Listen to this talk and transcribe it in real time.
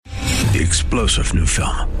The explosive new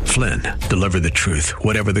film, Flynn, deliver the truth,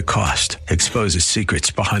 whatever the cost, exposes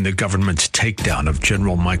secrets behind the government's takedown of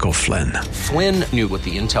General Michael Flynn. Flynn knew what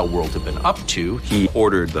the intel world had been up to. He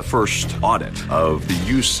ordered the first audit of the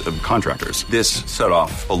use of contractors. This set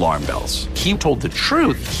off alarm bells. He told the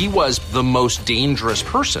truth. He was the most dangerous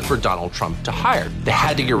person for Donald Trump to hire. They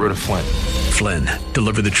had to get rid of Flynn. Flynn,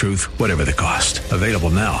 deliver the truth, whatever the cost. Available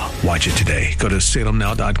now. Watch it today. Go to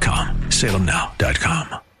salemnow.com.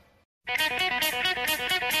 salemnow.com.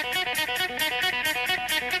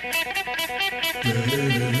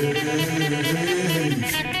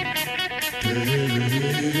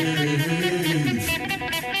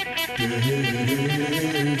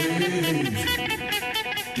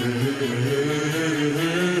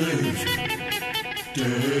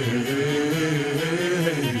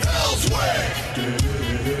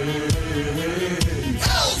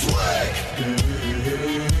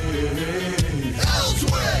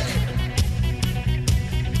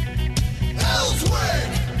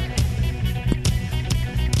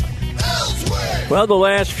 Well, the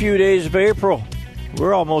last few days of April.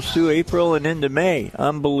 We're almost through April and into May.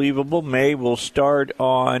 Unbelievable. May will start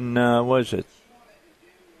on,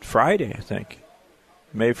 Friday, I think.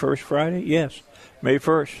 May 1st, Friday? Yes, May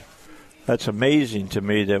 1st. That's amazing to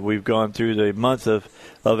me that we've gone through the month of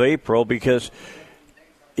April, because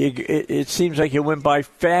it seems like it went by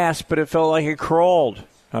fast, but it felt like it crawled.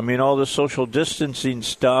 I mean, all the social distancing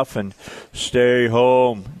stuff and stay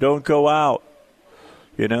home, don't go out.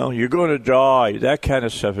 You know, you're going to die. That kind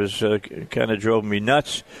of stuff is kind of drove me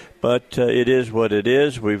nuts. But it is what it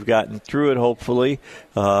is. We've gotten through it, hopefully.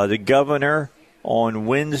 The governor on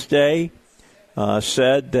Wednesday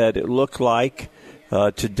said that it looked like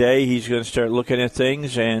today he's going to start looking at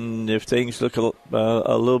things. And if things look a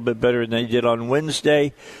little bit better than they did on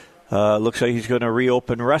Wednesday, looks like he's going to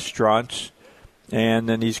reopen restaurants. And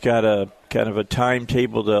then he's got a kind of a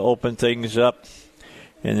timetable to open things up.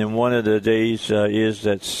 And then one of the days is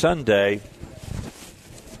that Sunday,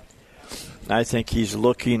 I think he's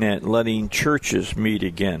looking at letting churches meet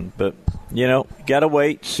again. But, you know, got to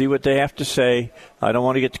wait, see what they have to say. I don't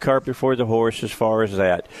want to get the cart before the horse as far as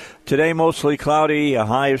that. Today, mostly cloudy, a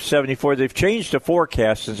high of 74. They've changed the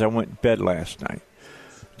forecast since I went to bed last night.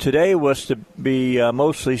 Today was to be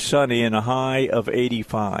mostly sunny and a high of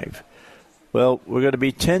 85. Well, we're going to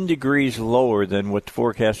be 10 degrees lower than what the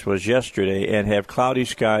forecast was yesterday and have cloudy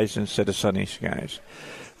skies instead of sunny skies.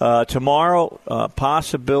 Tomorrow,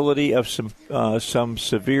 possibility of some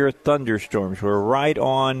severe thunderstorms. We're right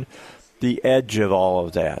on the edge of all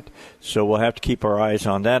of that. So we'll have to keep our eyes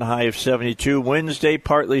on that. High of 72. Wednesday,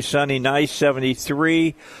 partly sunny, nice,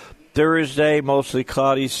 73. Thursday, mostly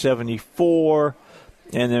cloudy, 74.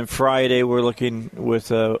 And then Friday, we're looking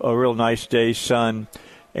with a real nice day, sun,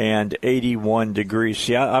 and 81 degrees.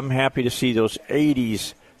 See, I'm happy to see those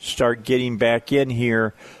 80s start getting back in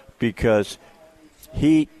here, because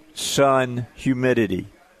heat, sun, humidity.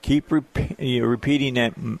 Keep repeating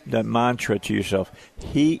that mantra to yourself.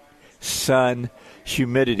 Heat, sun,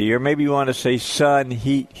 humidity. Or maybe you want to say sun,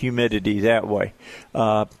 heat, humidity that way.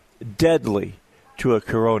 Deadly to a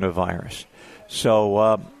coronavirus.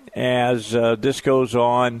 So as this goes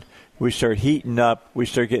on, we start heating up. We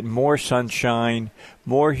start getting more sunshine,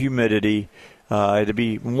 more humidity. It'll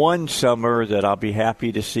be one summer that I'll be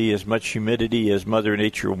happy to see as much humidity as Mother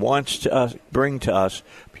Nature wants to bring to us,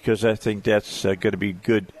 because I think that's going to be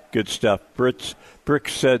good stuff. Brick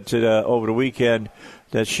said over the weekend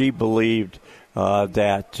that she believed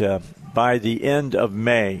that by the end of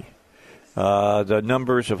May, the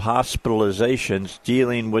numbers of hospitalizations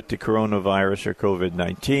dealing with the coronavirus or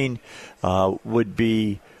COVID-19 would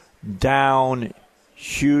be down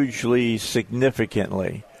hugely,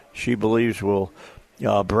 significantly. She believes we'll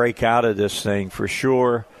break out of this thing for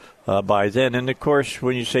sure by then. And, of course,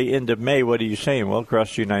 when you say end of May, what are you saying? Well,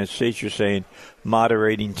 across the United States, you're saying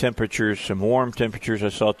moderating temperatures, some warm temperatures. I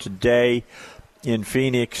saw today in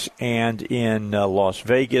Phoenix and in Las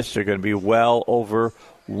Vegas, they're going to be well over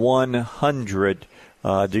 100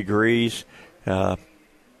 degrees.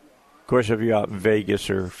 Of course, if you're out in Vegas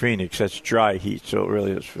or Phoenix, that's dry heat, so it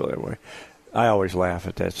really does feel that way. I always laugh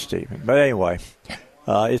at that statement. But anyway,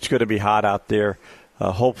 it's going to be hot out there.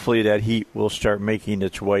 Hopefully that heat will start making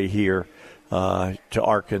its way here to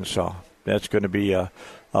Arkansas. That's going to be a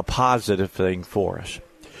positive thing for us.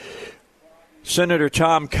 Senator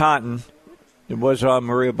Tom Cotton was on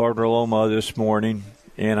Maria Bartoloma this morning,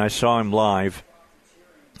 and I saw him live.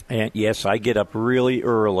 And, yes, I get up really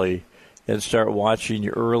early and start watching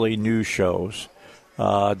early news shows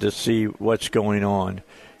to see what's going on.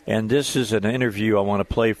 And this is an interview I want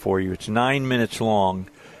to play for you. It's 9 minutes long,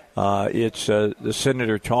 It's the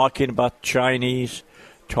senator talking about the Chinese,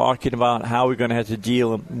 talking about how we're going to have to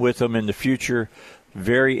deal with them in the future.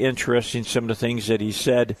 Very interesting, some of the things that he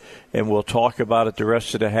said, and we'll talk about it the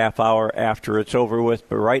rest of the half hour after it's over with.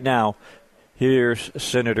 But right now, here's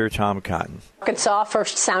Senator Tom Cotton. Arkansas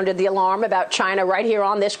first sounded the alarm about China right here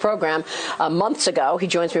on this program months ago. He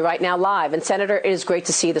joins me right now live. And, Senator, it is great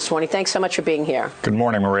to see you this morning. Thanks so much for being here. Good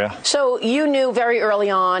morning, Maria. So you knew very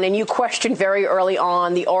early on, and you questioned very early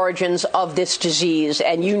on, the origins of this disease,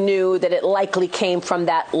 and you knew that it likely came from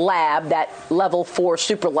that lab, that level 4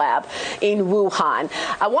 super lab in Wuhan.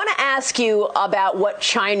 I want to ask you about what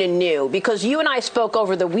China knew, because you and I spoke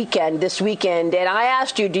over this weekend, and I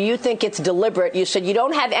asked you, do you think it's deliberate? You said you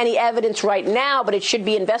don't have any evidence right now, but it should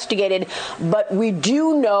be investigated. But we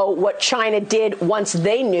do know what China did once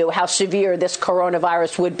they knew how severe this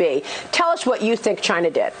coronavirus would be. Tell us what you think China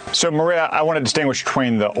did. So, Maria, I want to distinguish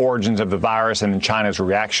between the origins of the virus and China's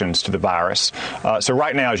reactions to the virus. So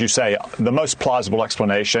right now, as you say, the most plausible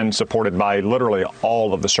explanation, supported by literally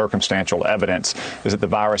all of the circumstantial evidence, is that the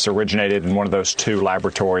virus originated in one of those 2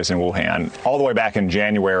 laboratories in Wuhan. All the way back in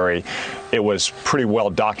January, it was pretty well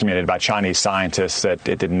documented by Chinese scientists that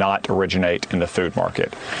it did not originate in the food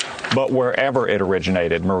market. But wherever it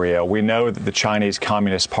originated, Maria, we know that the Chinese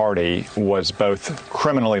Communist Party was both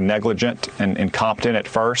criminally negligent and incompetent at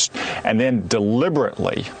first, and then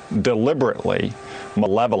deliberately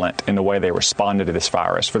malevolent in the way they responded to this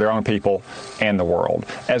virus for their own people and the world.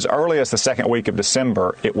 As early as the second week of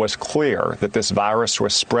December, it was clear that this virus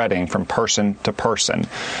was spreading from person to person.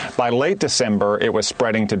 By late December, it was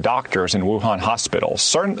spreading to doctors in Wuhan hospitals.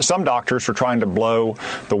 Some doctors were trying to blow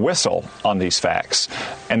the whistle on these facts,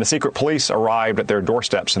 and the secret police arrived at their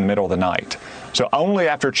doorsteps in the middle of the night. So only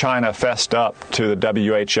after China fessed up to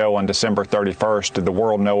the WHO on December 31st did the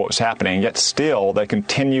world know what was happening, yet still they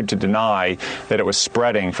continued to deny that it was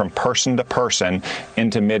spreading from person to person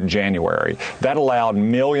into mid-January. That allowed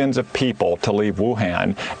millions of people to leave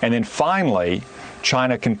Wuhan, and then finally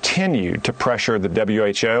China continued to pressure the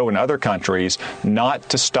WHO and other countries not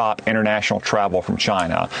to stop international travel from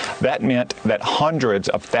China. That meant that hundreds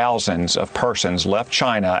of thousands of persons left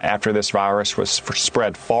China after this virus was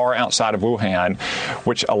spread far outside of Wuhan,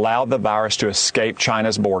 which allowed the virus to escape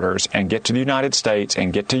China's borders and get to the United States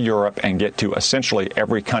and get to Europe and get to essentially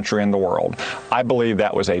every country in the world. I believe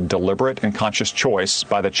that was a deliberate and conscious choice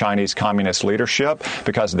by the Chinese Communist leadership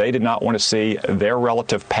because they did not want to see their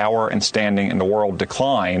relative power and standing in the world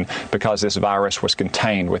decline because this virus was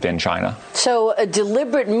contained within China. So a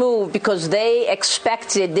deliberate move because they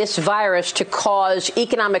expected this virus to cause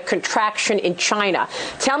economic contraction in China.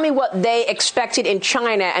 Tell me what they expected in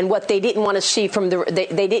China and what they didn't want to see from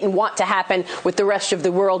they didn't want to happen with the rest of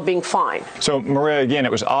the world being fine. So, Maria, again,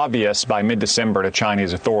 it was obvious by mid-December to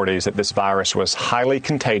Chinese authorities that this virus was highly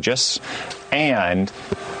contagious and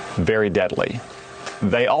very deadly.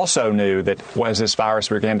 They also knew that as this virus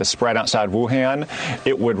began to spread outside Wuhan,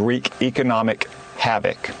 it would wreak economic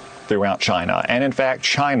havoc throughout China. And in fact,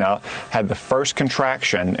 China had the first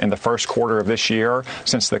contraction in the first quarter of this year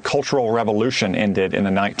since the Cultural Revolution ended in the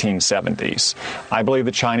 1970s. I believe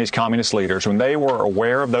the Chinese communist leaders, when they were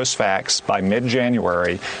aware of those facts by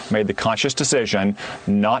mid-January, made the conscious decision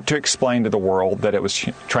not to explain to the world that it was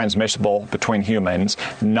transmissible between humans,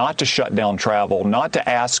 not to shut down travel, not to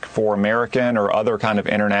ask for American or other kind of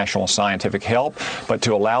international scientific help, but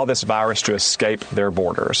to allow this virus to escape their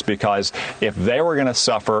borders. Because if they were going to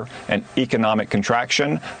suffer an economic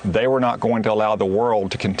contraction, they were not going to allow the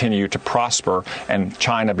world to continue to prosper and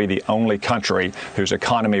China be the only country whose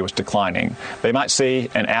economy was declining. They might see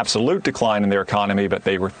an absolute decline in their economy, but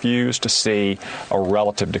they refused to see a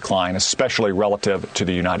relative decline, especially relative to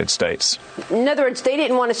the United States. In other words, they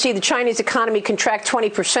didn't want to see the Chinese economy contract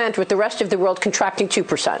 20% with the rest of the world contracting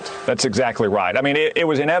 2%. That's exactly right. I mean, it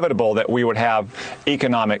was inevitable that we would have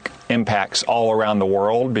economic impacts all around the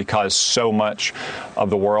world because so much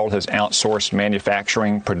of the world has outsourced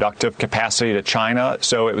manufacturing productive capacity to China.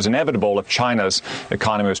 So it was inevitable if China's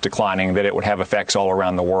economy was declining that it would have effects all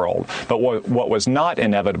around the world. But what was not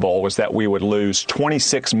inevitable was that we would lose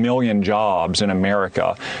 26 million jobs in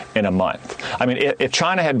America in a month. I mean, if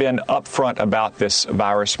China had been upfront about this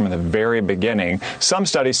virus from the very beginning, some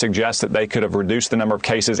studies suggest that they could have reduced the number of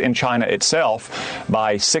cases in China itself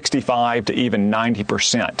by 65 to even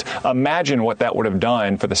 90%. Imagine what that would have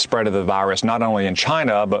done for the spread of the virus, not only in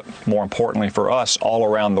China, but more importantly for us, all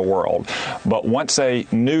around the world. But once they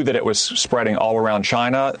knew that it was spreading all around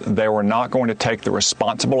China, they were not going to take the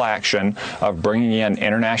responsible action of bringing in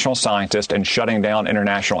international scientists and shutting down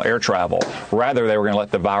international air travel. Rather, they were going to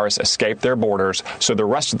let the virus escape their borders so the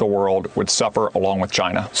rest of the world would suffer along with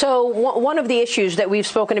China. So one of the issues that we've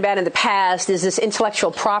spoken about in the past is this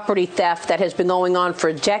intellectual property theft that has been going on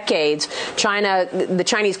for decades. The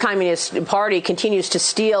Chinese Communist Party continues to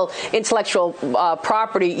steal intellectual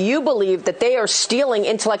property. You believe that they are stealing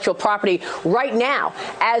intellectual property right now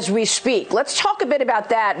as we speak. Let's talk a bit about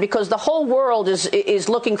that, because the whole world is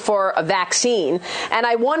looking for a vaccine. And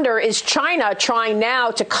I wonder, is China trying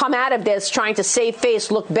now to come out of this, trying to save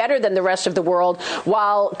face, look better than the rest of the world,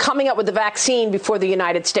 while coming up with a vaccine before the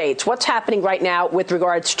United States? What's happening right now with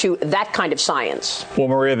regards to that kind of science? Well,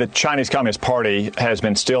 Maria, the Chinese Communist Party has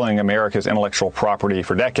been stealing America's intellectual property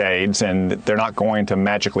for decades, and they're not going to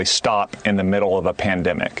magically stop in the middle of a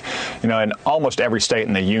pandemic. You know, in almost every state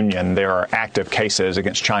in the union, there are active cases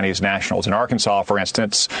against Chinese nationals. In Arkansas, for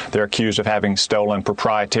instance, they're accused of having stolen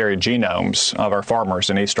proprietary genomes of our farmers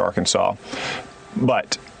in East Arkansas.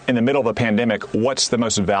 But in the middle of a pandemic, what's the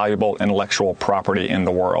most valuable intellectual property in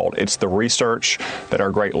the world? It's the research that our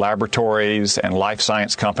great laboratories and life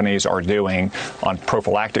science companies are doing on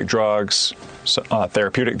prophylactic drugs,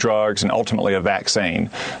 therapeutic drugs, and ultimately a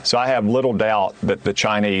vaccine. So I have little doubt that the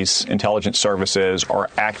Chinese intelligence services are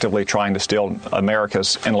actively trying to steal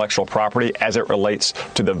America's intellectual property as it relates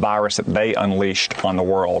to the virus that they unleashed on the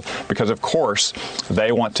world. Because, of course,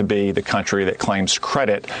 they want to be the country that claims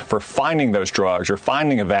credit for finding those drugs or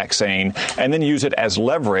finding a vaccine and then use it as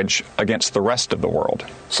leverage against the rest of the world.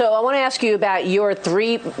 So I want to ask you about your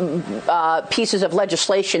three pieces of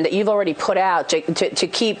legislation that you've already put out to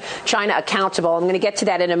keep China accountable. I'm going to get to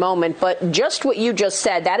that in a moment. But just what you just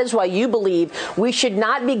said, that is why you believe we should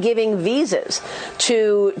not be giving visas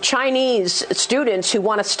to Chinese students who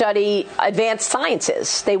want to study advanced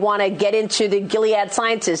sciences. They want to get into the Gilead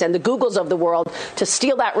Sciences and the Googles of the world to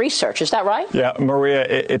steal that research. Is that right? Yeah, Maria,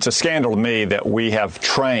 it's a scandal to me that we have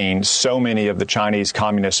trained so many of the Chinese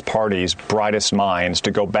Communist Party's brightest minds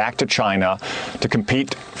to go back to China to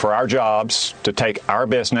compete for our jobs, to take our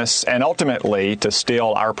business, and ultimately to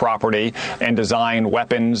steal our property and design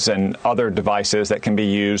weapons and other devices that can be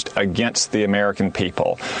used against the American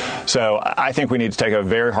people. So I think we need to take a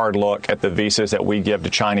very hard look at the visas that we give to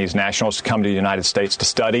Chinese nationals to come to the United States to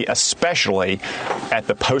study, especially at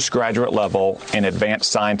the postgraduate level in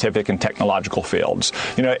advanced scientific and technological fields.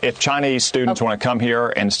 You know, if Chinese students want to come here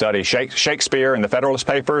and study Shakespeare and the Federalist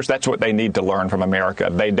Papers, that's what they need to learn from America.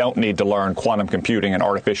 They don't need to learn quantum computing and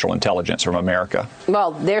artificial intelligence from America.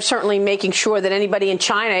 Well, they're certainly making sure that anybody in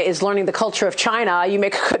China is learning the culture of China. You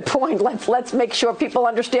make a good point. Let's make sure people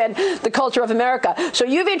understand the culture of America. So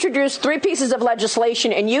you've introduced three pieces of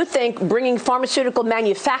legislation, and you think bringing pharmaceutical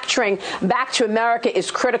manufacturing back to America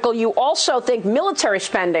is critical. You also think military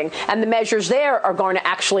spending and the measures there are going to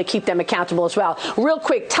actually keep them accountable as well. Real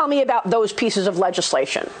quick, tell me about those pieces of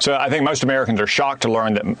legislation. So I think most Americans are shocked to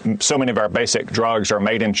learn that so many of our basic drugs are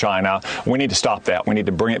made in China. We need to stop that. We need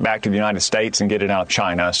to bring it back to the United States and get it out of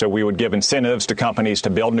China. So we would give incentives to companies to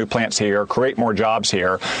build new plants here, create more jobs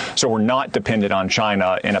here, so we're not dependent on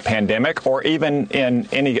China in a pandemic or even in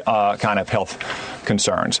any kind of health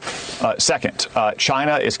concerns. Second,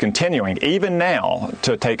 China is continuing, even now,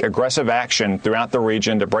 to take aggressive action throughout the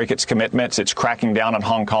region to break its commitments. It's cracking down on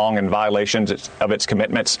Hong Kong and violations of its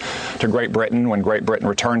commitments to Great Britain. When Great Britain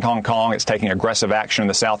returned Hong Kong, it's taking aggressive action in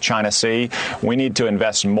the South China Sea. We need to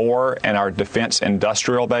invest more in our defense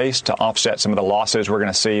industrial base to offset some of the losses we're going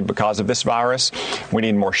to see because of this virus. We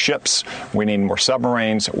need more ships. We need more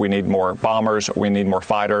submarines. We need more bombers. We need more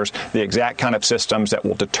fighters. The exact kind of systems that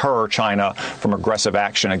will deter China from aggressive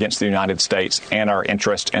action against the United States and our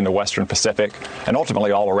interest in the Western Pacific and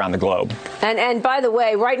ultimately all around the globe. And by the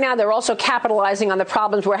way, right now they're also capitalizing on the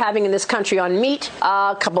problems we're having in this country on meat.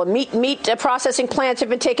 A couple of meat processing plants have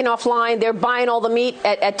been taken offline. They're buying all the meat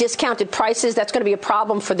at discounted prices. That's going to be a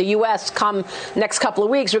problem for the U.S. come next couple of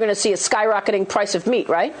weeks. We're going to see a skyrocketing price of meat,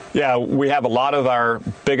 right? Yeah, we have a lot of our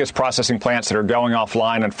biggest processing plants that are going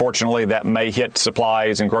offline. Unfortunately, that may hit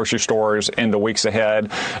supplies and grocery stores in the weeks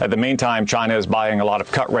ahead. In the meantime, China is buying a lot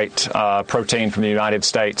of cut rate protein from the United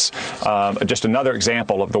States. Just another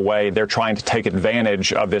example of the way they're trying to take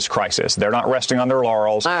advantage of this crisis. They're not resting on their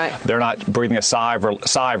laurels. Right. They're not breathing a sigh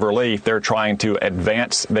of relief. They're trying to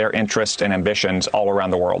advance their interests and ambitions all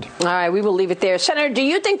around the world. All right, we will leave it there. Senator, do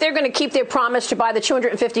you think they're going to keep their promise to buy the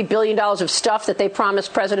 $250 billion of stuff that they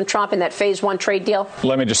promised President Trump in that Phase 1 trade deal?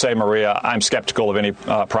 Let me just say, Maria, Maria, I'm skeptical of any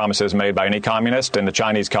promises made by any communist, and the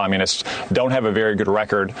Chinese communists don't have a very good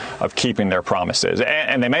record of keeping their promises.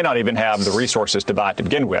 And they may not even have the resources to buy it to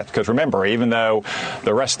begin with, because remember, even though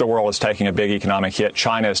the rest of the world is taking a big economic hit,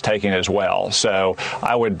 China is taking it as well. So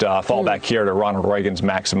I would fall back here to Ronald Reagan's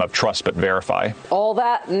maxim of trust but verify. All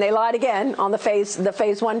that, and they lied again on the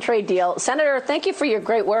phase one trade deal. Senator, thank you for your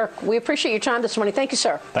great work. We appreciate your time this morning. Thank you,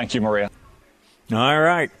 sir. Thank you, Maria. All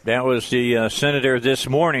right. That was the senator this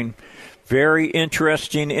morning. Very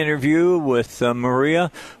interesting interview with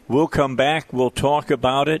Maria. We'll come back. We'll talk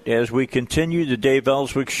about it as we continue the Dave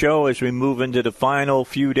Elswick Show as we move into the final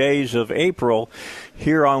few days of April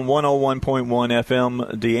here on 101.1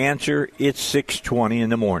 FM. The Answer, it's 6:20 in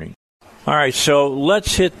the morning. All right, so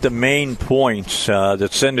let's hit the main points that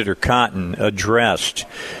Senator Cotton addressed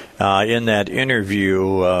in that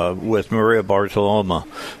interview with Maria Bartoloma.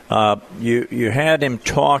 You had him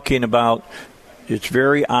talking about, it's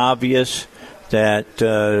very obvious that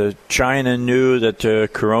China knew that the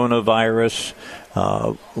coronavirus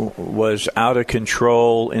was out of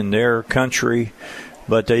control in their country,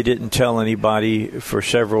 but they didn't tell anybody for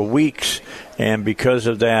several weeks. And because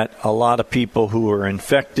of that, a lot of people who were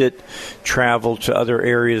infected traveled to other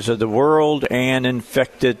areas of the world and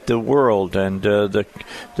infected the world. And the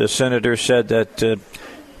senator said that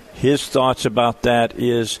his thoughts about that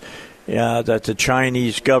is that the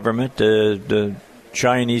Chinese government, the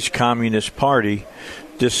Chinese Communist Party,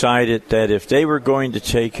 decided that if they were going to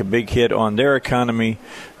take a big hit on their economy,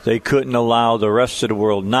 they couldn't allow the rest of the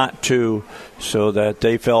world not to, so that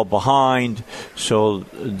they fell behind. So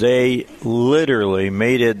they literally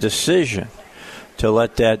made a decision to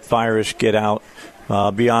let that virus get out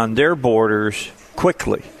beyond their borders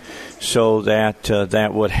quickly so that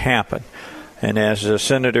that would happen. And as the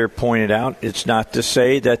senator pointed out, it's not to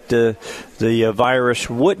say that the virus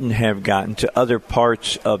wouldn't have gotten to other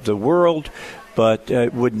parts of the world, but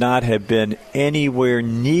it would not have been anywhere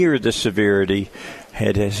near the severity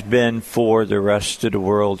it has been for the rest of the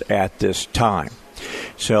world at this time.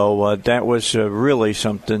 So that was really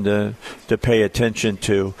something to pay attention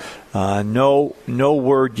to. No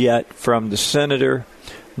word yet from the senator.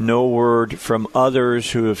 No word from others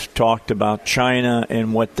who have talked about China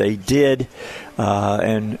and what they did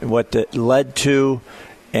and what that led to,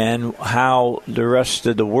 and how the rest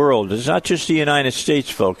of the world, it's not just the United States,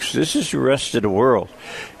 folks, this is the rest of the world,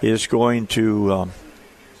 is going to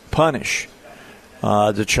punish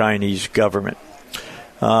the Chinese government.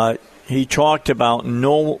 He talked about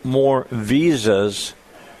no more visas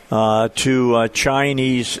to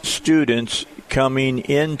Chinese students coming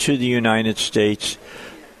into the United States,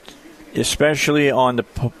 especially on the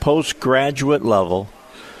postgraduate level,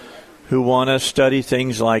 who want to study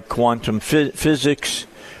things like quantum physics,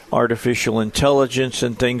 artificial intelligence,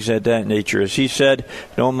 and things of that nature. As he said,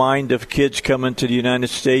 don't mind if kids come into the United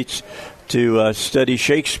States to study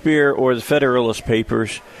Shakespeare or the Federalist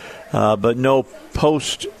Papers, but no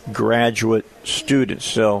postgraduate students.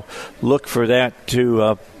 So look for that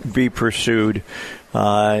to be pursued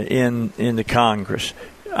in the Congress.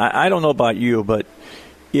 I don't know about you, but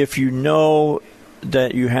if you know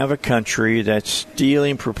that you have a country that's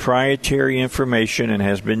stealing proprietary information and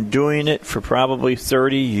has been doing it for probably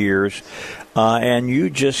 30 years, and you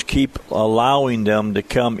just keep allowing them to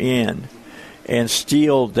come in and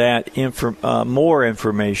steal that more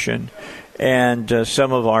information, and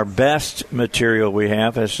some of our best material we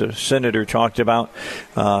have, as the senator talked about,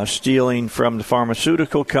 stealing from the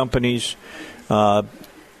pharmaceutical companies,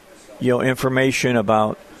 information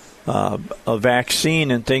about a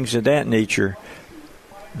vaccine and things of that nature.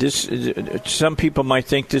 Some people might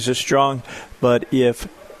think this is strong, but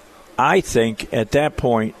I think at that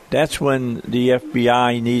point, that's when the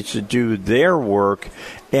FBI needs to do their work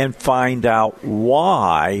and find out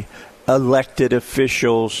why elected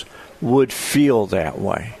officials would feel that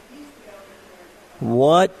way.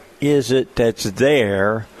 What is it that's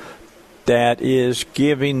there that is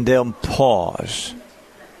giving them pause?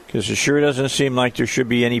 Because it sure doesn't seem like there should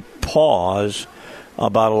be any pause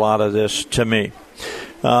about a lot of this to me.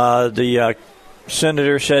 The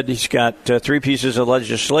senator said he's got 3 pieces of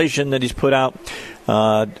legislation that he's put out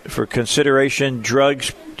for consideration: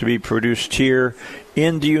 drugs to be produced here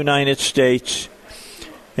in the United States,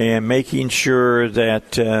 and making sure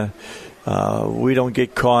that we don't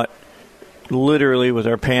get caught literally with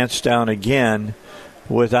our pants down again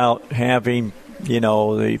without having,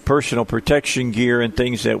 the personal protection gear and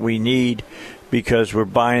things that we need, because we're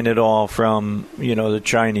buying it all from, the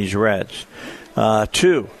Chinese Reds.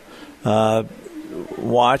 2,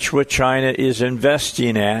 watch what China is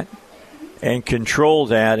investing at and control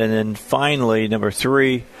that. And then finally, number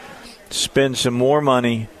 3, spend some more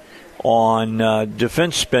money on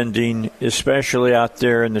defense spending, especially out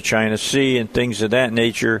there in the China Sea and things of that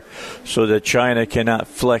nature, so that China cannot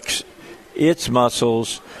flex its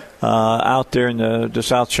muscles out there in the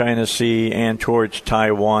South China Sea and towards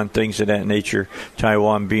Taiwan, things of that nature,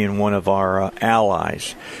 Taiwan being one of our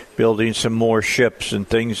allies, building some more ships and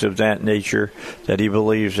things of that nature that he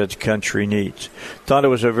believes that the country needs. Thought it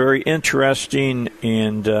was a very interesting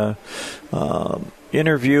and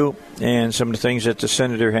interview, and some of the things that the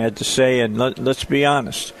senator had to say. And let's be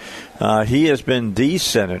honest, he has been the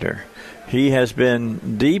senator. He has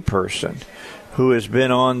been the person who has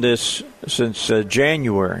been on this since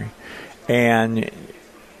January. And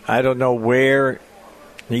I don't know where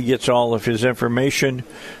he gets all of his information,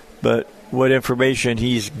 but what information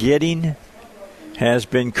he's getting has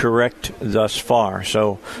been correct thus far.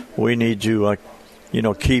 So we need to,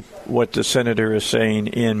 keep what the senator is saying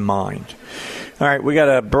in mind. All right, we got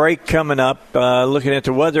a break coming up. Looking at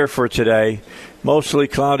the weather for today, mostly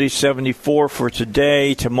cloudy, 74 for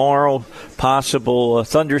today. Tomorrow, possible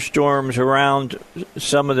thunderstorms around.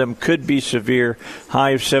 Some of them could be severe. High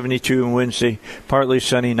of 72 on Wednesday, partly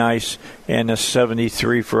sunny, nice, and a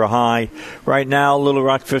 73 for a high. Right now, Little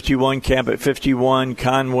Rock 51, Cabot 51,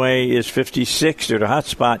 Conway is 56. They're the hot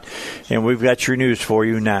spot, and we've got your news for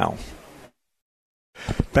you now.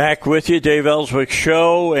 Back with you, Dave Elswick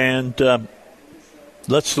Show, and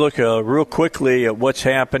let's look real quickly at what's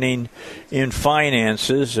happening in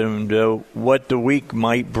finances and what the week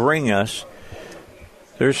might bring us.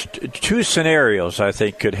 There's two scenarios I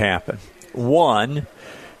think could happen. One,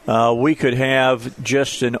 we could have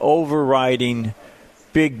just an overriding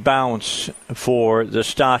big bounce for the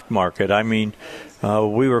stock market. I mean,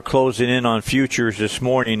 we were closing in on futures this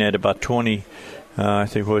morning at about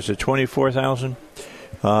 24,000?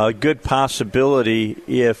 Good possibility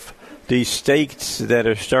if these states that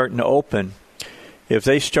are starting to open, if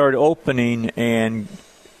they start opening and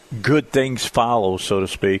good things follow, so to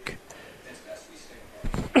speak,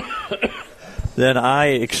 then I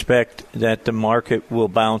expect that the market will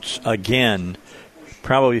bounce again,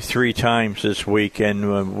 probably 3 times this week,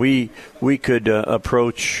 and we could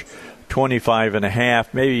approach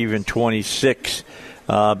 25.5, maybe even 26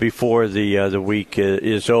 before the week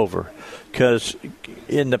is over. Because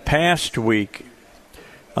in the past week,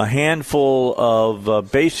 a handful of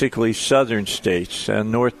basically southern states,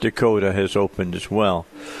 and North Dakota has opened as well,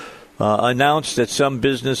 announced that some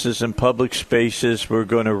businesses and public spaces were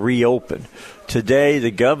going to reopen. Today,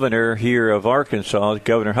 the governor here of Arkansas,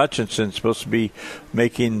 Governor Hutchinson, is supposed to be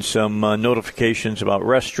making some notifications about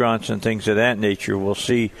restaurants and things of that nature. We'll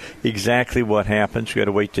see exactly what happens. We've got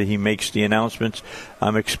to wait till he makes the announcements.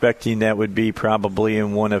 I'm expecting that would be probably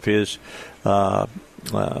in one of his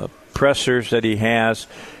pressers that he has,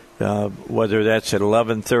 whether that's at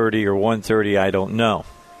 11:30 or 1:30, I don't know.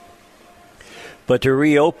 But they're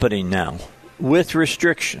reopening now with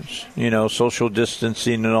restrictions, social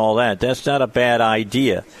distancing and all that. That's not a bad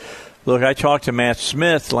idea. Look, I talked to Matt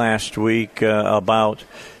Smith last week about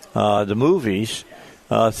the movies,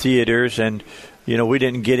 theaters, and, we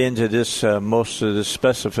didn't get into this, most of the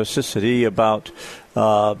specificity about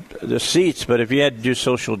the seats. But if you had to do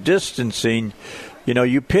social distancing,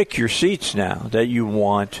 you pick your seats now that you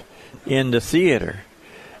want in the theater.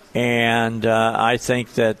 And I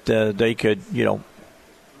think that they could,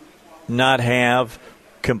 not have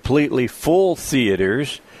completely full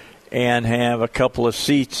theaters and have a couple of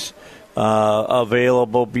seats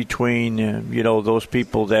available between, those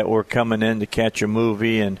people that were coming in to catch a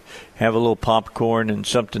movie and have a little popcorn and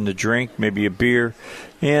something to drink, maybe a beer,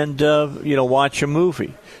 and, watch a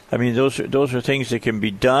movie. I mean, those are things that can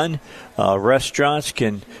be done. Restaurants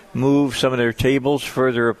can move some of their tables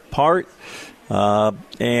further apart.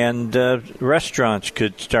 And restaurants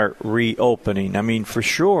could start reopening. I mean, for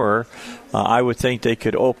sure, I would think they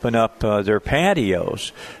could open up their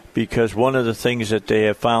patios, because one of the things that they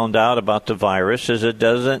have found out about the virus is it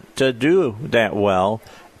doesn't do that well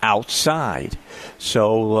outside.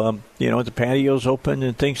 So, the patios open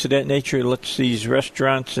and things of that nature. It lets these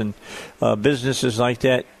restaurants and businesses like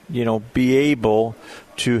that, be able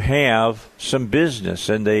to have some business,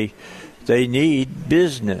 and they need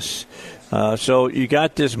business. So you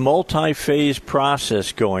got this multi-phase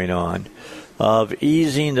process going on of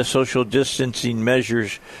easing the social distancing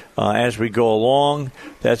measures as we go along.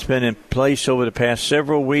 That's been in place over the past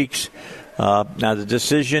several weeks. Now, the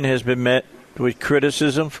decision has been met with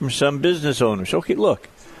criticism from some business owners. Okay, look,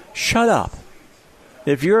 shut up.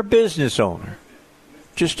 If you're a business owner,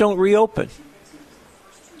 just don't reopen.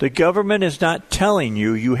 The government is not telling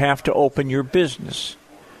you have to open your business.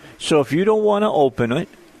 So if you don't want to open it,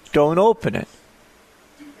 don't open it.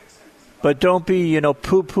 But don't be,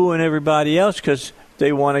 poo-pooing everybody else because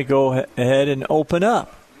they want to go ahead and open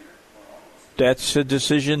up. That's a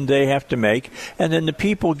decision they have to make. And then the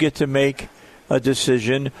people get to make a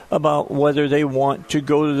decision about whether they want to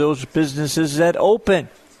go to those businesses that open.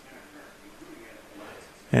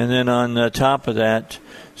 And then on top of that,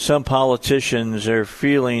 some politicians are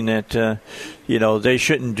feeling that, they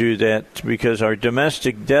shouldn't do that because our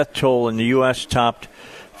domestic death toll in the U.S. topped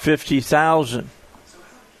 50,000.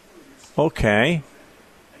 Okay.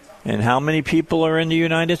 And how many people are in the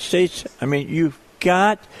United States? I mean, you've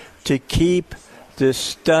got to keep this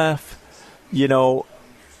stuff, you've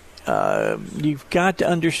got to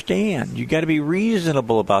understand. You've got to be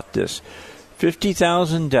reasonable about this.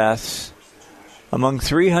 50,000 deaths among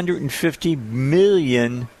 350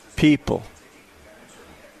 million people.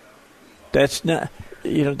 That's not,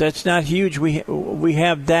 that's not huge. We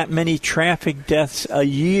have that many traffic deaths a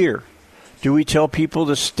year. Do we tell people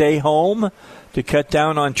to stay home to cut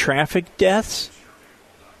down on traffic deaths?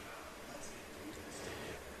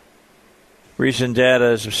 Recent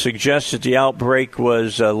data suggests that the outbreak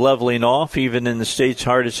was leveling off, even in the states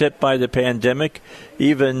hardest hit by the pandemic.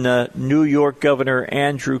 Even New York Governor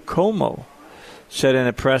Andrew Cuomo said in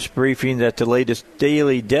a press briefing that the latest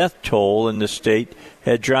daily death toll in the state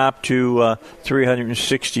had dropped to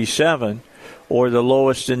 367, or the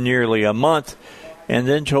lowest in nearly a month, and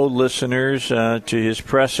then told listeners to his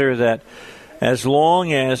presser that as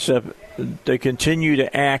long as they continue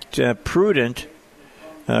to act prudent,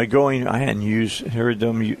 I hadn't heard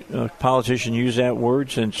them politician use that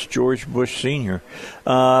word since George Bush Sr.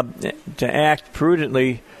 To act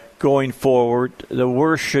prudently going forward, the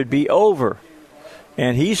worst should be over.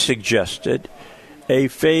 And he suggested a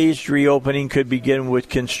phased reopening could begin with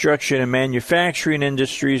construction and manufacturing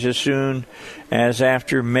industries as soon as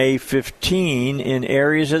after May 15 in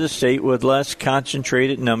areas of the state with less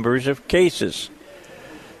concentrated numbers of cases.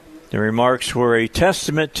 The remarks were a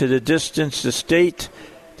testament to the distance the state,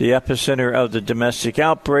 the epicenter of the domestic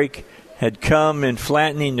outbreak, had come in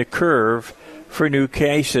flattening the curve for new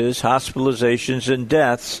cases, hospitalizations, and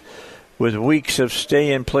deaths, with weeks of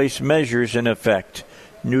stay-in-place measures in effect.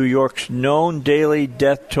 New York's known daily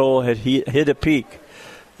death toll had hit a peak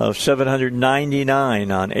of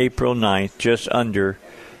 799 on April 9th, just under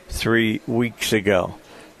 3 weeks ago.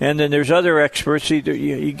 And then there's other experts.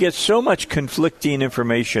 You get so much conflicting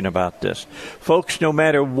information about this. Folks, no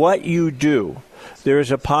matter what you do,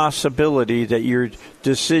 there's a possibility that your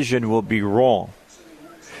decision will be wrong.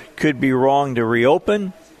 Could be wrong to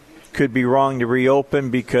reopen. Could be wrong to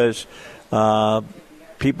reopen because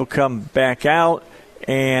people come back out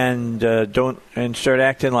and start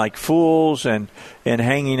acting like fools and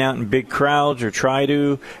hanging out in big crowds, or try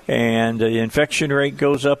to, and the infection rate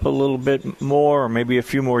goes up a little bit more, or maybe a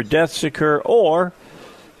few more deaths occur, or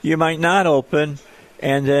you might not open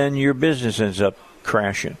and then your business ends up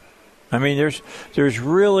crashing. I mean, there's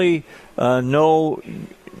really no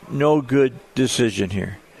good decision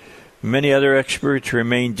here. Many other experts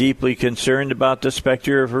remain deeply concerned about the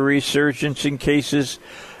specter of a resurgence in cases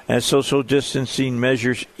as social distancing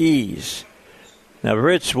measures ease. Now,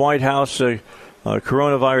 Ritz, White House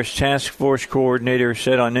coronavirus task force coordinator,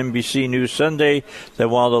 said on NBC News Sunday that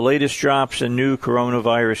while the latest drops in new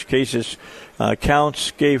coronavirus cases counts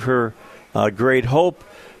gave her great hope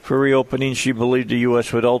for reopening, she believed the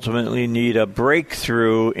U.S. would ultimately need a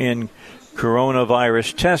breakthrough in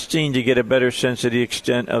coronavirus testing to get a better sense of the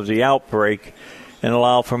extent of the outbreak and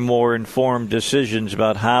allow for more informed decisions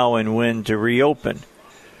about how and when to reopen.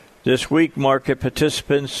 This week, market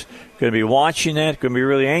participants are going to be watching that, going to be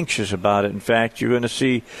really anxious about it. In fact, you're going to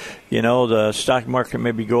see, the stock market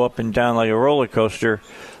maybe go up and down like a roller coaster,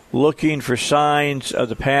 looking for signs of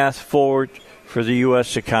the path forward for the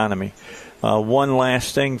U.S. economy. One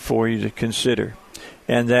last thing for you to consider,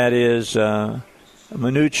 and that is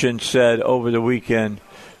Mnuchin said over the weekend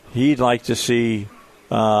he'd like to see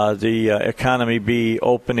the economy be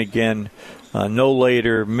open again no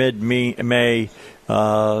later mid-May,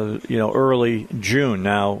 early June.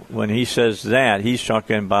 Now, when he says that, he's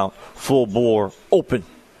talking about full bore open,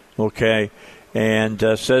 okay, and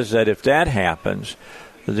says that if that happens,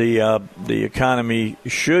 the economy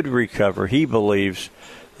should recover, he believes,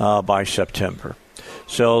 by September.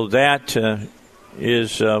 So that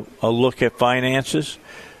is a look at finances.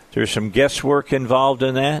 There's some guesswork involved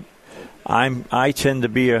in that. I tend to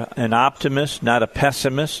be an optimist, not a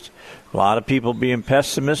pessimist. A lot of people being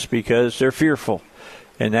pessimists because they're fearful,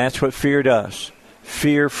 and that's what fear does.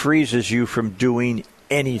 Fear freezes you from doing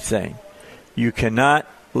anything. You cannot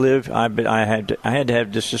live. I had to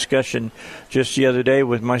have this discussion just the other day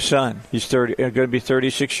with my son. He's going to be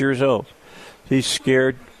 36 years old. He's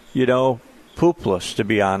scared poopless, to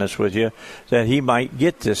be honest with you, that he might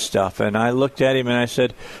get this stuff. And I looked at him and I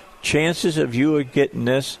said, chances of you getting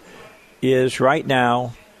this is right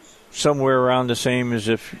now somewhere around the same as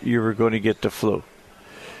if you were going to get the flu.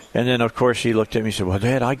 And then, of course, he looked at me and said, well,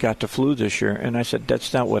 Dad, I got the flu this year. And I said,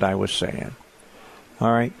 that's not what I was saying.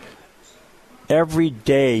 All right? Every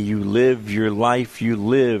day you live your life, you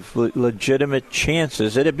live legitimate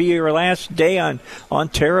chances. It'll be your last day on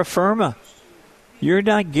terra firma. You're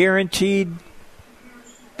not guaranteed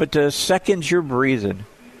but the seconds you're breathing.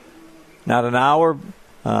 Not an hour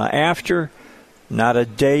after, not a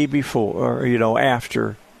day before, or,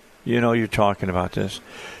 after, you're talking about this.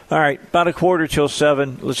 All right, about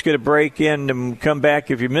 6:45. Let's get a break in and come back.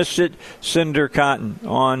 If you missed it, Senator Cotton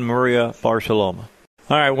on Maria Bartiromo.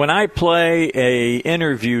 All right, when I play a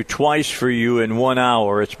interview twice for you in 1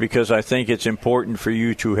 hour, it's because I think it's important for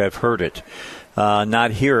you to have heard it.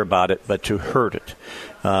 Not hear about it, but to heard it,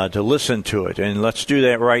 to listen to it. And let's do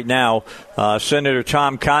that right now. Senator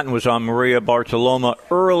Tom Cotton was on Maria Bartiromo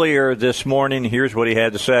earlier this morning. Here's what he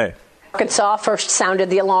had to say. Arkansas first sounded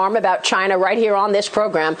the alarm about China right here on this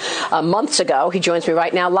program months ago. He joins me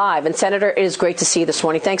right now live. And, Senator, it is great to see you this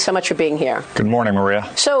morning. Thanks so much for being here. Good morning,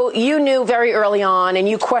 Maria. So you knew very early on, and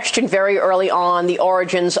you questioned very early on, the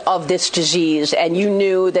origins of this disease, and you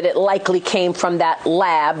knew that it likely came from that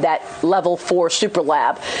lab, that level 4 super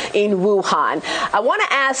lab in Wuhan. I want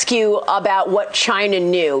to ask you about what China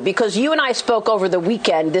knew, because you and I spoke over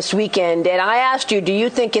this weekend, and I asked you, do you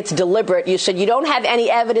think it's deliberate? You said you don't have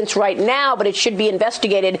any evidence right now, but it should be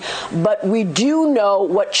investigated. But we do know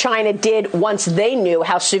what China did once they knew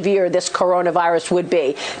how severe this coronavirus would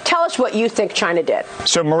be. Tell us what you think China did.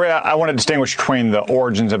 So, Maria, I want to distinguish between the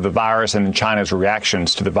origins of the virus and China's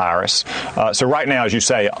reactions to the virus. So right now, as you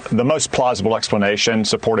say, the most plausible explanation,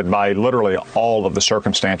 supported by literally all of the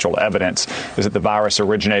circumstantial evidence, is that the virus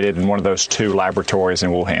originated in one of those 2 laboratories in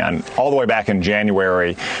Wuhan. All the way back in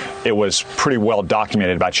January, it was pretty well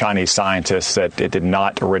documented by Chinese scientists that it did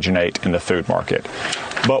not originate in the food market.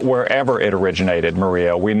 But wherever it originated,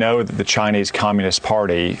 Maria, we know that the Chinese Communist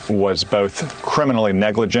Party was both criminally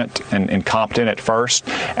negligent and incompetent at first,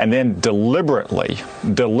 and then deliberately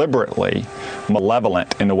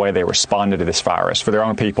malevolent in the way they responded to this virus for their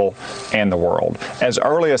own people and the world. As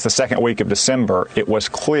early as the second week of December, it was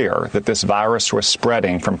clear that this virus was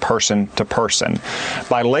spreading from person to person.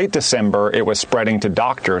 By late December, it was spreading to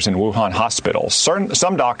doctors in Wuhan hospitals.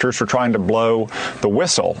 Some doctors were trying to blow the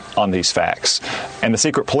whistle on these facts, and the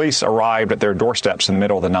secret police arrived at their doorsteps in the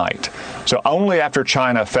middle of the night. So only after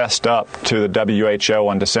China fessed up to the WHO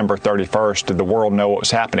on December 31st did the world know what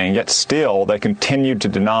was happening, yet still they continued to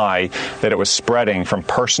deny that it was spreading from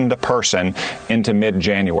person to person into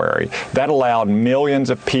mid-January. That allowed millions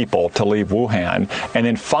of people to leave Wuhan, and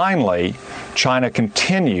then finally China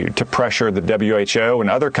continued to pressure the WHO and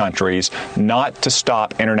other countries not to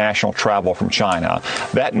stop international travel from China.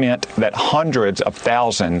 That meant that hundreds of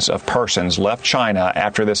thousands of persons left China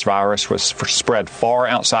after this virus was spread far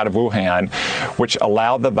outside of Wuhan, which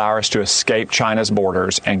allowed the virus to escape China's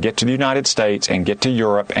borders and get to the United States and get to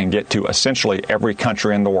Europe and get to essentially every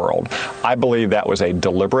country in the world. I believe that was a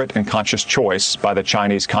deliberate and conscious choice by the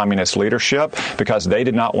Chinese Communist leadership because they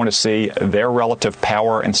did not want to see their relative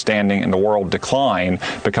power and standing in the world decline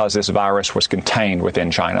because this virus was contained within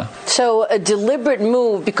China. So a deliberate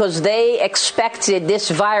move because they expected this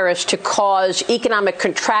virus to cause economic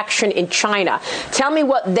contraction in China. Tell me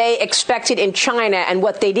what they expected in China and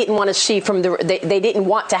what they didn't want to see they didn't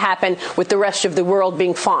want to happen with the rest of the world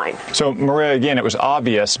being fine. So, Maria, again, it was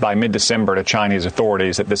obvious by mid-December to Chinese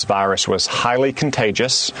authorities that this virus was highly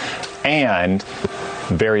contagious and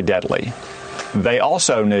very deadly. They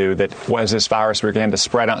also knew that as this virus began to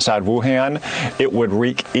spread outside Wuhan, it would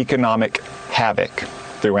wreak economic havoc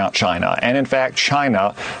throughout China. And in fact,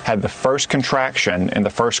 China had the first contraction in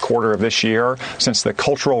the first quarter of this year since the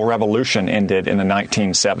Cultural Revolution ended in the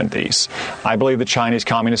 1970s. I believe the Chinese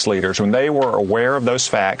communist leaders, when they were aware of those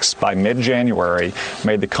facts by mid-January,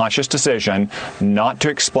 made the conscious decision not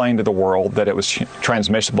to explain to the world that it was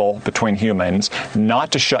transmissible between humans,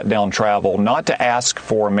 not to shut down travel, not to ask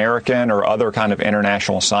for American or other kind of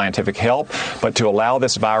international scientific help, but to allow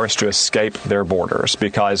this virus to escape their borders.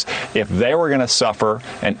 Because if they were going to suffer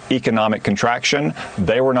an economic contraction,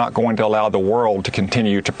 they were not going to allow the world to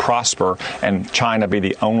continue to prosper and China be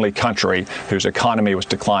the only country whose economy was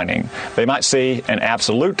declining. They might see an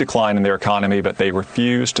absolute decline in their economy, but they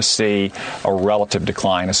refuse to see a relative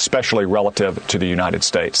decline, especially relative to the United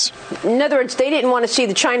States. In other words, they didn't want to see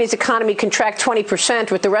the Chinese economy contract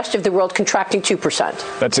 20% with the rest of the world contracting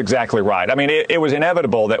 2%. That's exactly right. I mean, it was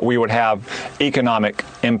inevitable that we would have economic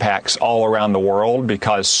impacts all around the world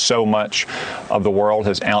because so much of the world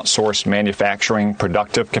has outsourced manufacturing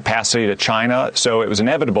productive capacity to China. So it was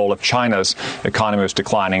inevitable if China's economy was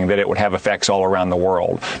declining that it would have effects all around the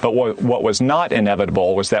world. But what was not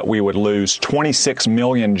inevitable was that we would lose 26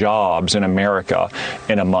 million jobs in America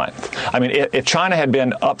in a month. I mean, if China had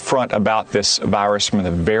been upfront about this virus from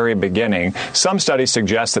the very beginning, some studies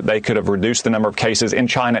suggest that they could have reduced the number of cases in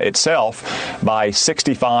China itself by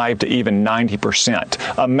 65 to even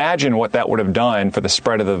 90%. Imagine what that would have done for the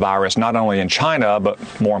spread of the virus, not only in China, but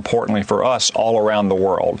more importantly for us all around the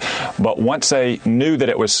world. But once they knew that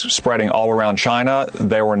it was spreading all around China,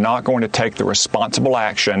 they were not going to take the responsible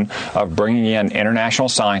action of bringing in international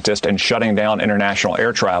scientists and shutting down international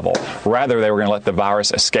air travel. Rather, they were going to let the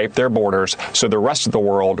virus escape their borders so the rest of the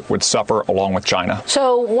world would suffer along with China.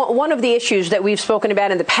 So one of the issues that we've spoken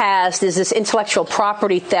about in the past is this intellectual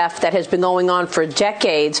property theft that has been going on for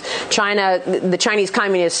decades. The Chinese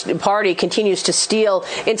Communist Party continues to steal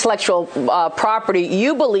intellectual property.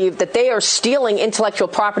 You believe that they are stealing intellectual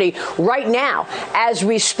property right now as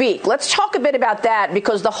we speak. Let's talk a bit about that,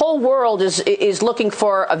 because the whole world is looking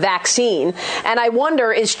for a vaccine. And I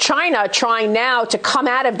wonder, is China trying now to come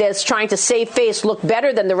out of this, trying to save face, look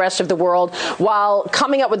better than the rest of the world, while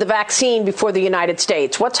coming up with a vaccine before the United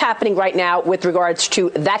States? What's happening right now with regards to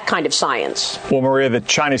that kind of science? Well, Maria, the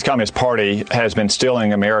Chinese Communist Party has been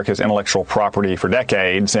stealing America's intellectual property for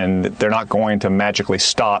decades, and they're not going to magically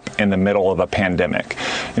stop in the middle of a pandemic.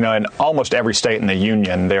 You know, in almost every state in the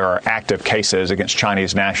union, there are active cases against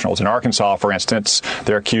Chinese nationals. In Arkansas, for instance,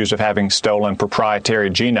 they're accused of having stolen proprietary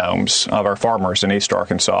genomes of our farmers in East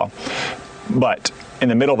Arkansas. But in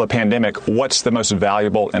the middle of a pandemic, what's the most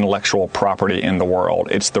valuable intellectual property in the world?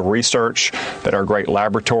 It's the research that our great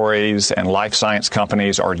laboratories and life science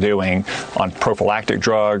companies are doing on prophylactic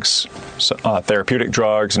drugs, therapeutic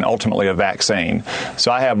drugs, and ultimately a vaccine.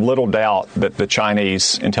 So I have little doubt that the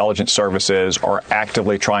Chinese intelligence services are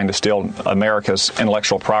actively trying to steal America's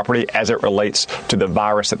intellectual property as it relates to the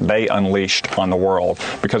virus that they unleashed on the world.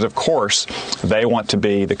 Because, of course, they want to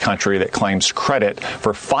be the country that claims credit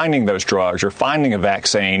for finding those drugs or finding a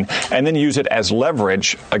vaccine and then use it as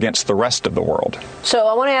leverage against the rest of the world. So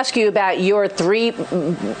I want to ask you about your three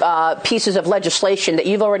pieces of legislation that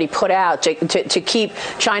you've already put out to keep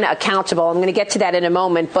China accountable. I'm going to get to that in a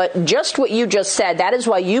moment. But just what you just said, that is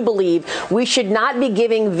why you believe we should not be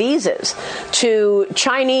giving visas to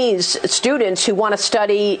Chinese students who want to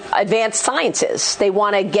study advanced sciences. They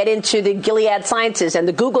want to get into the Gilead Sciences and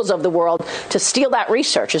the Googles of the world to steal that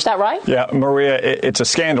research. Is that right? Yeah, Maria, it's a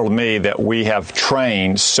scandal to me that we have trained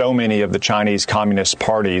so many of the Chinese Communist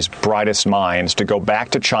Party's brightest minds to go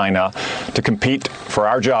back to China to compete for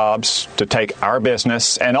our jobs, to take our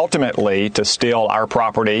business, and ultimately to steal our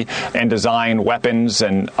property and design weapons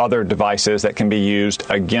and other devices that can be used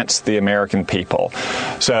against the American people.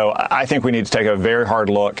 So I think we need to take a very hard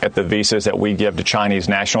look at the visas that we give to Chinese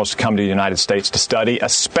nationals to come to the United States to study,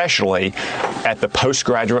 especially at the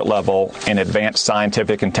postgraduate level in advanced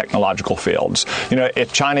scientific and technological fields. You know,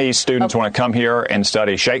 if Chinese students want to come here and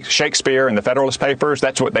study Shakespeare and the Federalist Papers,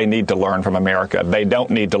 that's what they need to learn from America. They don't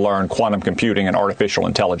need to learn quantum computing and artificial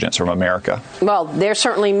intelligence from America. Well, they're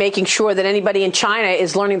certainly making sure that anybody in China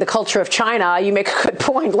is learning the culture of China. You make a good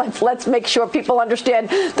point. Let's make sure people understand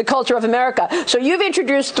the culture of America. So you've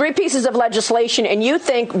introduced three pieces of legislation, and you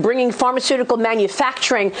think bringing pharmaceutical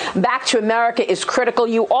manufacturing back to America is critical.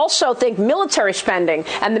 You also think military spending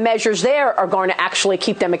and the measures there are going to actually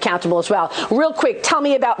keep them accountable as well. Real quick, tell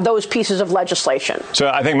me about those pieces of legislation. So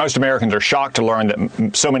I think most Americans are shocked to learn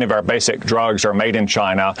that so many of our basic drugs are made in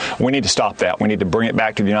China. We need to stop that. We need to bring it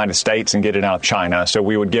back to the United States and get it out of China. So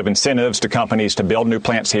we would give incentives to companies to build new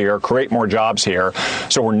plants here, create more jobs here,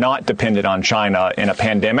 so we're not dependent on China in a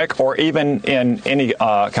pandemic or even in any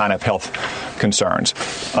kind of health concerns.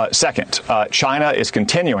 Second, China is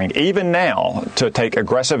continuing, even now, to take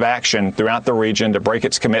aggressive action throughout the region to break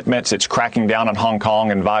its commitments. It's cracking down on Hong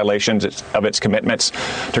Kong and violations of its commitments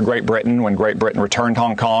to Great Britain when Great Britain returned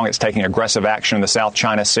Hong Kong. It's taking aggressive action in the South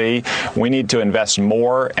China Sea. We need to invest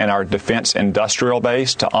more in our defense industrial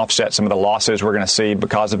base to offset some of the losses we're going to see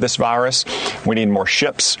because of this virus. We need more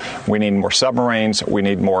ships. We need more submarines. We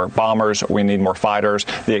need more bombers. We need more fighters.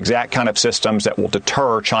 The exact kind of systems that will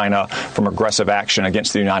deter China from aggressive action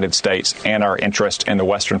against the United States and our interest in the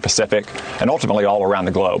Western Pacific and ultimately all around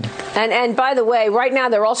the globe. And by the way, right now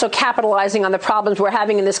they're also capitalizing on the problems we're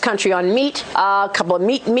having in this country on meat. A couple of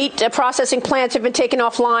meat processing plants have been taken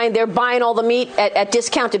offline. They're buying all the meat at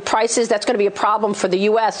discounted prices. That's going to be a problem for the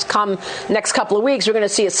U.S. come next couple of weeks. We're going to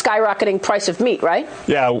see a skyrocketing price of meat, right?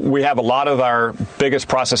 Yeah, we have a lot of our biggest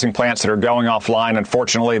processing plants that are going offline.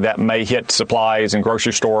 Unfortunately, that may hit supplies and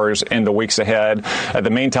grocery stores in the weeks ahead. At the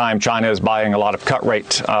meantime, China is buying a lot of cut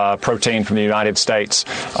rate protein from the United States.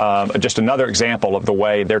 Just another example of the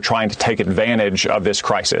way they're trying to take advantage of this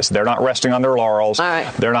crisis. They're not resting on their laurels.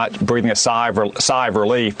 Right. They're not breathing a sigh of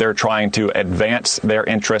relief. They're trying to advance their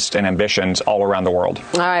interests and ambitions all around the world.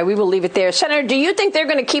 All right, we will leave it there. Senator, do you think they're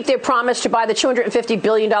going to keep their promise to buy the $250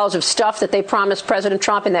 billion of stuff that they promised President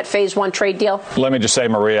Trump in that Phase 1 trade deal? Let me just say,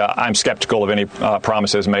 Maria, I'm skeptical of any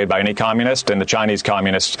promises made by any communist, and the Chinese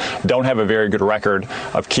communists don't have a very good record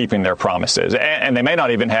of keeping their promises. And they may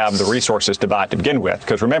not even have the resources to buy it to begin with,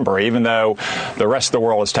 because remember, even though the rest of the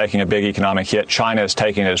world is taking a big economic hit, China is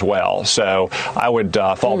taking it as well. So I would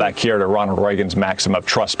fall back here to Ronald Reagan's maxim of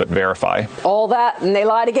trust but verify. All that, and they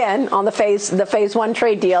lied again on the Phase 1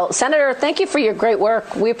 trade deal. Senator, thank you for your great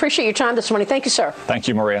work. We appreciate your time this morning. Thank you, sir. Thank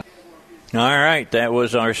you, Maria. All right, that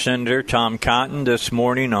was our Senator Tom Cotton this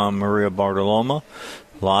morning on Maria Bartoloma.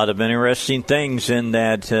 A lot of interesting things in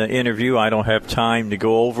that interview. I don't have time to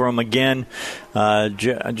go over them again.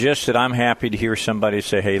 Just that I'm happy to hear somebody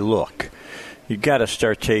say, hey, look, you got to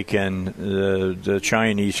start taking the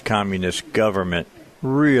Chinese Communist government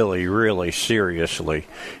really, really seriously.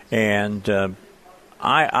 And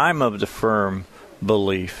I'm of the firm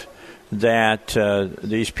belief that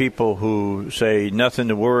these people who say nothing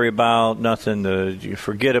to worry about, nothing to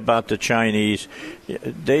forget about the Chinese,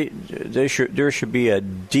 there should be a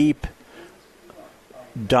deep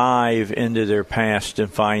dive into their past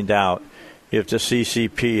and find out if the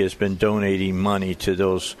CCP has been donating money to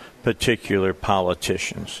those particular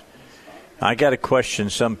politicians. I got to question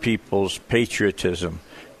some people's patriotism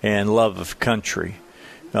and love of country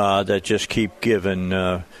that just keep giving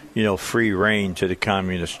free rein to the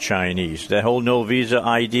communist Chinese. That whole no visa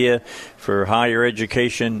idea for higher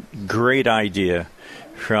education, great idea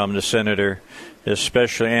from the senator,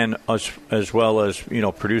 especially and as well as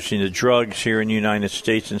producing the drugs here in the United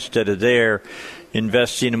States instead of there.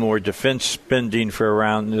 Investing in more defense spending for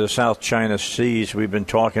around the South China Seas. We've been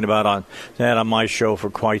talking about that on my show for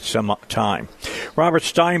quite some time. Robert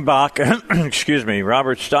Steinbach,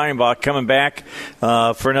 Robert Steinbach coming back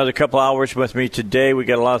for another couple hours with me today. We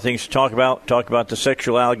got a lot of things to talk about. Talk about the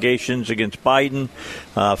sexual allegations against Biden,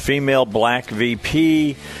 female black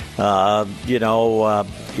VP,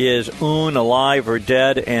 is Un alive or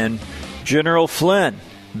dead, and General Flynn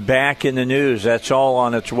back in the news. That's all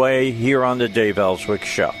on its way here on the Dave Elswick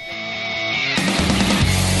Show.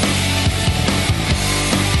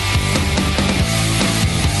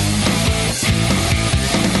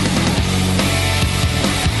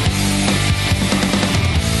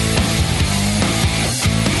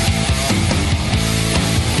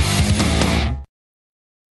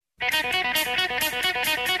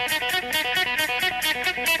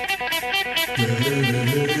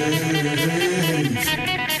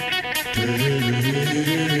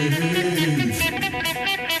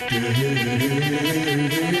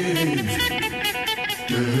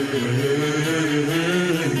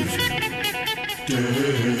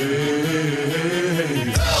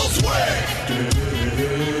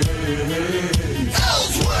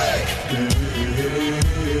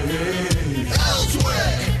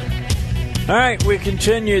 All right, we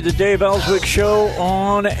continue the Dave Elswick Show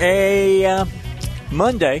on a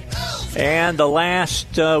Monday, and the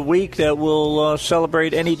last week that we'll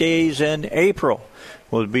celebrate any days in April.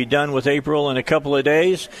 We'll be done with April in a couple of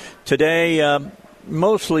days. Today,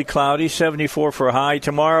 mostly cloudy, 74 for a high.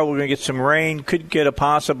 Tomorrow we're going to get some rain. Could get a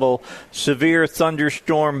possible severe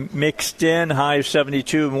thunderstorm mixed in, high of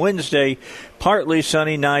 72. And Wednesday, partly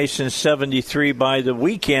sunny, nice, and 73. By the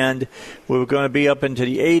weekend, we're going to be up into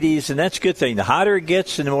the 80s, and that's a good thing. The hotter it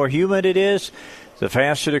gets and the more humid it is, the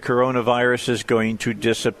faster the coronavirus is going to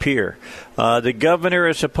disappear. The governor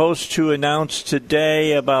is supposed to announce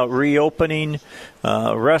today about reopening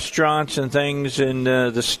restaurants and things in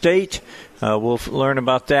the state. We'll learn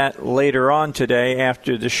about that later on today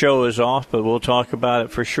after the show is off, but we'll talk about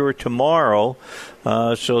it for sure tomorrow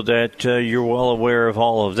so that you're well aware of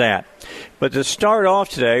all of that. But to start off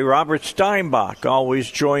today, Robert Steinbach always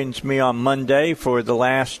joins me on Monday for the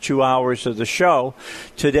last 2 hours of the show.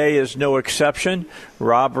 Today is no exception.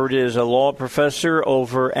 Robert is a law professor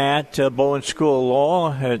over at Bowen School of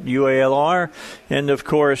Law at UALR, and, of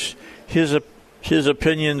course, his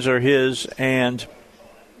opinions are his and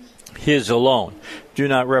his alone, do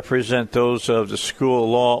not represent those of the School of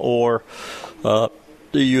Law or the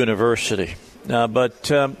university.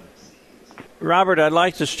 But Robert, I'd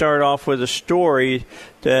like to start off with a story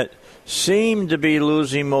that seemed to be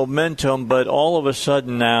losing momentum, but all of a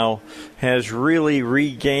sudden now has really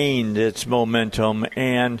regained its momentum,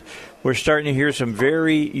 and we're starting to hear some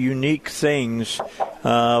very unique things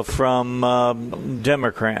from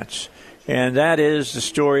Democrats. And that is the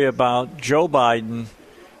story about Joe Biden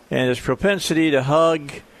and his propensity to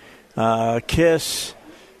hug, kiss,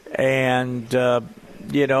 and,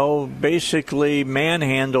 basically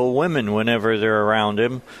manhandle women whenever they're around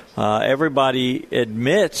him. Everybody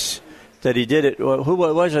admits that he did it. Who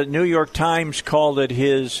was it? New York Times called it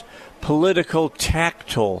his political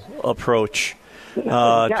tactile approach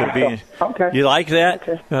to being. Okay. You like that?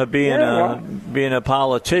 Okay. Being a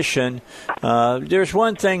politician. There's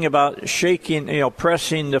one thing about shaking,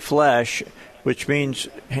 pressing the flesh, which means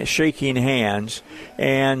shaking hands,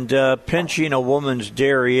 and pinching a woman's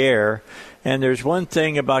derriere. And there's one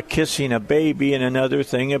thing about kissing a baby and another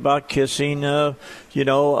thing about kissing, a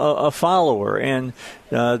follower. And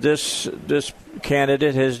this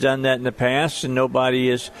candidate has done that in the past, and nobody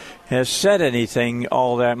has said anything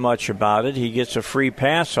all that much about it. He gets a free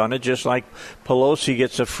pass on it, just like Pelosi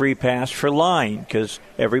gets a free pass for lying, because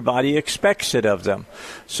everybody expects it of them.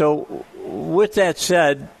 So with that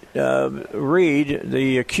said, Reed,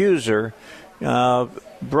 the accuser,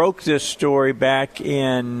 broke this story back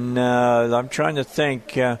in, I'm trying to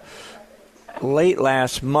think, late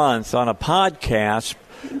last month on a podcast,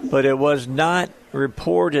 but it was not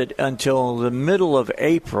reported until the middle of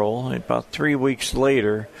April, about 3 weeks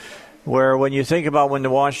later, where when you think about when the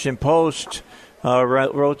Washington Post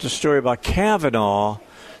wrote the story about Kavanaugh,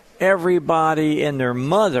 everybody and their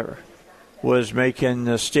mother was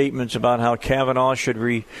making statements about how Kavanaugh should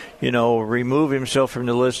remove himself from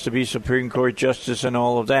the list to be Supreme Court justice and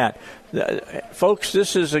all of that. Folks,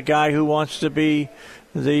 this is a guy who wants to be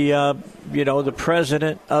the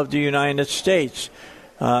president of the United States.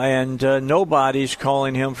 And nobody's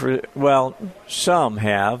calling him for, well, some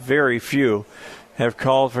have, very few have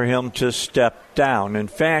called for him to step down. In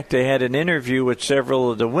fact, they had an interview with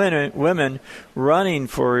several of the women running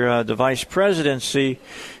for the vice presidency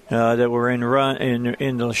that were in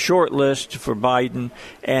the short list for Biden,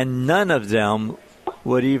 and none of them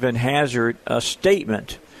would even hazard a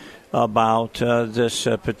statement about this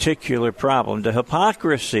particular problem. The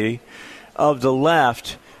hypocrisy of the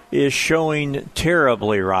left is showing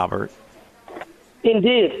terribly, Robert.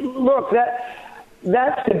 Indeed. Look,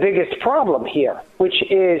 that's the biggest problem here, which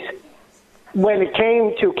is when it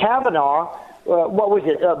came to Kavanaugh, what was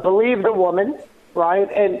it? Believe the woman,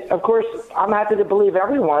 right? And, of course, I'm happy to believe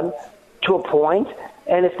everyone to a point,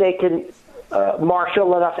 and if they can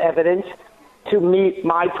marshal enough evidence to meet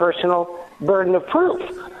my personal burden of proof.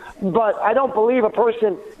 But I don't believe a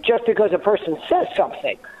person just because a person says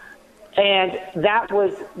something. And that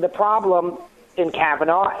was the problem in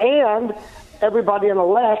Kavanaugh. And everybody on the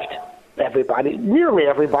left, nearly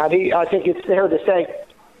everybody, I think it's fair to say,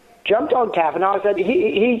 jumped on Kavanaugh and said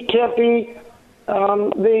he can't be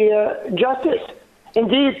the justice.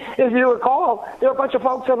 Indeed, if you recall, there were a bunch of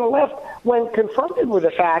folks on the left when confronted with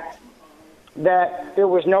the fact that there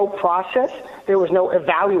was no process, there was no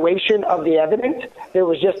evaluation of the evidence, there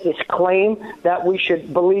was just this claim that we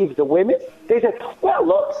should believe the women. They said, well,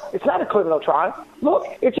 look, it's not a criminal trial. Look,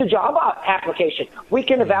 it's a job application. We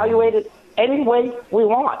can evaluate it any way we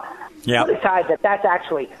want. Yep. Put aside that that's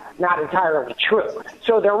actually not entirely true.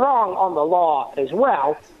 So they're wrong on the law as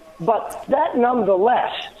well, but that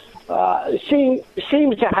nonetheless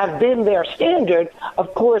seems to have been their standard.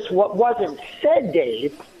 Of course, what wasn't said,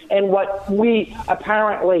 Dave, and what we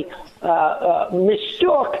apparently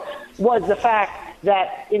mistook was the fact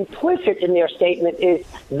that implicit in their statement is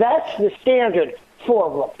that's the standard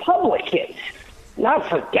for Republicans, not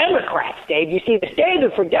for Democrats, Dave. You see, the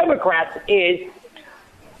standard for Democrats is,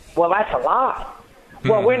 well, that's a lie.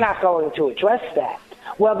 Well, we're not going to address that.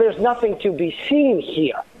 Well, there's nothing to be seen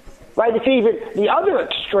here, right? It's even the other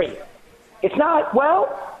extreme. It's not,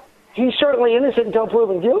 well, he's certainly innocent until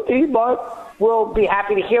proven guilty, but we'll be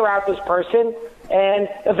happy to hear out this person and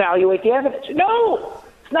evaluate the evidence. No,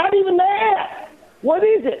 it's not even that. What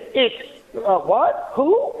is it? It's what?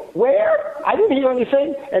 Who? Where? I didn't hear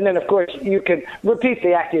anything. And then, of course, you can repeat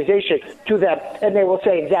the accusation to them, and they will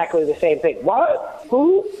say exactly the same thing. What?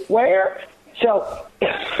 Who? Where? So,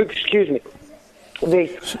 excuse me,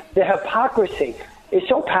 the hypocrisy is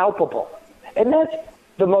so palpable. And that's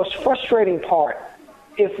the most frustrating part.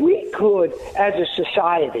 If we could, as a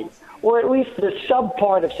society, or at least the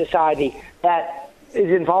sub-part of society that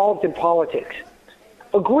is involved in politics,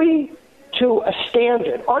 agree to a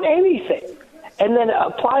standard on anything, and then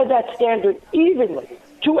apply that standard evenly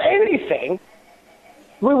to anything,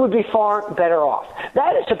 we would be far better off.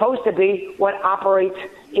 That is supposed to be what operates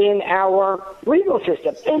in our legal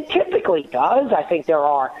system. It typically does. I think there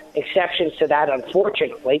are exceptions to that,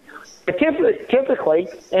 unfortunately. But typically,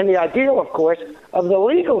 and the ideal, of course, of the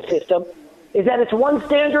legal system is that it's one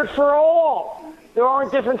standard for all. There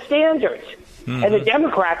aren't different standards. Mm-hmm. And the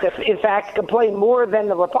Democrats, in fact, complain more than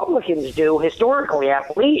the Republicans do, historically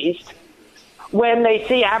at least, when they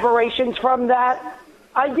see aberrations from that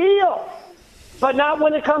ideal. But not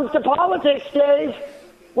when it comes to politics, Dave.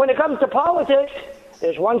 When it comes to politics,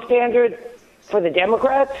 there's one standard for the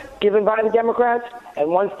Democrats, given by the Democrats, and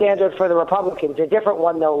one standard for the Republicans, a different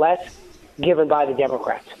one, no less, given by the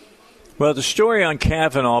Democrats. Well, the story on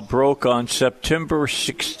Kavanaugh broke on September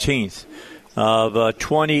 16th of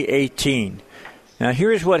 2018. Now,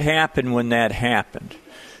 here's what happened when that happened.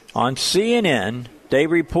 On CNN, they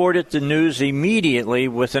reported the news immediately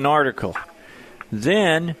with an article.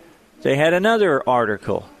 Then they had another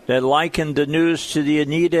article that likened the news to the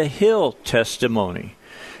Anita Hill testimony.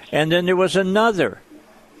 And then there was another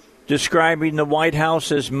describing the White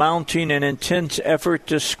House as mounting an intense effort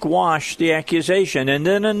to squash the accusation. And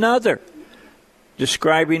then another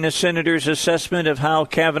describing the senator's assessment of how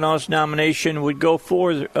Kavanaugh's nomination would go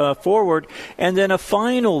forward. And then a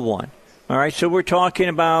final one. All right, so we're talking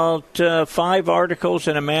about 5 articles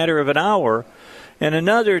in a matter of an hour. And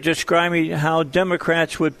another describing how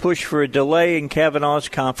Democrats would push for a delay in Kavanaugh's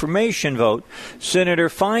confirmation vote. Senator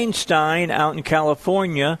Feinstein out in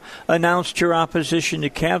California announced her opposition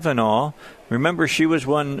to Kavanaugh. Remember, she was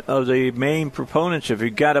one of the main proponents, if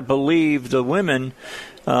you've got to believe the women,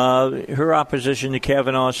 her opposition to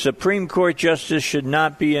Kavanaugh. Supreme Court justice should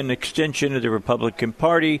not be an extension of the Republican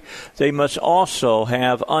Party. They must also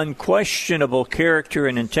have unquestionable character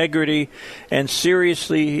and integrity, and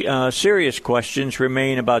serious questions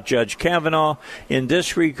remain about Judge Kavanaugh. In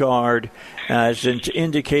this regard, as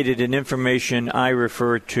indicated in information, I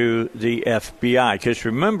refer to the FBI. Because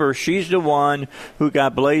remember, she's the one who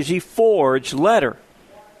got Blasey Ford's letter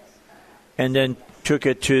and then took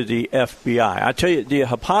it to the FBI. I tell you, the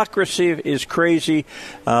hypocrisy is crazy.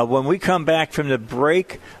 When we come back from the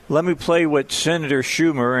break, let me play with Senator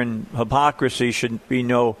Schumer, and hypocrisy should be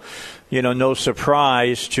no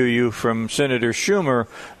surprise to you from Senator Schumer.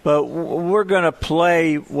 But we're going to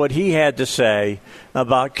play what he had to say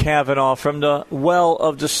about Kavanaugh from the well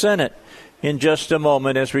of the Senate in just a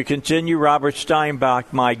moment as we continue. Robert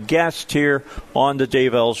Steinbach, my guest here on the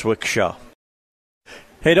Dave Elswick Show.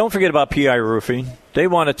 Hey, don't forget about PI Roofing. They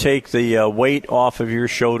want to take the weight off of your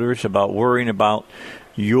shoulders about worrying about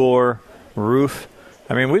your roof.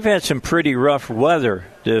 I mean, we've had some pretty rough weather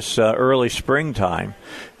this early springtime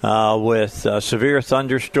with severe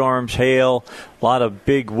thunderstorms, hail, a lot of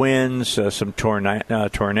big winds, some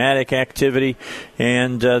tornadic activity,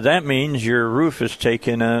 and that means your roof is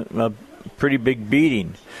taking a pretty big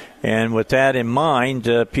beating. And with that in mind,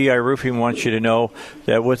 PI Roofing wants you to know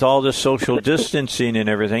that with all the social distancing and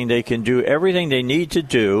everything, they can do everything they need to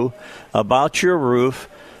do about your roof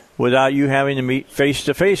without you having to meet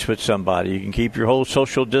face-to-face with somebody. You can keep your whole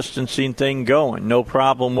social distancing thing going, no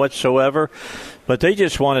problem whatsoever. But they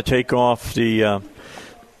just want to take off the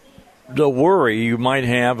worry you might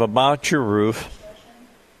have about your roof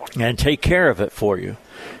and take care of it for you.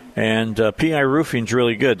 And PI Roofing's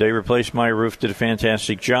really good. They replaced my roof, did a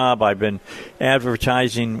fantastic job. I've been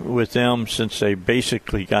advertising with them since they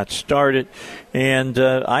basically got started. And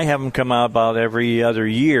I have them come out about every other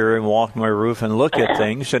year and walk my roof and look at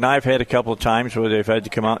things. And I've had a couple of times where they've had to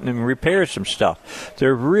come out and repair some stuff.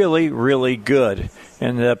 They're really, really good.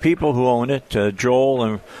 And the people who own it, Joel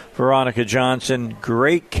and Veronica Johnson,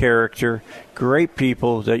 great character, great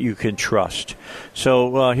people that you can trust.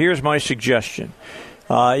 So here's my suggestion.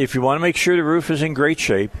 If you want to make sure the roof is in great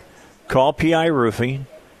shape, call PI Roofing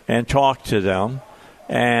and talk to them.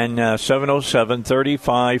 And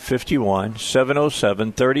 707-3551,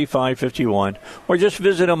 707-3551, or just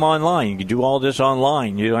visit them online. You can do all this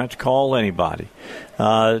online. You don't have to call anybody.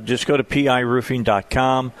 Just go to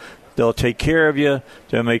piroofing.com. They'll take care of you.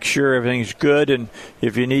 They'll make sure everything's good. And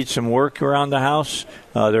if you need some work around the house,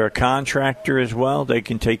 they're a contractor as well. They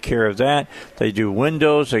can take care of that. They do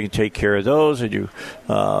windows. They can take care of those. They do,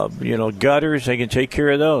 gutters. They can take care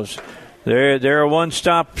of those. They're a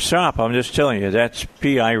one-stop shop. I'm just telling you. That's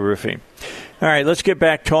PI Roofing. All right, let's get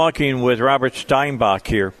back talking with Robert Steinbach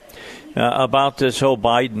here about this whole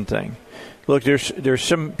Biden thing. Look, there's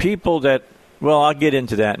some people that, well, I'll get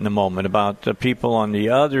into that in a moment, about the people on the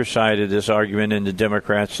other side of this argument and the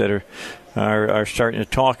Democrats that are starting to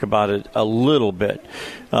talk about it a little bit.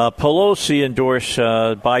 Pelosi endorsed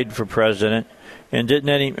Biden for president and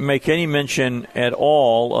didn't make any mention at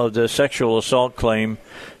all of the sexual assault claim,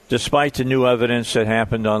 despite the new evidence that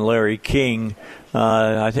happened on Larry King,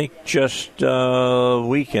 I think just a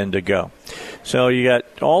weekend ago. So you got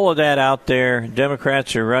all of that out there.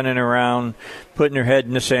 Democrats are running around, putting their head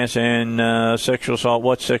in the sand, saying sexual assault,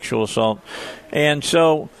 what's sexual assault? And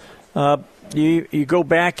so you go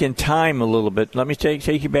back in time a little bit. Let me take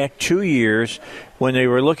you back 2 years when they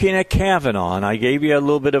were looking at Kavanaugh. And I gave you a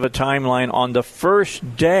little bit of a timeline on the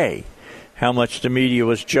first day how much the media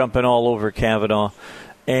was jumping all over Kavanaugh.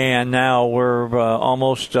 And now we're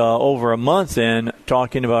almost over a month in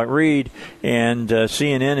talking about Reid, and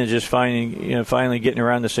CNN is just finally getting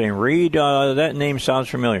around to saying, Reid, that name sounds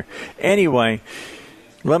familiar. Anyway,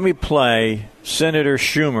 let me play Senator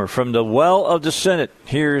Schumer from the well of the Senate.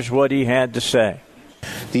 Here's what he had to say.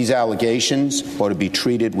 These allegations ought to be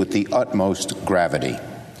treated with the utmost gravity.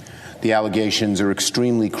 The allegations are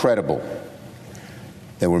extremely credible.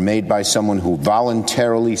 They were made by someone who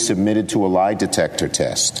voluntarily submitted to a lie detector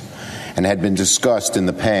test and had been discussed in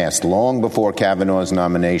the past, long before Kavanaugh's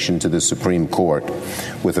nomination to the Supreme Court,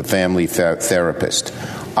 with a family therapist.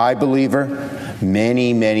 I believe her.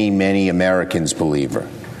 Many, many, many Americans believe her.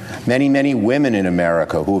 Many, many women in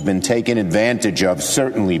America who have been taken advantage of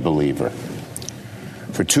certainly believe her.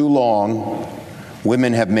 For too long,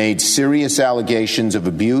 women have made serious allegations of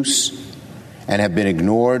abuse and have been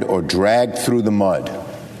ignored or dragged through the mud.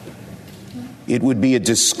 It would be a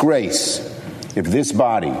disgrace if this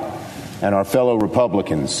body and our fellow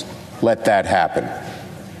Republicans let that happen.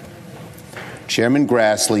 Chairman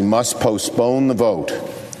Grassley must postpone the vote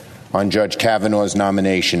on Judge Kavanaugh's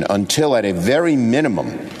nomination until, at a very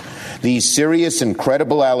minimum, these serious and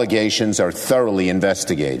credible allegations are thoroughly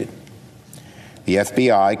investigated. The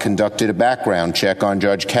FBI conducted a background check on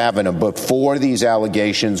Judge Kavanaugh before these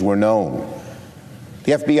allegations were known.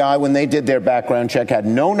 The FBI, when they did their background check, had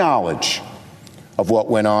no knowledge of what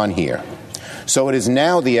went on here. So it is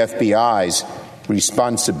now the FBI's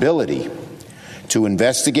responsibility to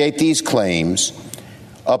investigate these claims,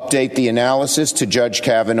 update the analysis to Judge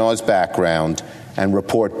Kavanaugh's background, and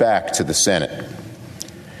report back to the Senate.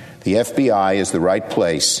 The FBI is the right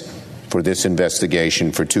place for this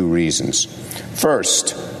investigation for two reasons. First,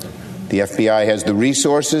 the FBI has the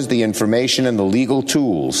resources, the information, and the legal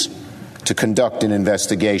tools to conduct an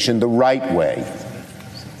investigation the right way.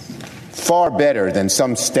 Far better than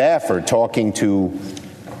some staffer talking to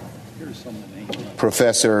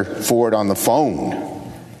Professor Ford on the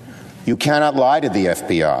phone. You cannot lie to the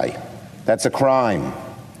FBI. That's a crime.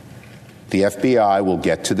 The FBI will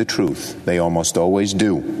get to the truth. They almost always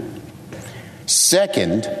do.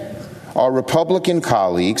 Second, our Republican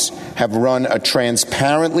colleagues have run a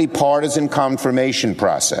transparently partisan confirmation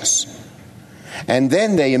process. And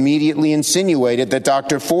then they immediately insinuated that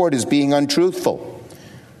Dr. Ford is being untruthful.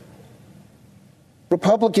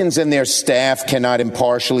 Republicans and their staff cannot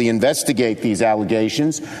impartially investigate these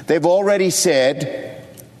allegations. They've already said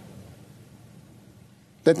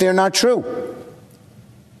that they're not true.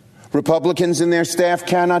 Republicans and their staff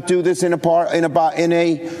cannot do this in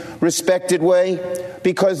a respected way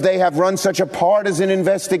because they have run such a partisan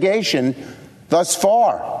investigation thus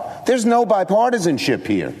far. There's no bipartisanship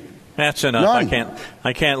here. That's enough. None.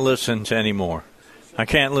 I can't listen to any more. I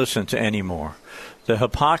can't listen to any more. The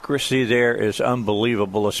hypocrisy there is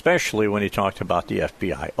unbelievable, especially when he talked about the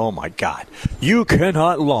FBI. Oh, my God. You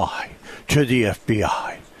cannot lie to the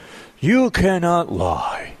FBI. You cannot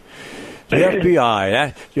lie. The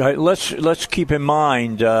FBI, let's keep in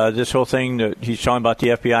mind this whole thing that he's talking about the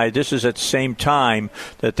FBI. This is at the same time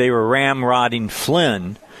that they were ramrodding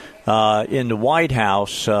Flynn in the White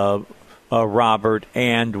House, Robert,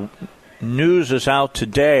 and news is out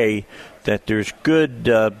today that there's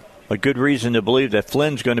a good reason to believe that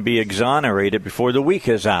Flynn's going to be exonerated before the week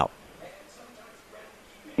is out.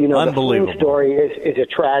 You know, unbelievable. The Flynn story is a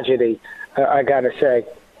tragedy, I got to say.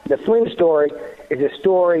 The Flynn story is a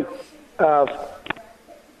story of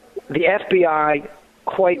the FBI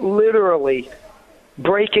quite literally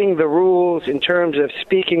breaking the rules in terms of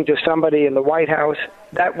speaking to somebody in the White House.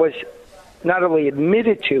 That was not only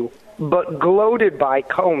admitted to, but gloated by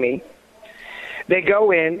Comey. They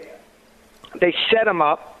go in, they set him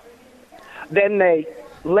up, then they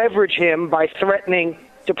leverage him by threatening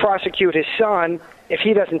to prosecute his son if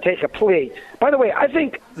he doesn't take a plea. By the way, I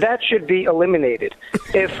think that should be eliminated.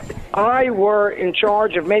 If I were in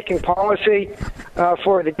charge of making policy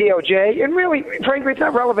for the DOJ, and really, frankly, it's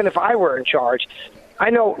not relevant if I were in charge. I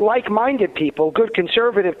know like-minded people, good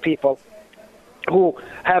conservative people, who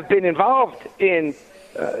have been involved in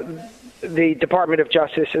the Department of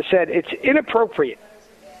Justice have said it's inappropriate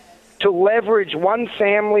to leverage one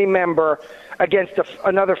family member against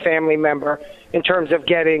another family member in terms of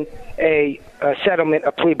getting a settlement,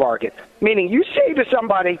 a plea bargain. Meaning you say to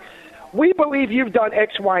somebody, we believe you've done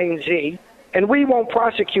X, Y, and Z, and we won't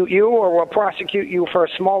prosecute you or we'll prosecute you for a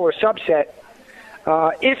smaller subset.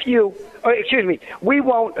 We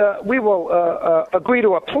will agree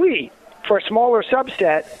to a plea for a smaller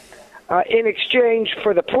subset in exchange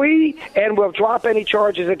for the plea, and we'll drop any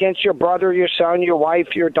charges against your brother, your son, your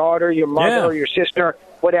wife, your daughter, your mother, your sister,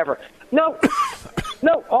 whatever. No,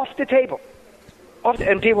 off the table.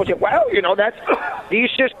 And people say, well,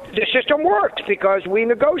 the system works because we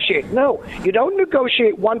negotiate. No, you don't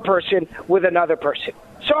negotiate one person with another person.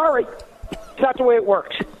 Sorry, it's not the way it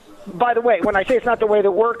works. By the way, when I say it's not the way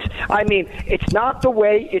that works, I mean it's not the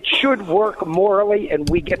way it should work morally, and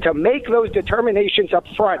we get to make those determinations up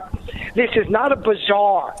front. This is not a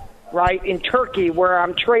bazaar, right, in Turkey where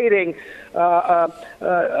I'm trading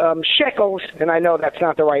shekels, and I know that's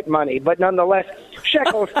not the right money, but nonetheless,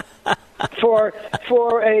 shekels for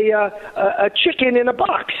a chicken in a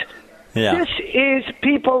box. Yeah. This is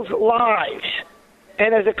people's lives,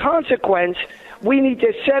 and as a consequence, we need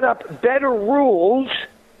to set up better rules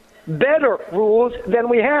than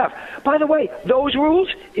we have. By the way, those rules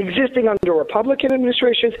existing under Republican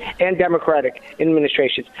administrations and Democratic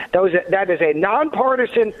administrations. That is a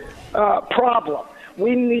nonpartisan problem.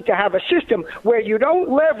 We need to have a system where you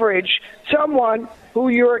don't leverage someone who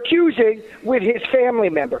you're accusing with his family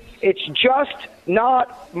member. It's just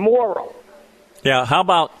not moral. Yeah, how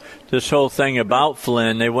about this whole thing about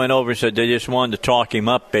Flynn? They went over and said they just wanted to talk him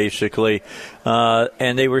up, basically,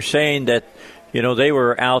 and they were saying that they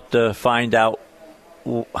were out to find out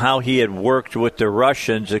how he had worked with the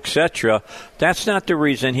Russians, etc. That's not the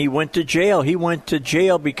reason he went to jail. He went to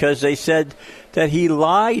jail because they said that he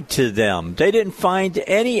lied to them. They didn't find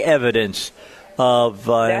any evidence of,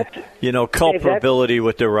 culpability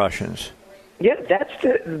with the Russians. Yeah, that's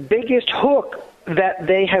the biggest hook that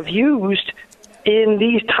they have used in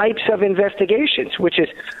these types of investigations, which is,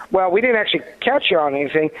 well, we didn't actually catch you on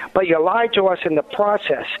anything, but you lied to us in the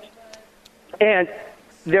process. And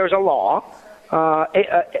there's a law,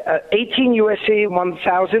 18 U.S.C.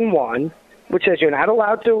 1001, which says you're not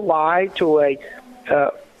allowed to lie to a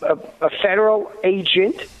federal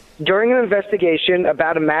agent during an investigation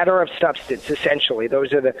about a matter of substance, essentially.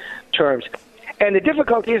 Those are the terms. And the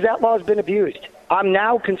difficulty is that law has been abused. I'm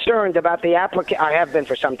now concerned about the application. I have been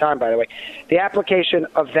for some time, by the way, the application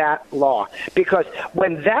of that law. Because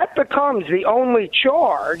when that becomes the only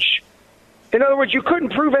charge, in other words, you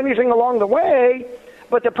couldn't prove anything along the way,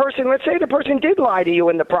 but let's say the person did lie to you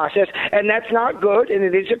in the process, and that's not good, and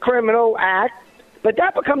it is a criminal act, but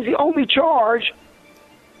that becomes the only charge.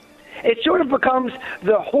 It sort of becomes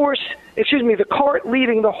the cart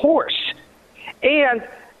leading the horse. And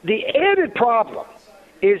the added problem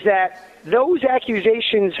is that those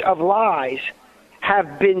accusations of lies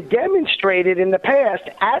have been demonstrated in the past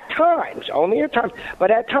at times, only at times,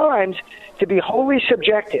 but at times to be wholly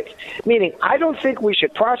subjective, meaning I don't think we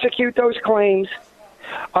should prosecute those claims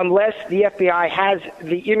unless the FBI has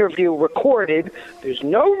the interview recorded. There's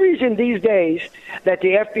no reason these days that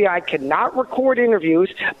the FBI cannot record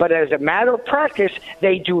interviews, but as a matter of practice,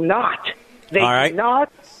 they do not. They do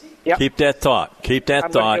not. Yep. Keep that thought.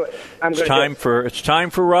 It's time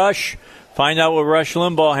for Rush. Find out what Rush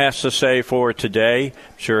Limbaugh has to say for today.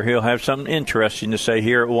 I'm sure he'll have something interesting to say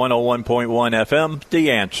here at 101.1 FM,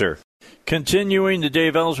 The Answer. Continuing the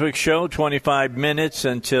Dave Elswick Show, 25 minutes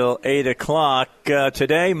until 8 o'clock.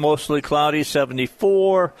 Today, mostly cloudy,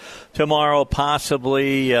 74. Tomorrow,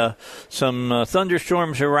 possibly some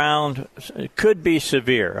thunderstorms around. It could be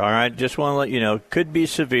severe, all right? Just want to let you know, could be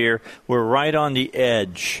severe. We're right on the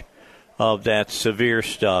edge of that severe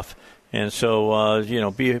stuff. And so,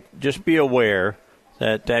 be aware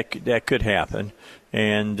that could happen.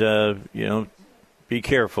 And, be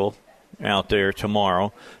careful out there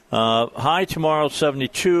tomorrow. High tomorrow,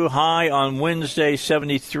 72. High on Wednesday,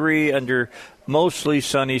 73 under mostly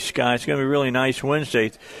sunny skies. It's going to be really nice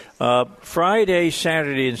Wednesday. Friday,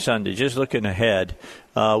 Saturday, and Sunday, just looking ahead,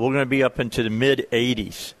 we're going to be up into the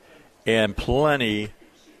mid-80s and plenty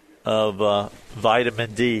of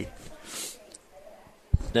vitamin D.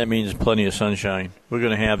 That means plenty of sunshine. We're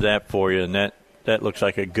going to have that for you, and that looks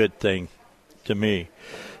like a good thing to me.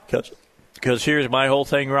 Because here's my whole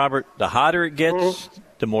thing, Robert. The hotter it gets,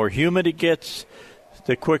 the more humid it gets,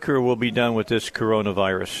 the quicker we'll be done with this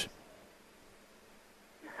coronavirus.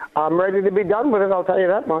 I'm ready to be done with it, I'll tell you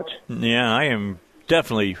that much. Yeah, I am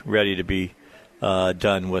definitely ready to be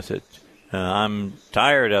done with it. I'm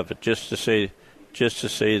tired of it, just to say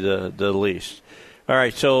the least. All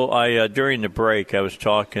right, so I during the break, I was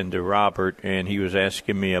talking to Robert, and he was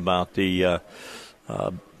asking me about the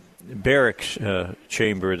barracks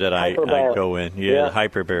chamber that I go in. Yeah, the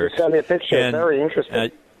hyperbarics. You sent me a picture. Very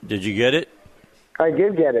interesting. Did you get it? I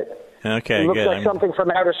did get it. Okay, it looks good. like something from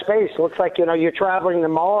outer space. It looks like, you're traveling to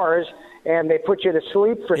Mars, and they put you to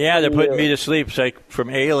sleep for 3 years. Yeah, they're putting me to sleep. It's like from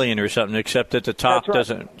Alien or something, except that the top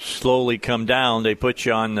doesn't slowly come down. They put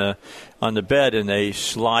you on the bed, and they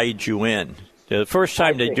slide you in. The first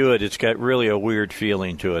time they do it, it's got really a weird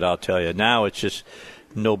feeling to it, I'll tell you. Now it's just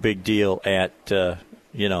no big deal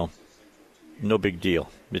no big deal.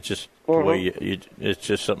 It's just the way it's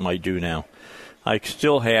just something I do now. I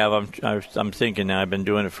still have, I'm thinking now, I've been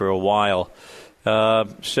doing it for a while. I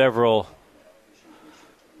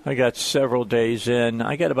got several days in.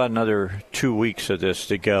 I got about another 2 weeks of this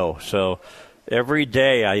to go. So every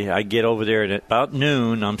day I get over there at about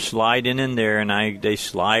noon. I'm sliding in there, and they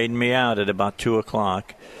slide me out at about 2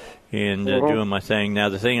 o'clock and doing my thing. Now,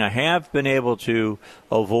 the thing I have been able to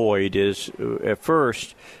avoid is at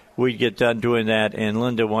first we'd get done doing that, and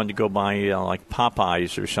Linda wanted to go buy like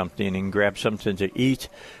Popeyes or something and grab something to eat.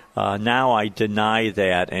 Now I deny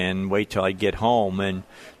that and wait till I get home, and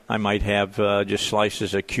I might have just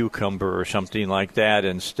slices of cucumber or something like that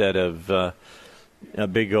instead of a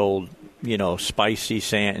big old, spicy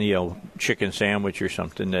chicken sandwich or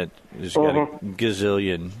something that has got a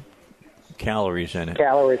gazillion calories in it.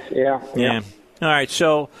 Calories, yeah. All right,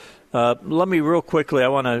 so let me real quickly, I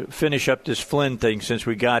want to finish up this Flynn thing since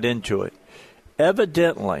we got into it.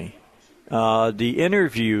 Evidently, the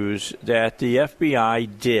interviews that the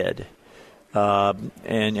FBI did,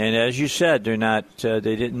 and as you said, they're not.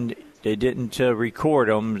 They didn't record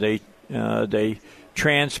them. They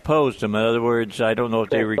transposed them. In other words, I don't know if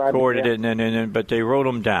they recorded it, but they wrote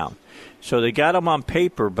them down. So they got them on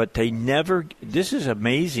paper, but they never. This is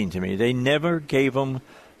amazing to me. They never gave them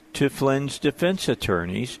to Flynn's defense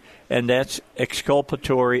attorneys, and that's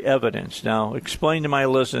exculpatory evidence. Now, explain to my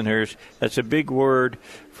listeners, that's a big word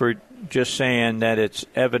for just saying that it's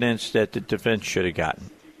evidence that the defense should have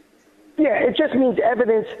gotten. Yeah, it just means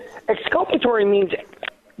evidence. Exculpatory means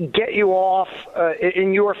get you off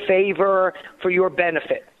in your favor for your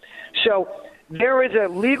benefit. So there is a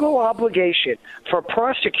legal obligation for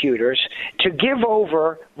prosecutors to give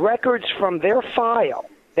over records from their file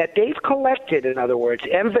that they've collected, in other words,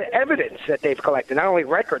 evidence that they've collected, not only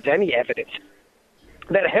records, any evidence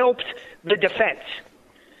that helps the defense.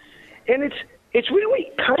 And it's really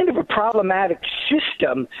kind of a problematic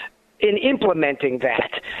system in implementing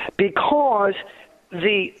that, because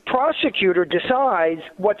the prosecutor decides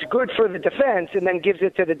what's good for the defense and then gives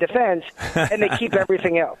it to the defense, and they keep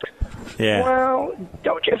everything else. Yeah. Well,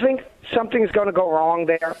 don't you think something's going to go wrong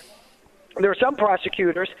there? There are some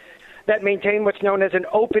prosecutors that maintain what's known as an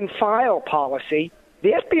open file policy.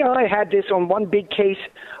 The FBI had this on one big case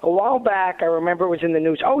a while back. I remember it was in the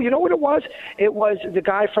news. Oh, you know what it was? It was the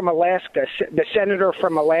guy from Alaska, the senator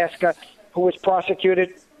from Alaska, who was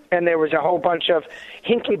prosecuted, and there was a whole bunch of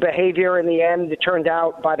hinky behavior in the end, it turned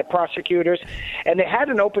out, by the prosecutors. And they had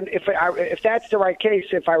an open, if that's the right case,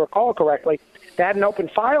 if I recall correctly, they had an open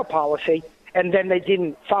file policy, and then they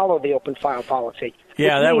didn't follow the open file policy.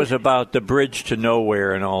 Yeah, that was about the bridge to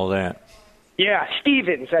nowhere and all that. Yeah,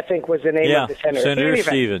 Stevens, I think, was the name of the senator. Senator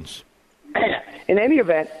Stevens. In any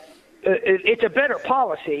event, it's a better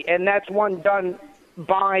policy, and that's one done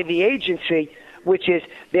by the agency, which is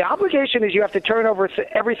the obligation is you have to turn over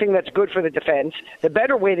everything that's good for the defense. The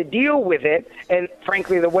better way to deal with it, and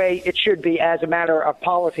frankly the way it should be as a matter of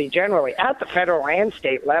policy generally, at the federal and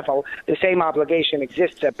state level, the same obligation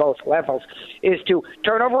exists at both levels, is to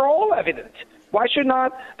turn over all evidence. Why should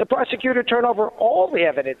not the prosecutor turn over all the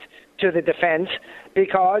evidence to the defense?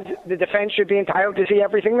 Because the defense should be entitled to see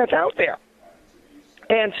everything that's out there.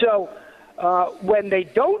 And so when they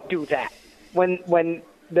don't do that, when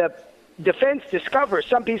the defense discovers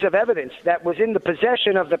some piece of evidence that was in the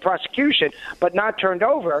possession of the prosecution but not turned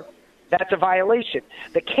over, that's a violation.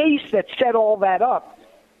 The case that set all that up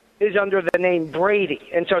is under the name Brady.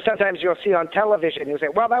 And so sometimes you'll see on television, you'll say,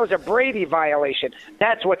 well, that was a Brady violation.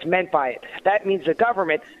 That's what's meant by it. That means the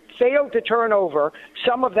government failed to turn over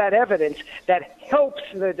some of that evidence that helps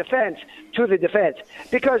the defense to the defense.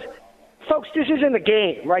 Because, folks, this isn't a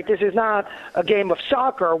game, right? This is not a game of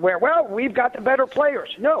soccer where, well, we've got the better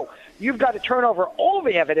players. No, you've got to turn over all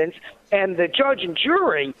the evidence, and the judge and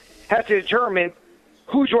jury have to determine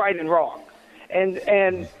who's right and wrong. And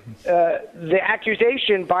the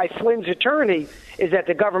accusation by Flynn's attorney is that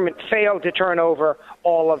the government failed to turn over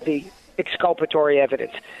all of the exculpatory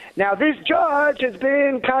evidence. Now, this judge has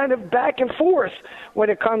been kind of back and forth when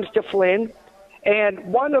it comes to Flynn,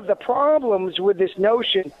 and one of the problems with this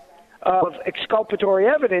notion of exculpatory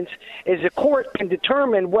evidence is the court can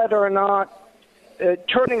determine whether or not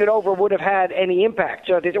turning it over would have had any impact.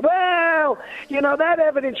 So they say, well, that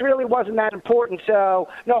evidence really wasn't that important, so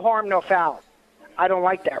no harm, no foul. I don't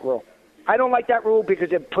like that rule. I don't like that rule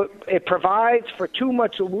because it provides for too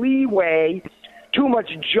much leeway, too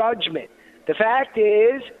much judgment. The fact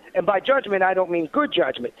is, and by judgment I don't mean good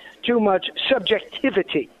judgment, too much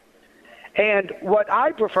subjectivity. And what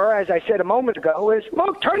I prefer, as I said a moment ago, is,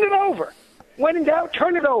 look, turn it over. When in doubt,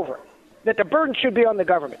 turn it over. That the burden should be on the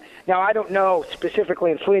government. Now, I don't know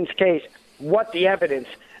specifically in Flynn's case what the evidence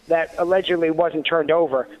that allegedly wasn't turned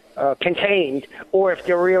over contained, or if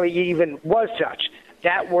there really even was such.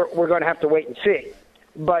 That we're going to have to wait and see.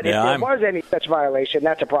 But if there was any such violation,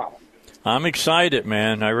 that's a problem. I'm excited,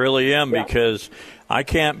 man. I really am, because I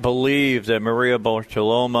can't believe that Maria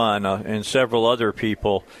Bartoloma and several other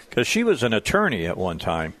people, because she was an attorney at one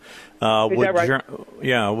time,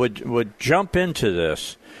 would jump into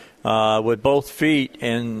this with both feet,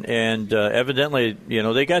 and evidently,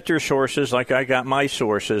 they got their sources, like I got my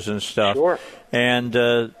sources and stuff. Sure. And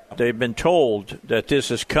they've been told that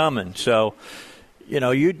this is coming. So,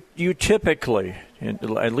 you typically,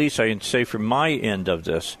 at least I can say from my end of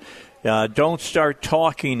this, don't start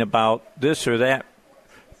talking about this or that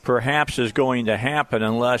perhaps is going to happen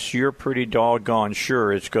unless you're pretty doggone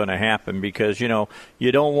sure it's going to happen, because, you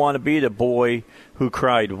don't want to be the boy who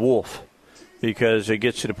cried wolf, because it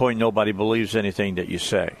gets to the point nobody believes anything that you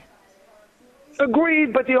say.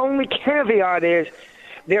 Agreed, but the only caveat is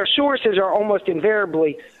their sources are almost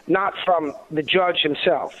invariably not from the judge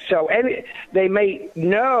himself. So they may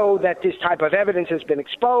know that this type of evidence has been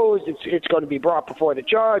exposed. It's going to be brought before the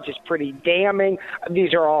judge. It's pretty damning.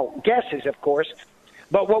 These are all guesses, of course.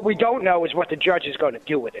 But what we don't know is what the judge is going to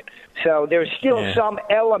do with it. So there's still some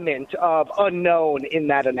element of unknown in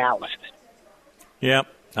that analysis. Yep.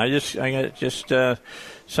 I got just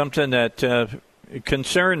something that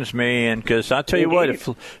concerns me, and because I'll tell you what, if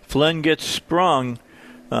Flynn gets sprung,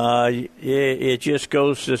 it just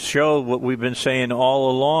goes to show what we've been saying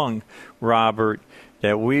all along, Robert,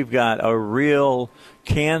 that we've got a real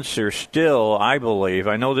cancer still, I believe.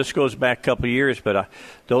 I know this goes back a couple of years, but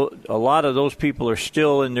a lot of those people are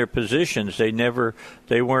still in their positions.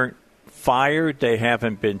 They weren't fired. They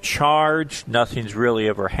haven't been charged. Nothing's really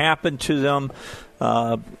ever happened to them.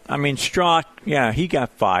 Strzok, he got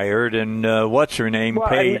fired, and what's her name,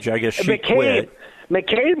 Paige, I guess she quit.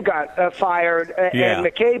 McCabe got fired, and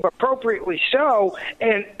McCabe appropriately so,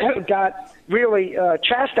 and got really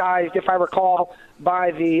chastised, if I recall,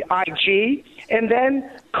 by the IG. And then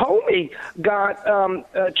Comey got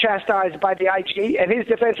chastised by the IG, and his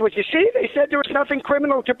defense was, you see, they said there was nothing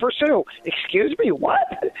criminal to pursue. Excuse me,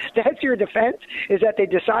 what? That's your defense, is that they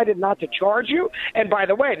decided not to charge you? And by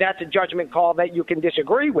the way, that's a judgment call that you can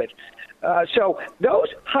disagree with. So those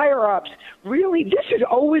higher-ups, really, this is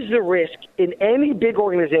always the risk in any big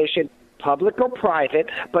organization, public or private,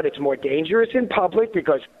 but it's more dangerous in public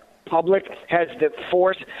because public has the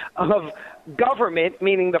force of government,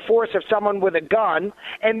 meaning the force of someone with a gun,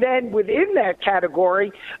 and then within that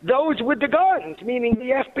category, those with the guns, meaning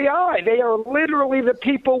the FBI. They are literally the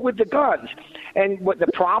people with the guns. And what the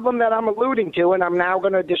problem that I'm alluding to, and I'm now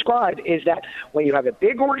going to describe, is that when you have a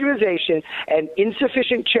big organization and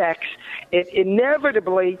insufficient checks, it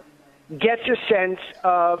inevitably gets a sense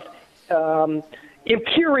of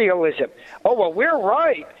imperialism. Oh, well, we're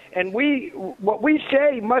right, and what we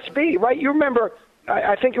say must be, right? You remember,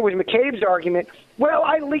 I think it was McCabe's argument, well,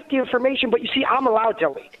 I leaked the information, but you see, I'm allowed to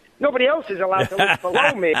leak. Nobody else is allowed to leak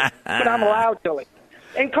below me, but I'm allowed to leak.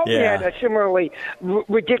 And Comey had a similarly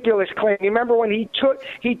ridiculous claim. You remember when he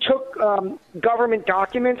took government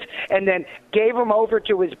documents and then gave them over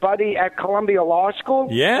to his buddy at Columbia Law School?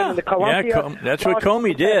 Yeah, that's what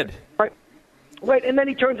Comey did. Right. Right, and then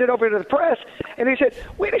he turns it over to the press, and he said,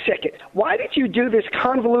 wait a second, why did you do this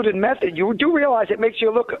convoluted method? You do realize it makes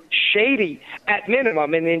you look shady at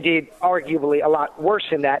minimum, and indeed arguably a lot worse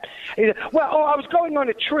than that. He said, I was going on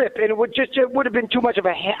a trip, and it would have been too much of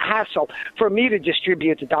a hassle for me to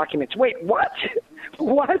distribute the documents. Wait, what?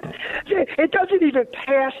 What? It doesn't even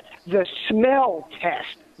pass the smell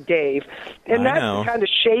test, Dave. And that's the kind of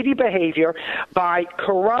shady behavior by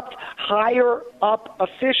corrupt higher-up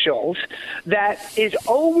officials that is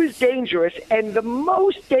always dangerous, and the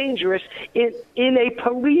most dangerous in a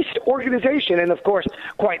police organization. And, of course,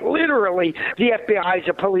 quite literally, the FBI is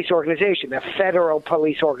a police organization, a federal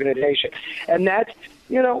police organization. And that's,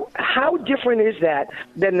 how different is that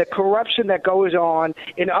than the corruption that goes on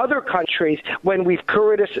in other countries when we've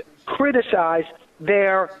criticized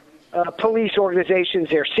their police organizations,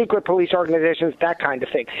 their secret police organizations, that kind of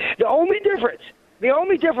thing. The only difference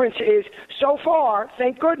is, so far,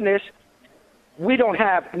 thank goodness, we don't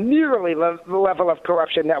have nearly the level of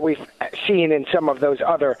corruption that we've seen in some of those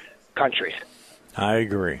other countries. I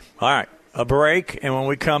agree. All right, a break, and when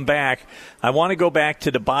we come back, I want to go back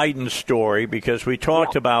to the Biden story because we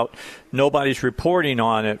talked about nobody's reporting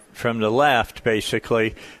on it from the left,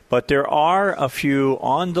 basically, but there are a few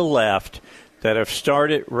on the left that have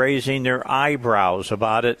started raising their eyebrows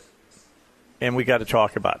about it, and we got to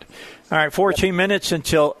talk about it. All right, 14 minutes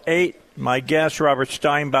until 8. My guest, Robert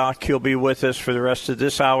Steinbach, he'll be with us for the rest of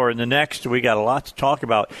this hour and the next. We got a lot to talk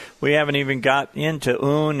about. We haven't even got into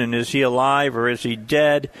Un, and is he alive or is he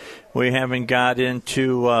dead? We haven't got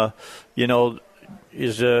into,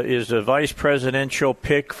 is a vice presidential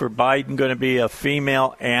pick for Biden going to be a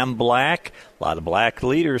female and black? A lot of black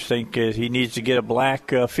leaders think he needs to get a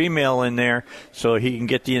black female in there so he can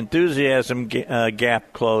get the enthusiasm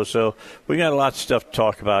gap closed. So we got a lot of stuff to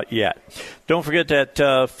talk about yet. Don't forget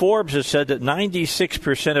that Forbes has said that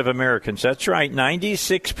 96% of Americans, that's right,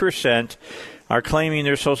 96%, are claiming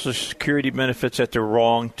their Social Security benefits at the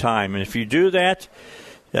wrong time. And if you do that,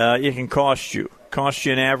 it can cost you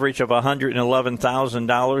an average of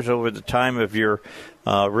 $111,000 over the time of your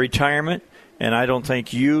retirement. And I don't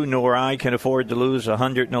think you nor I can afford to lose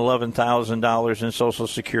 $111,000 in Social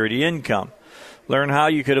Security income. Learn how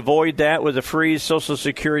you could avoid that with a free Social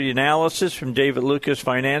Security analysis from David Lucas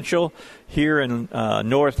Financial here in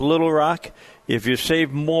North Little Rock. If you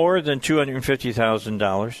save more than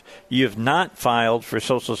 $250,000, you have not filed for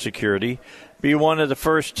Social Security, be one of the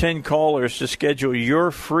first 10 callers to schedule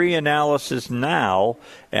your free analysis now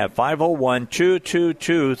at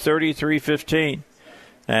 501-222-3315.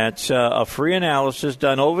 That's a free analysis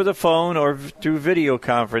done over the phone or through video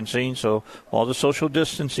conferencing, so all the social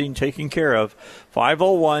distancing taken care of.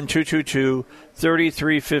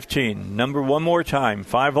 501-222-3315. Number one more time,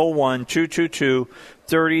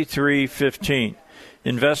 501-222-3315.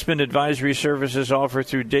 Investment advisory services offered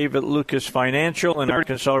through David Lucas Financial, an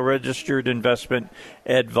Arkansas registered investment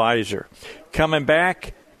advisor. Coming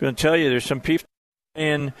back, I'm going to tell you there's some people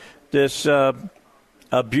in this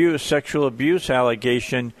sexual abuse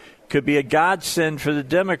allegation could be a godsend for the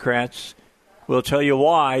Democrats. We'll tell you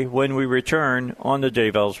why when we return on the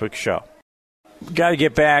Dave Elswick Show. Got to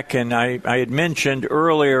get back, and I had mentioned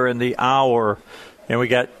earlier in the hour, and we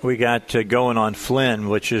got going on Flynn,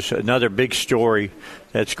 which is another big story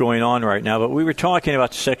that's going on right now. But we were talking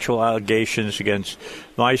about sexual allegations against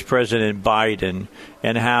Vice President Biden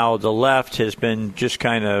and how the left has been just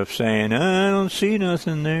kind of saying, I don't see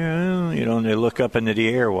nothing there. And they look up into the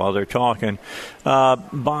air while they're talking.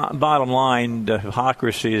 Bottom line, the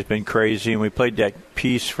hypocrisy has been crazy, and we played that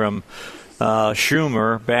piece from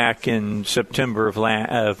Schumer back in September of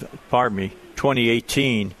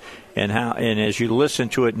 2018. And as you listen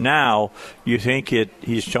to it now, you think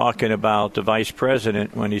he's talking about the vice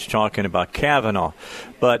president when he's talking about Kavanaugh.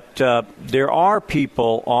 But there are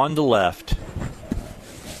people on the left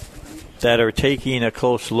that are taking a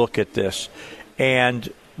close look at this. And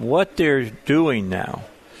what they're doing now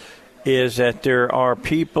is that there are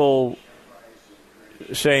people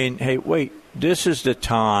saying, hey, wait, this is the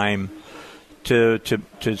time to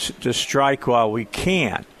strike while we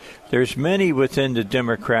can. There's many within the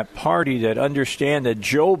Democrat Party that understand that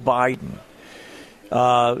Joe Biden,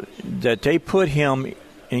 that they put him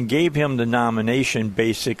and gave him the nomination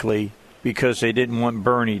basically because they didn't want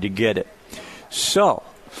Bernie to get it. So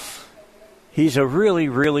he's a really,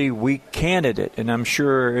 really weak candidate, and I'm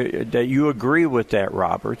sure that you agree with that,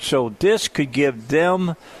 Robert. So this could give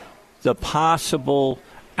them the possible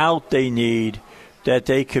out they need that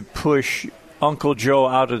they could push Uncle Joe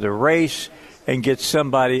out of the race and get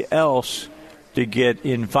somebody else to get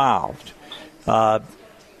involved.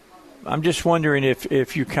 I'm just wondering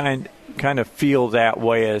if you kind of feel that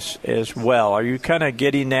way as well. Are you kind of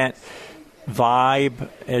getting that vibe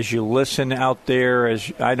as you listen out there?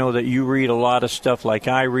 As I know that you read a lot of stuff, like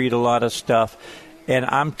I read a lot of stuff, and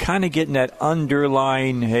I'm kind of getting that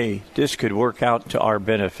underlying, hey, this could work out to our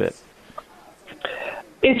benefit.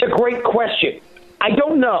 It's a great question. I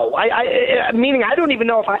don't know. Meaning I don't even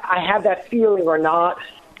know if I have that feeling or not,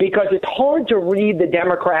 because it's hard to read the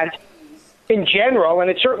Democrats in general, and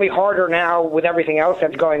it's certainly harder now with everything else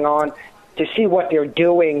that's going on to see what they're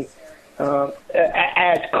doing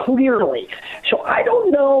as clearly. So I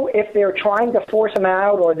don't know if they're trying to force him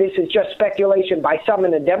out, or this is just speculation by some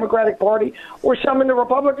in the Democratic Party or some in the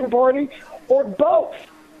Republican Party, or both.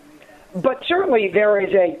 But certainly there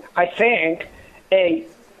is I think, a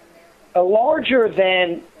larger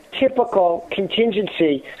than typical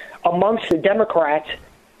contingency amongst the Democrats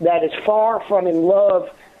that is far from in love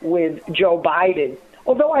with Joe Biden.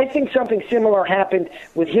 Although I think something similar happened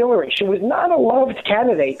with Hillary. She was not a loved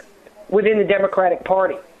candidate within the Democratic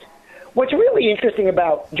Party. What's really interesting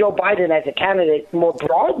about Joe Biden as a candidate more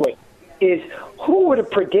broadly is who would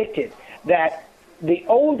have predicted that the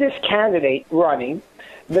oldest candidate running,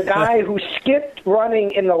 the guy who skipped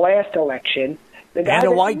running in the last election, the guy and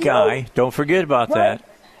a white guy, don't forget about that.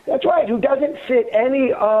 That's right, who doesn't fit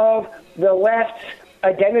any of the left's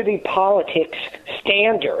identity politics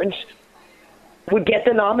standards, would get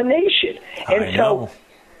the nomination. And so,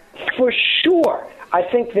 for sure, I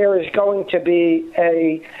think there is going to be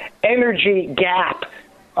a energy gap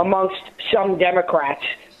amongst some Democrats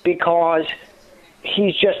because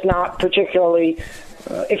he's just not particularly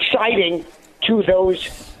exciting to those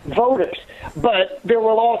voters. But there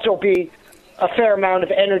will also be a fair amount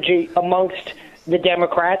of energy amongst the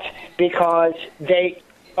Democrats because they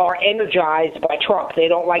are energized by Trump. They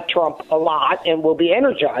don't like Trump a lot and will be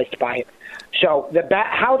energized by him. So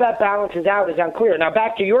how that balances out is unclear. Now,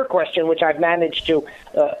 back to your question, which I've managed to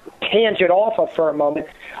tangent off of for a moment.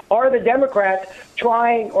 Are the Democrats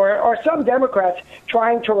trying, or are some Democrats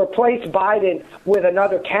trying to replace Biden with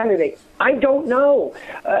another candidate? I don't know.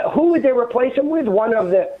 Who would they replace him with? One of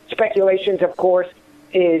the speculations, of course,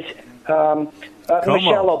 is Michelle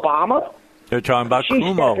Obama. They're talking about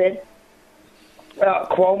Cuomo.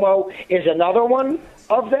 Cuomo is another one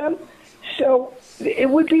of them. So it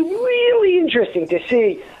would be really interesting to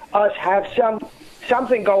see us have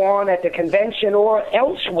something go on at the convention or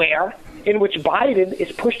elsewhere in which Biden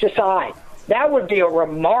is pushed aside. That would be a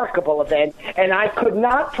remarkable event, and I could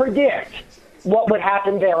not predict what would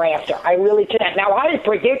happen thereafter. I really can't. Now, I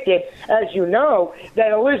predicted, as you know,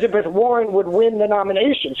 that Elizabeth Warren would win the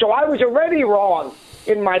nomination. So I was already wrong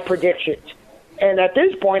in my predictions. And at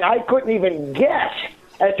this point, I couldn't even guess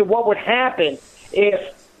as to what would happen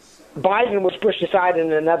if Biden was pushed aside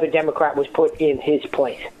and another Democrat was put in his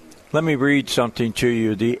place. Let me read something to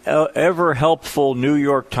you. The ever-helpful New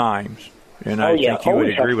York Times, and I think you would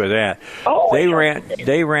agree with that.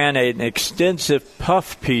 They ran an extensive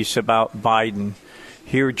puff piece about Biden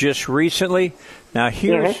here just recently. Now,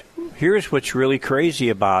 here's what's really crazy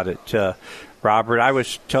about it, Robert. I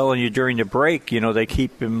was telling you during the break, they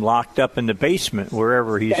keep him locked up in the basement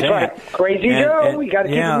wherever he's at. Right. Crazy Joe. We got to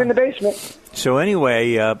keep him in the basement. So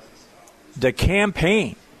anyway, the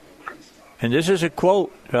campaign, and this is a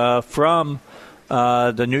quote from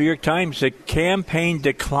the New York Times, the campaign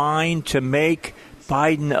declined to make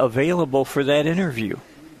Biden available for that interview.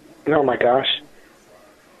 Oh, my gosh.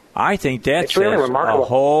 I think that's really remarkable. A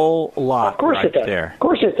whole lot. Of course right it does. There. Of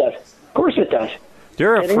course it does. Of course it does.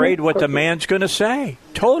 They're afraid what the man's going to say.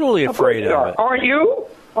 Totally afraid of it. Aren't you?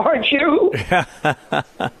 Aren't you?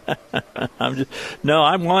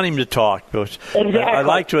 I want him to talk. Exactly. I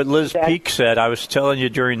liked what Liz Peek said. I was telling you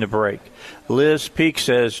during the break. Liz Peek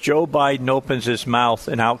says, Joe Biden opens his mouth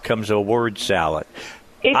and out comes a word salad.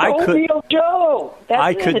 It's oatmeal Joe.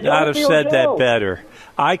 I could not have said that better.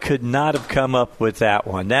 I could not have come up with that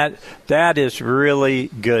one. That is really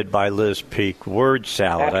good by Liz Peek. Word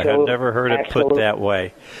salad. Absolutely. I have never heard it put that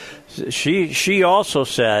way. She also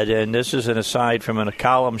said, and this is an aside from a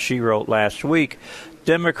column she wrote last week,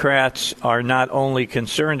 Democrats are not only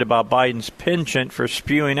concerned about Biden's penchant for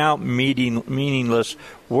spewing out meaningless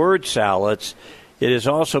word salads, it is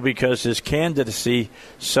also because his candidacy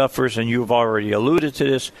suffers, and you've already alluded to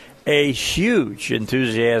this, a huge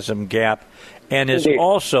enthusiasm gap, and is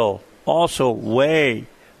also way,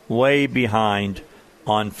 way behind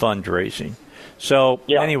on fundraising. So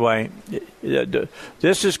anyway,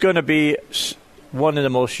 this is going to be one of the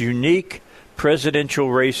most unique presidential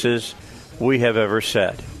races we have ever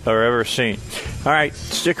seen. All right,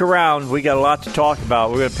 stick around. We got a lot to talk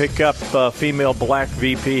about. We're going to pick up female black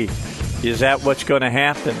VP. Is that what's going to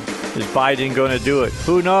happen? Is Biden going to do it?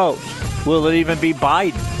 Who knows? Will it even be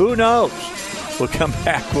Biden? Who knows? We'll come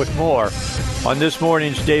back with more on this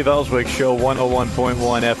morning's Dave Elswick Show, 101.1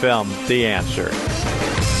 FM, The Answer.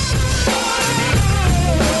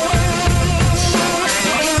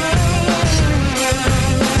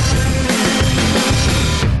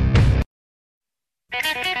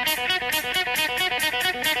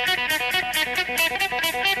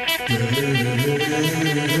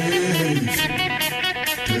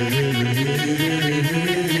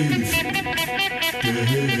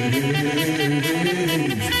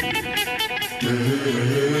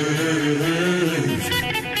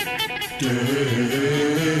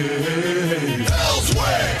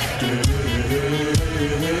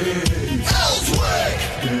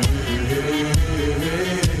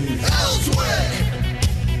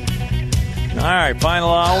 All right,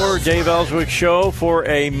 final hour, Dave Elswick Show for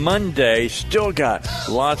a Monday. Still got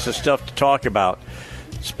lots of stuff to talk about.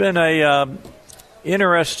 It's been a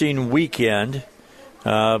interesting weekend.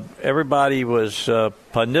 Everybody was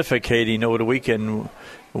pontificating over the weekend.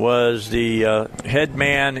 Was the head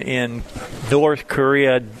man in North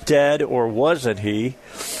Korea dead, or wasn't he?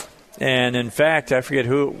 And in fact, I forget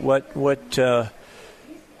who it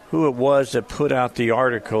was that put out the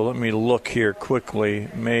article. Let me look here quickly.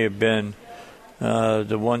 It may have been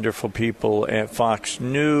the wonderful people at Fox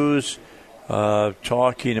News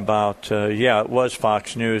talking about, it was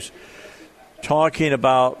Fox News, talking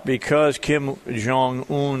about because Kim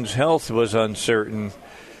Jong-un's health was uncertain,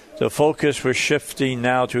 the focus was shifting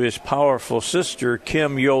now to his powerful sister,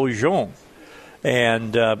 Kim Yo-jong.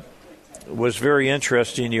 And was very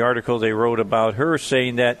interesting, the article they wrote about her,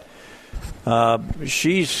 saying that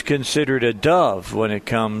she's considered a dove when it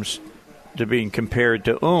comes to being compared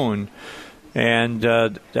to Un. And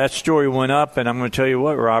that story went up, and I'm going to tell you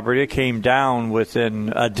what, Robert, it came down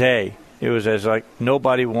within a day. It was as like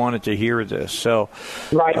nobody wanted to hear this. So,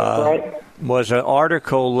 right. Was an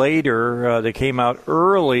article later that came out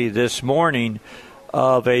early this morning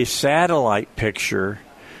of a satellite picture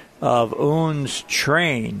of Un's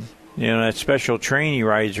train, that special train he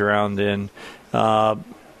rides around in, out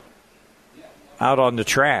on the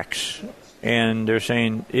tracks. And they're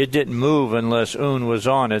saying it didn't move unless Un was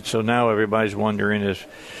on it. So now everybody's wondering if,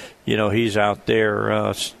 he's out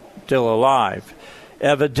there still alive.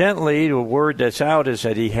 Evidently, the word that's out is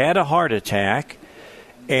that he had a heart attack,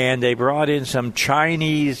 and they brought in some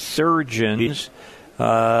Chinese surgeons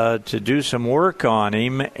to do some work on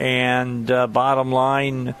him. And bottom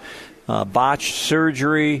line, botched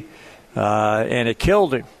surgery, and it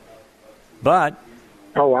killed him. But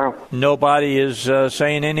oh, wow. Nobody is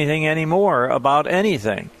saying anything anymore about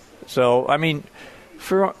anything. So, I mean,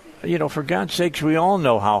 for God's sakes, we all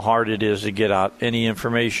know how hard it is to get out any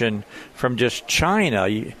information from just China.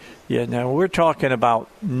 Now we're talking about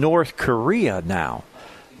North Korea now.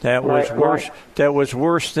 That was worse. Right. That was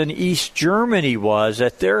worse than East Germany was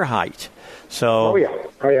at their height. So,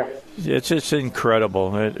 oh yeah. It's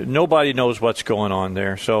incredible. Nobody knows what's going on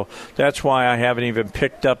there. So that's why I haven't even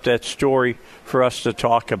picked up that story for us to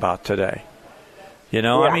talk about today.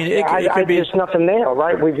 I mean, it could be there's nothing there,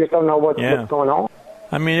 right? We just don't know what's going on.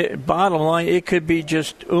 I mean, bottom line, it could be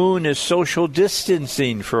just Un is social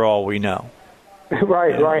distancing for all we know.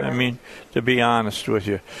 Right. I mean, to be honest with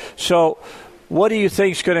you. So what do you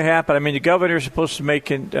think is going to happen? I mean, the governor's supposed to make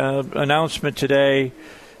an announcement today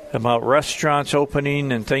about restaurants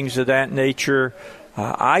opening and things of that nature.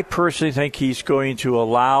 I personally think he's going to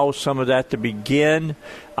allow some of that to begin.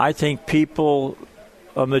 I think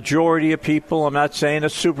a majority of people, I'm not saying a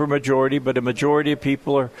super majority, but a majority of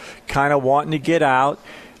people are kind of wanting to get out.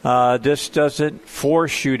 This doesn't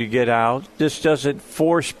force you to get out. This doesn't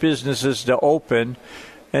force businesses to open.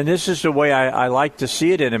 And this is the way I like to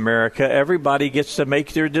see it in America. Everybody gets to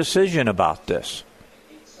make their decision about this.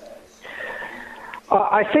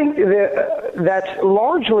 I think that's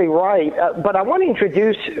largely right, but I want to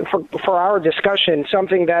introduce for our discussion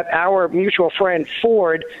something that our mutual friend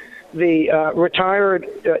Ford, the retired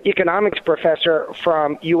economics professor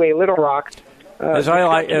from UA Little Rock, as I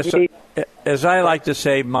like to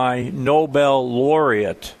say, my Nobel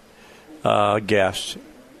laureate guest.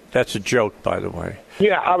 That's a joke, by the way.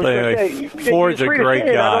 Yeah, I was going to say, Ford's a great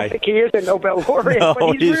guy. I don't think he is a Nobel laureate, no,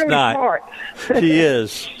 but he's really not. Smart. He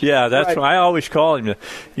is. Yeah, that's right. why I always call him.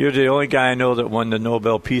 You're the only guy I know that won the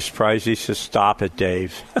Nobel Peace Prize. He says, "Stop it,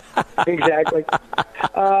 Dave." Exactly.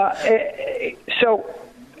 So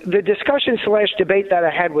the discussion / debate that I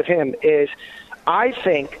had with him is, I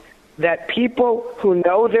think that people who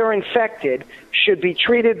know they're infected should be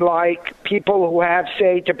treated like people who have,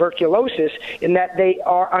 say, tuberculosis, in that they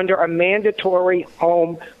are under a mandatory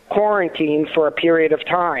home quarantine for a period of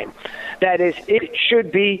time. That is, it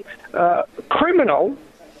should be criminal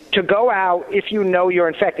to go out if you know you're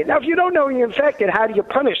infected. Now, if you don't know you're infected, how do you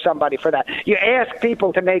punish somebody for that? You ask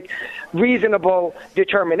people to make reasonable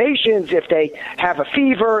determinations. If they have a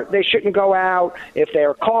fever, they shouldn't go out. If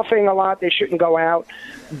they're coughing a lot, they shouldn't go out.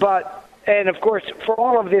 And of course, for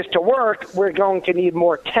all of this to work, we're going to need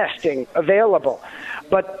more testing available.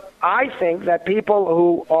 But I think that people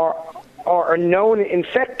who are known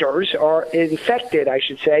infectors, or infected, I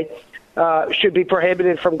should say, should be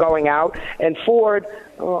prohibited from going out. And Ford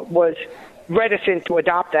was reticent to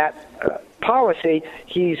adopt that policy.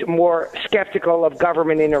 He's more skeptical of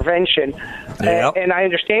government intervention. Yep. And I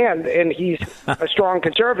understand, and he's a strong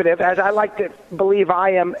conservative, as I like to believe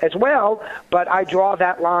I am as well, but I draw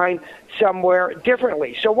that line somewhere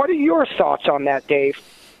differently. So what are your thoughts on that, Dave?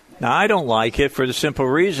 Now, I don't like it for the simple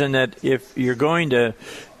reason that if you're going to,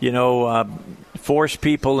 force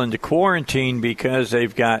people into quarantine because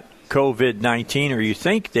they've got COVID-19, or you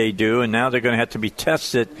think they do, and now they're going to have to be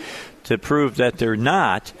tested to prove that they're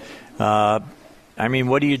not.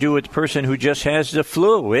 What do you do with the person who just has the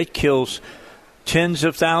flu? It kills tens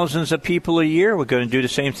of thousands of people a year. We're going to do the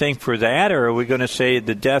same thing for that, or are we going to say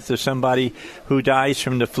the death of somebody who dies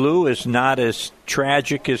from the flu is not as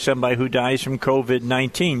tragic as somebody who dies from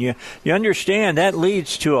COVID-19? You understand that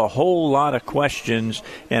leads to a whole lot of questions,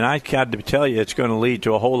 and I got to tell you, it's going to lead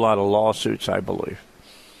to a whole lot of lawsuits, I believe.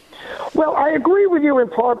 Well, I agree with you in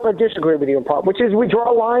part, but disagree with you in part, which is we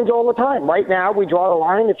draw lines all the time. Right now, we draw the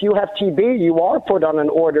line. If you have TB, you are put on an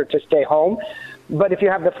order to stay home. But if you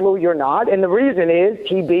have the flu, you're not. And the reason is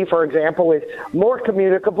TB, for example, is more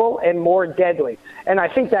communicable and more deadly. And I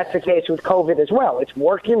think that's the case with COVID as well. It's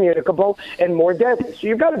more communicable and more deadly. So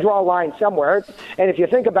you've got to draw a line somewhere. And if you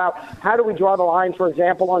think about how do we draw the line, for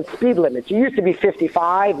example, on speed limits, it used to be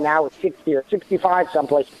 55, now it's 60 or 65,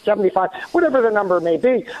 someplace 75, whatever the number may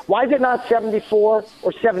be. Why is it not 74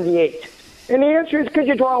 or 78? And the answer is because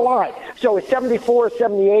you draw a line. So is 74 or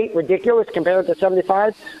 78 ridiculous compared to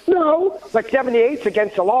 75? No, but 78's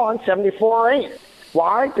against the law and 74 ain't.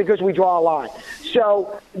 Why? Because we draw a line.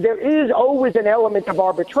 So there is always an element of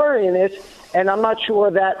arbitrariness, and I'm not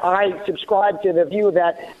sure that I subscribe to the view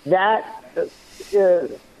that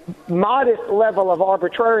modest level of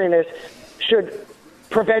arbitrariness should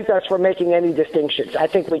prevent us from making any distinctions. I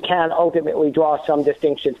think we can ultimately draw some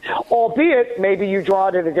distinctions, albeit maybe you draw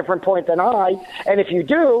it at a different point than I, and if you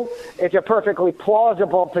do, it's a perfectly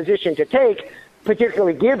plausible position to take,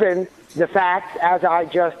 particularly given the fact, as I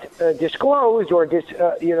just disclosed or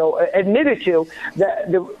admitted to,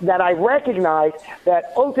 that I recognize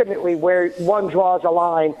that ultimately where one draws a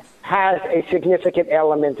line has a significant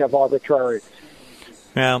element of arbitrariness.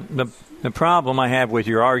 Well, the problem I have with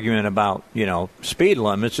your argument about, speed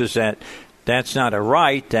limits is that that's not a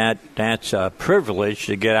right, that's a privilege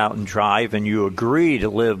to get out and drive, and you agree to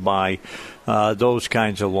live by those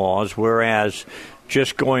kinds of laws, whereas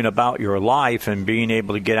just going about your life and being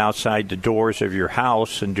able to get outside the doors of your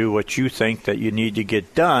house and do what you think that you need to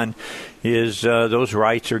get done is those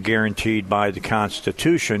rights are guaranteed by the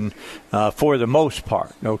Constitution for the most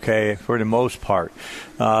part, okay, for the most part.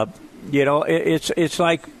 It's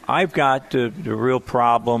like I've got the real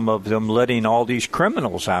problem of them letting all these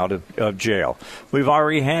criminals out of jail. We've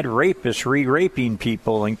already had rapists re-raping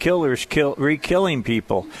people and killers re-killing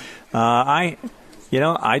people. I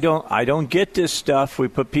don't get this stuff. We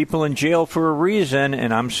put people in jail for a reason,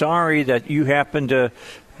 and I'm sorry that you happen to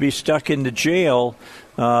be stuck in the jail,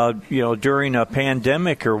 during a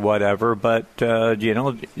pandemic or whatever. But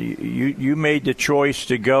you made the choice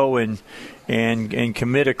to go and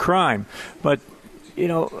commit a crime. But,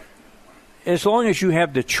 as long as you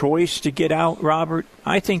have the choice to get out, Robert,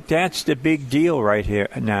 I think that's the big deal right here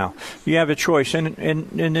now. You have a choice. And in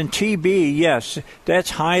TB, yes, that's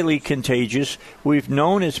highly contagious. We've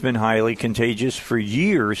known it's been highly contagious for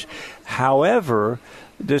years. However,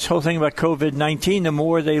 this whole thing about COVID-19, the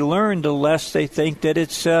more they learn, the less they think that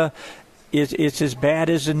it's as bad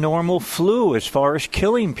as a normal flu as far as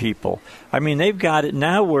killing people. I mean, they've got it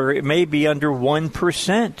now where it may be under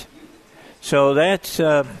 1%. So that's,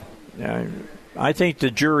 I think the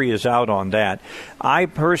jury is out on that. I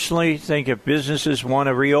personally think if businesses want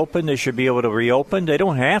to reopen, they should be able to reopen. They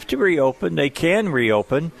don't have to reopen. They can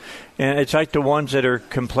reopen. And it's like the ones that are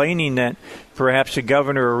complaining that perhaps the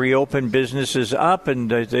governor will reopen businesses up and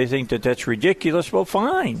they think that that's ridiculous. Well,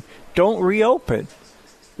 fine. Don't reopen.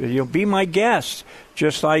 Be my guest.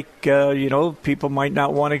 Just like, people might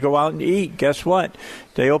not want to go out and eat. Guess what?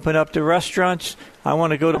 They open up the restaurants. I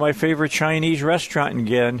want to go to my favorite Chinese restaurant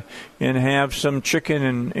again and have some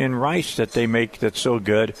chicken and rice that they make that's so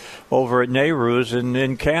good over at Nehru's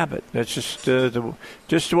in Cabot. That's just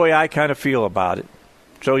the way I kind of feel about it.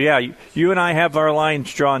 So, yeah, you and I have our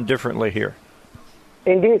lines drawn differently here.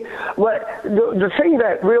 Indeed. Well, the thing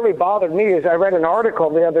that really bothered me is I read an article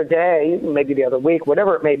the other day, maybe the other week,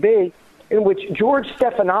 whatever it may be, in which George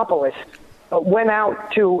Stephanopoulos went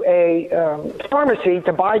out to a pharmacy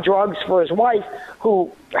to buy drugs for his wife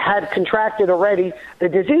who had contracted already the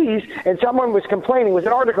disease, and someone was complaining. It was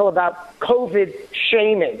an article about COVID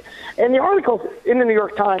shaming. And the article in the New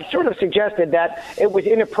York Times sort of suggested that it was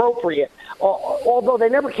inappropriate, although they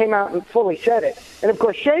never came out and fully said it. And, of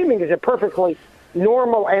course, shaming is a perfectly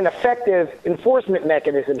normal and effective enforcement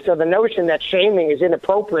mechanism. So the notion that shaming is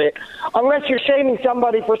inappropriate, unless you're shaming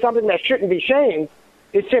somebody for something that shouldn't be shamed,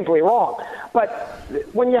 is simply wrong. But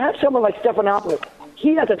when you have someone like Stephanopoulos,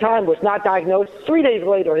 he at the time was not diagnosed. 3 days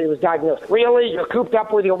later, he was diagnosed. Really? You're cooped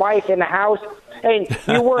up with your wife in the house, and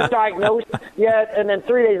you weren't diagnosed yet, and then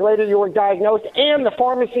 3 days later you were diagnosed, and the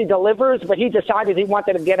pharmacy delivers, but he decided he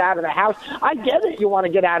wanted to get out of the house. I get it, you want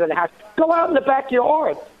to get out of the house. Go out in the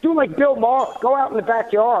backyard. Do like Bill Maher. Go out in the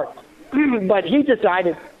backyard. But he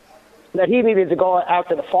decided that he needed to go out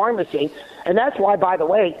to the pharmacy, and that's why, by the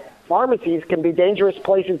way, pharmacies can be dangerous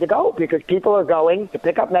places to go because people are going to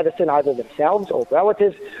pick up medicine, either themselves or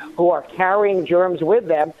relatives who are carrying germs with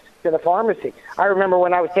them to the pharmacy. I remember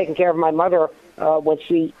when I was taking care of my mother when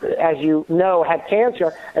she, as you know, had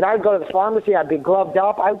cancer, and I would go to the pharmacy, I'd be gloved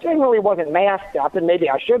up. I generally wasn't masked up, and maybe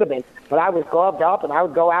I should have been, but I was gloved up, and I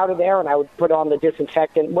would go out of there, and I would put on the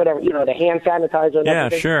disinfectant, whatever, the hand sanitizer and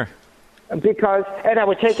everything. Yeah, sure. And I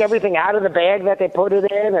would take everything out of the bag that they put it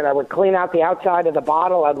in, and I would clean out the outside of the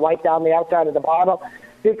bottle. I'd wipe down the outside of the bottle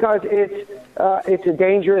because it's a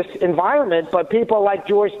dangerous environment, but people like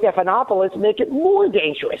George Stephanopoulos make it more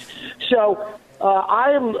dangerous. So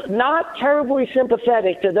I am not terribly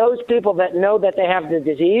sympathetic to those people that know that they have the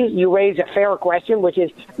disease. You raise a fair question, which is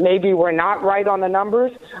maybe we're not right on the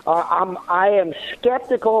numbers. I am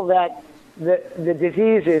skeptical that the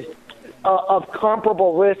disease is of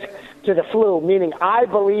comparable risk to the flu, meaning I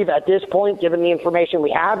believe at this point, given the information we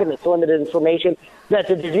have, and it's limited information, that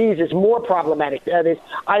the disease is more problematic. That is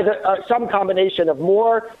either some combination of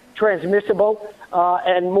more transmissible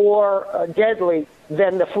and more deadly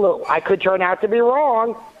than the flu. I could turn out to be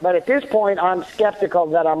wrong, but at this point, I'm skeptical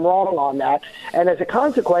that I'm wrong on that. And as a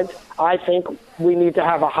consequence, I think we need to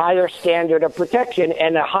have a higher standard of protection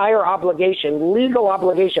and a higher obligation, legal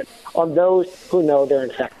obligation, on those who know they're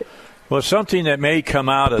infected. Well, something that may come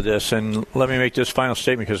out of this, and let me make this final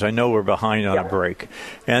statement because I know we're behind on a break,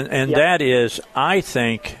 and that is I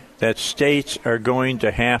think that states are going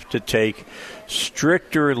to have to take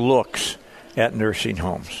stricter looks at nursing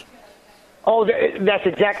homes. Oh, that's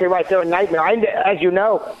exactly right. They're a nightmare. As you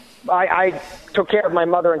know, I took care of my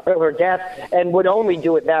mother until her death and would only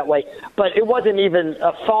do it that way. But it wasn't even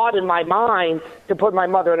a thought in my mind to put my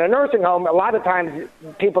mother in a nursing home. A lot of times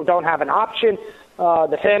people don't have an option.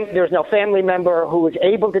 There's no family member who is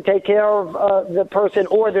able to take care of the person,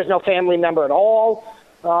 or there's no family member at all.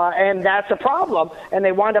 And that's a problem. And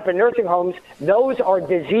they wind up in nursing homes. Those are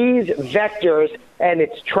disease vectors, and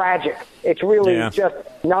it's tragic. It's really just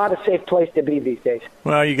not a safe place to be these days.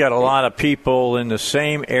 Well, you got a lot of people in the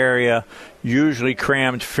same area, usually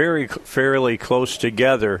crammed fairly close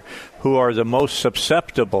together, who are the most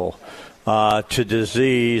susceptible to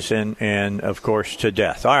disease and, of course, to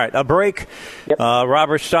death. All right, a break. Yep.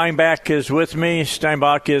 Robert Steinbach is with me.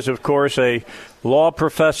 Steinbach is, of course, a law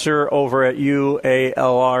professor over at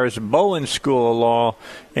UALR's Bowen School of Law,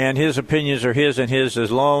 and his opinions are his and his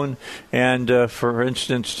alone. And, for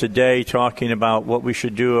instance, today talking about what we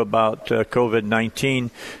should do about COVID-19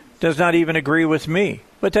 does not even agree with me,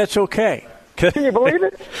 but that's okay. Can you believe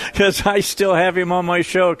it? Because I still have him on my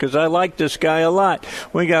show because I like this guy a lot.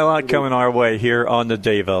 We got a lot coming our way here on the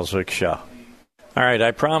Dave Elswick Show. All right,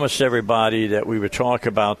 I promised everybody that we would talk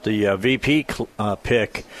about the VP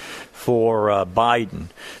pick for Biden.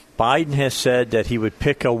 Biden has said that he would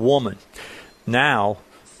pick a woman. Now,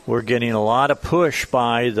 we're getting a lot of push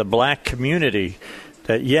by the black community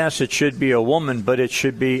that, yes, it should be a woman, but it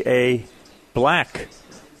should be a black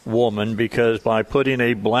woman, because by putting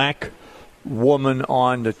a black woman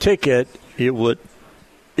on the ticket, it would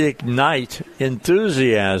ignite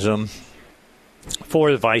enthusiasm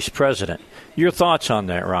for the vice president. Your thoughts on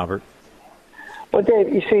that, Robert? Well,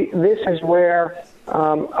 Dave, you see, this is where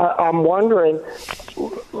I'm wondering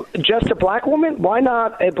just a black woman? Why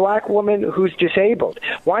not a black woman who's disabled?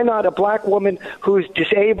 Why not a black woman who's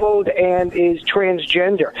disabled and is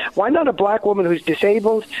transgender? Why not a black woman who's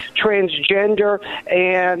disabled, transgender,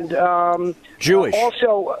 and Jewish?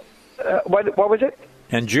 Also, what was it?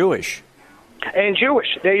 And Jewish. And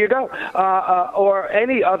Jewish, there you go, or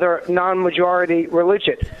any other non-majority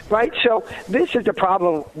religion, right? So this is the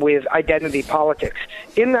problem with identity politics.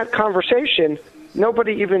 In that conversation,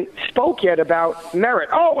 nobody even spoke yet about merit.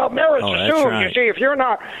 Oh, well, merit's assumed. Right. You see, if you're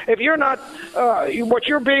not, what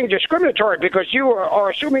you're being discriminatory because you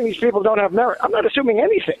are assuming these people don't have merit. I'm not assuming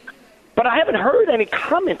anything, but I haven't heard any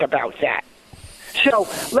comment about that. So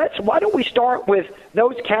why don't we start with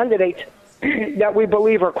those candidates that we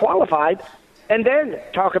believe are qualified, and then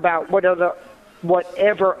talk about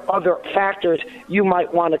whatever other factors you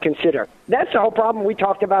might want to consider. That's the whole problem. We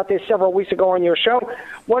talked about this several weeks ago on your show.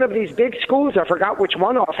 One of these big schools, I forgot which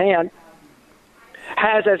one offhand,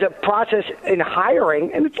 has as a process in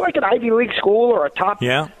hiring, and it's like an Ivy League school or a top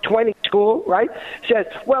 20 school, right? Says,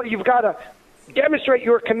 well, you've got to demonstrate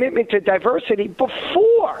your commitment to diversity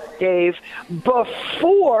before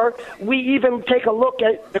we even take a look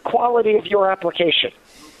at the quality of your application.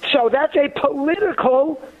 So that's a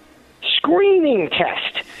political screening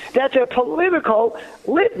test. That's a political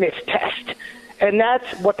litmus test. And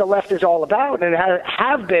that's what the left is all about and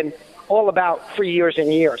have been all about for years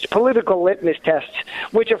and years. Political litmus tests,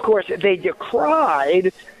 which, of course, they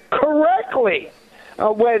decried correctly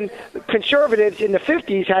when conservatives in the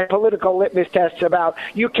 50s had political litmus tests about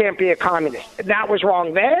you can't be a communist. That was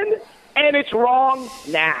wrong then, and it's wrong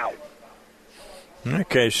now.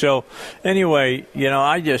 Okay, so anyway,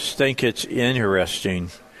 I just think it's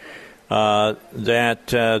interesting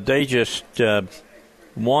that they just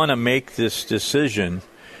want to make this decision,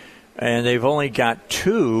 and they've only got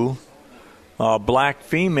 2 black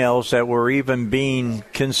females that were even being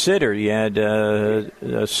considered. You had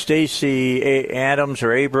Stacey Adams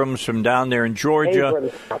or Abrams from down there in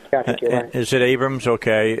Georgia. Right. Is it Abrams?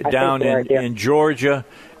 Okay, down in Georgia,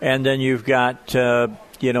 and then you've got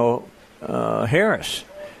Harris,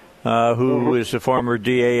 who is a former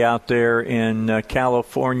DA out there in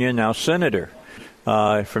California, now senator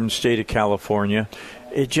from the state of California.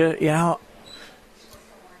 It just,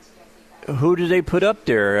 who do they put up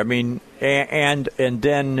there? I mean, and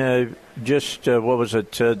then what was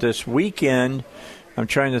it this weekend? I'm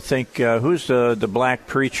trying to think who's the black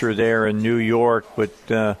preacher there in New York with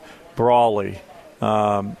Brawley.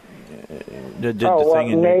 The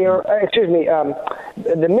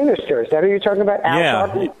minister. Is that who you're talking about?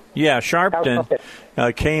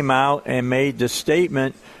 Sharpton came out and made the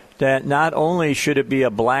statement that not only should it be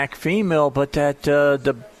a black female, but that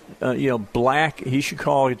he should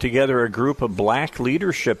call together a group of black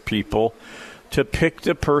leadership people to pick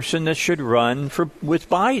the person that should run with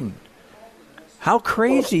Biden. How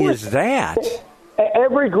crazy is that?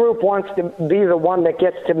 Every group wants to be the one that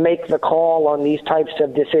gets to make the call on these types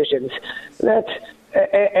of decisions.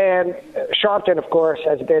 And Sharpton, of course,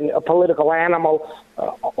 has been a political animal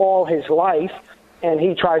all his life, and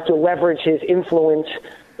he tries to leverage his influence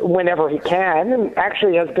whenever he can, and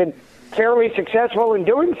actually has been fairly successful in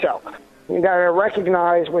doing so. You got to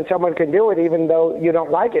recognize when someone can do it, even though you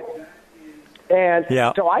don't like it. And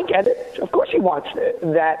so I get it. Of course, he wants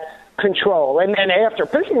that control. And then after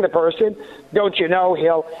picking the person, don't you know,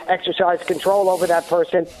 he'll exercise control over that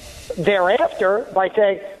person thereafter by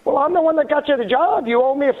saying, well, I'm the one that got you the job. You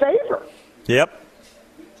owe me a favor. Yep.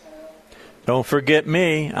 Don't forget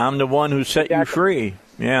me. I'm the one who set you free.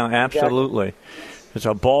 Yeah, absolutely. Exactly. It's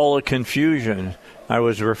a ball of confusion. I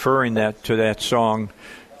was referring to that song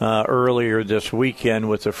earlier this weekend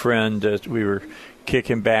with a friend that we were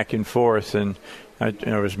kicking back and forth, and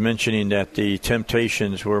I was mentioning that the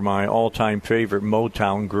Temptations were my all-time favorite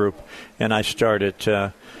Motown group, and I started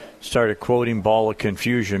quoting "Ball of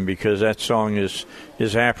Confusion" because that song is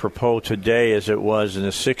apropos today as it was in the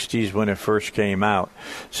 '60s when it first came out.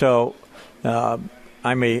 So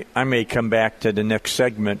I may come back to the next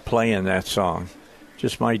segment playing that song.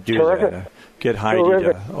 Just might do that. Get Heidi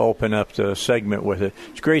to open up the segment with it.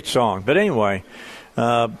 It's a great song. But anyway,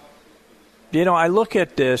 I look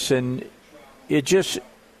at this and it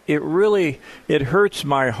hurts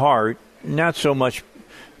my heart, not so much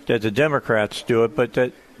that the Democrats do it, but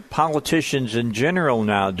that politicians in general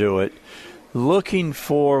now do it, looking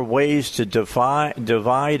for ways to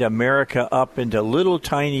divide America up into little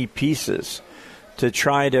tiny pieces to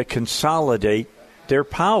try to consolidate their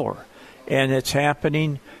power. And it's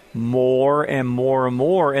happening more and more and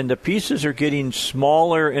more, and the pieces are getting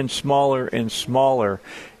smaller and smaller and smaller,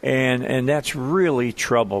 and that's really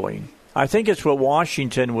troubling. I think it's what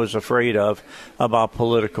Washington was afraid of about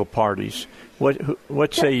political parties.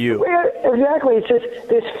 What say you? Exactly. It's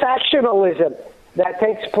this factionalism that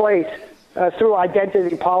takes place through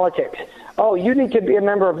identity politics. Oh, you need to be a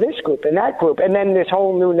member of this group and that group. And then this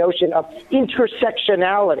whole new notion of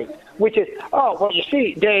intersectionality, which is, oh, well, you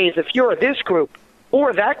see, Dave, if you're this group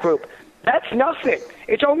or that group, that's nothing.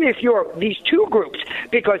 It's only if you're these two groups,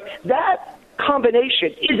 because that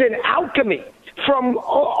combination is an alchemy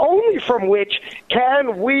only from which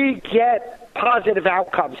can we get positive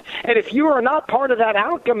outcomes. And if you are not part of that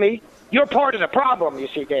alchemy, you're part of the problem, you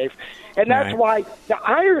see, Dave. And that's why the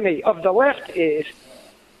irony of the left is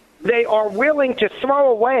they are willing to throw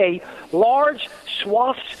away large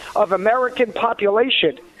swaths of American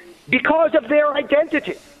population because of their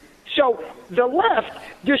identity. So the left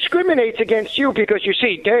discriminates against you because, you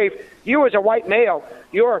see, Dave, you as a white male,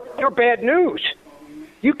 you're bad news.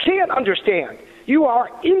 You can't understand. You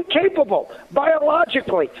are incapable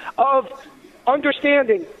biologically of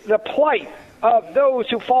understanding the plight of those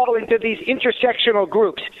who fall into these intersectional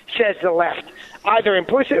groups, says the left, either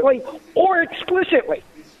implicitly or explicitly.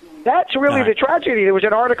 That's really the tragedy. There was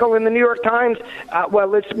an article in the New York Times.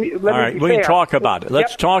 Let me we can talk about it.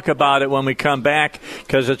 Let's talk about it when we come back,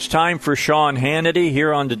 because it's time for Sean Hannity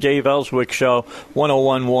here on the Dave Elswick Show,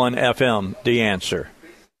 101.1 FM, The Answer.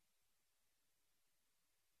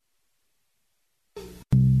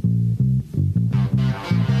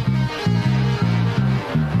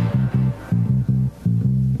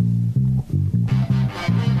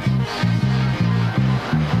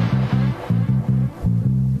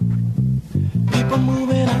 People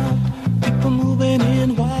moving out, people moving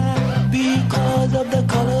in. Why? Because of the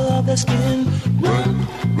color of the skin. Run,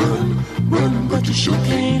 run, run, but you sure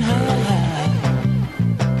can't hide.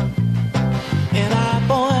 An eye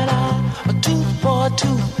for an eye, a tooth for a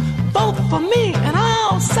tooth. Both for me, and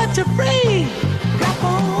I'll set you free. Rap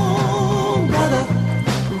on, brother,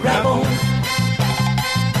 rap on.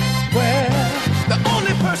 Well, the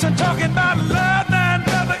only person talking about love, now,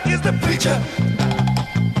 brother, is the preacher.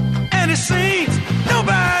 And it seems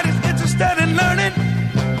nobody's interested in learning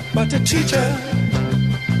but the teacher.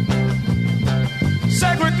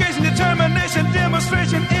 Segregation, determination,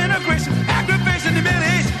 demonstration, integration, aggravation,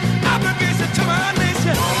 humiliation, obligation to my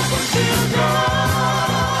nation.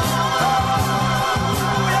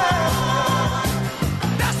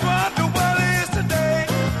 That's what the world is today.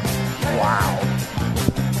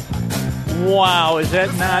 Wow, is that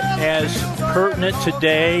not as pertinent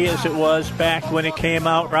today as it was back when it came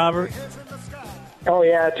out, Robert? Oh,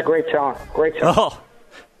 yeah, it's a great song. Great song. Oh,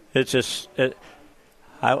 it's just,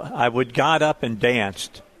 I would got up and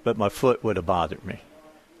danced, but my foot would have bothered me.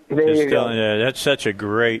 There you go. That's such a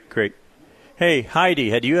great. Hey, Heidi,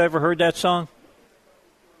 had you ever heard that song?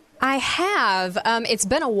 I have. It's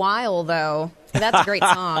been a while, though. That's a great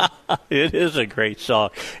song. It is a great song.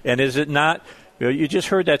 And is it not? You just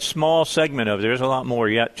heard that small segment of it. There's a lot more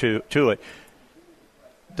yet to it.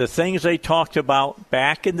 The things they talked about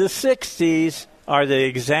back in the 60s are the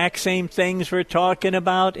exact same things we're talking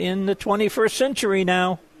about in the 21st century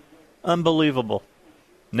now. Unbelievable.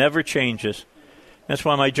 Never changes. That's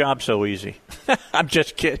why my job's so easy. I'm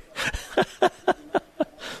just kidding.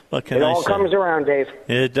 What can I say? It all comes around, Dave.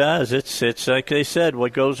 It does. It's like they said,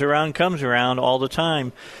 what goes around comes around all the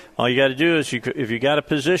time. All you got to do is, if you got a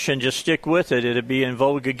position, just stick with it. It'll be in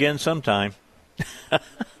vogue again sometime.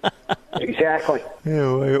 Exactly.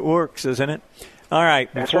 Yeah, it works, isn't it? All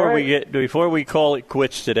right. Before we call it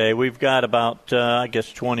quits today, we've got about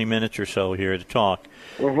 20 minutes or so here to talk.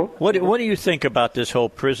 Mm-hmm. What do you think about this whole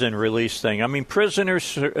prison release thing? I mean,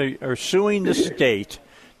 prisoners are suing the state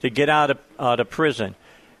to get out of prison.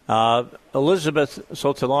 Elizabeth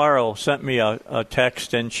Sotolaro sent me a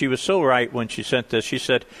text, and she was so right when she sent this. She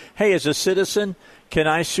said, hey, as a citizen, can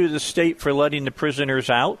I sue the state for letting the prisoners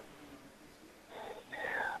out?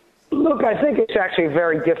 Look, I think it's actually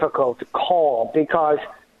very difficult to call because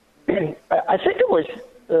I think it was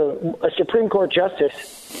a Supreme Court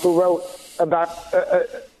justice who wrote about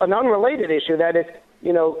an unrelated issue. That is,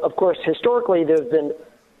 of course, historically there's been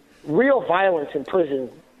real violence in prison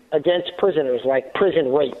against prisoners, like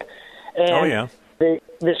prison rape. And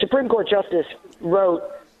the Supreme Court justice wrote,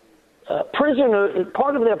 prisoner,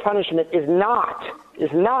 part of their punishment is not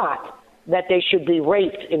that they should be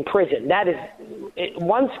raped in prison. That is,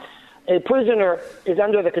 once a prisoner is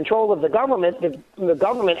under the control of the government, the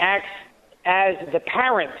government acts as the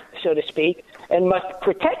parent, so to speak, and must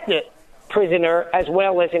protect the prisoner as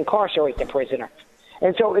well as incarcerate the prisoner.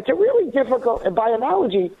 And so it's a really difficult, and by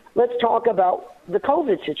analogy, let's talk about the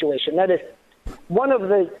COVID situation. That is, one of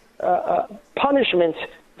the punishments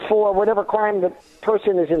for whatever crime the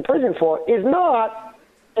person is in prison for is not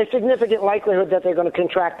a significant likelihood that they're going to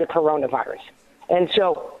contract the coronavirus. And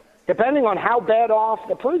so, depending on how bad off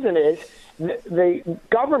the prison is, the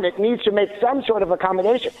government needs to make some sort of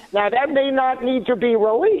accommodation. Now, that may not need to be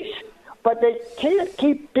released, but they can't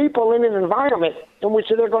keep people in an environment in which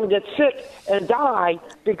they're going to get sick and die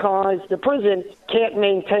because the prison can't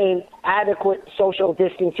maintain adequate social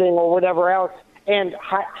distancing or whatever else and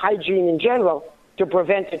hygiene in general to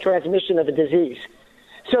prevent the transmission of a disease.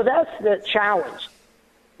 So that's the challenge.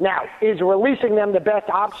 Now, is releasing them the best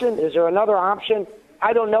option? Is there another option?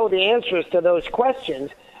 I don't know the answers to those questions,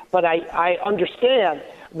 but I understand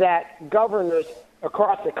that governors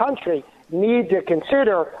across the country need to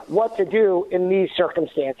consider what to do in these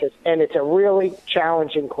circumstances, and it's a really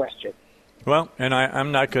challenging question. Well, and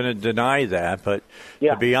I'm not going to deny that, but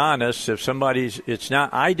to be honest, if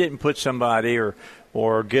I didn't put somebody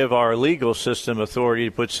or give our legal system authority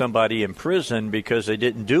to put somebody in prison because they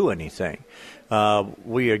didn't do anything.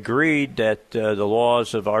 We agreed that the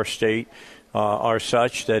laws of our state are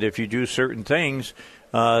such that if you do certain things,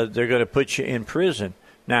 they're going to put you in prison.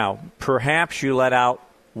 Now, perhaps you let out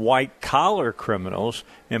white-collar criminals,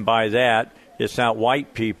 and by that, it's not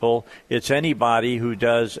white people, it's anybody who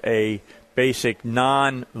does a basic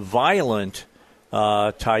non-violent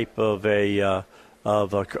type of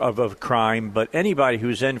a crime, but anybody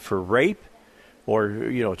who's in for rape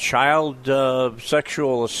or child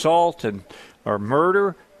sexual assault or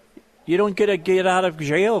murder, you don't get a get out of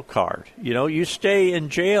jail card. You stay in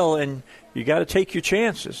jail and you got to take your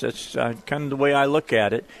chances. That's kind of the way I look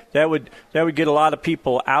at it. That would get a lot of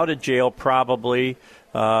people out of jail probably,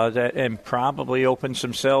 and probably open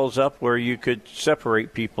some cells up where you could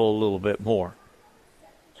separate people a little bit more.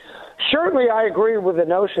 Certainly, I agree with the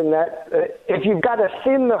notion that if you've got to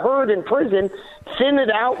thin the herd in prison, thin it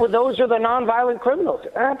out with those are the nonviolent criminals.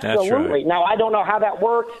 Absolutely. That's right. Now, I don't know how that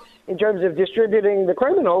works in terms of distributing the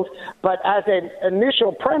criminals, but as an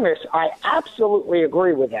initial premise, I absolutely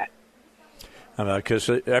agree with that. Because,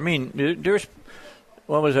 there's,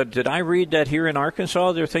 what was it? Did I read that here in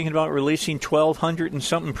Arkansas they're thinking about releasing 1,200 and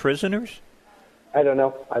something prisoners? I don't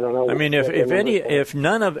know. I mean,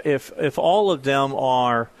 if all of them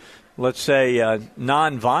are, let's say,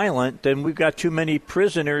 nonviolent, then we've got too many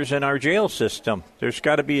prisoners in our jail system. There's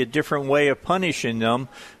got to be a different way of punishing them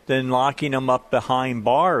than locking them up behind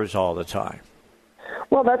bars all the time.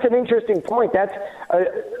 Well, that's an interesting point. That's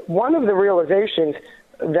one of the realizations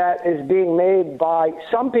that is being made by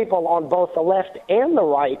some people on both the left and the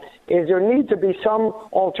right is there need to be some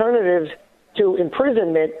alternatives to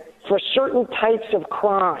imprisonment for certain types of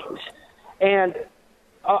crimes. And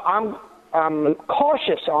I'm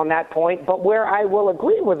cautious on that point, but where I will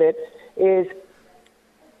agree with it is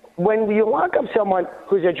when you lock up someone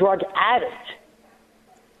who's a drug addict,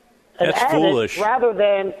 foolish, rather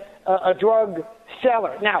than a drug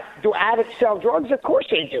seller. Now, do addicts sell drugs? Of course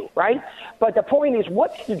they do, right? But the point is,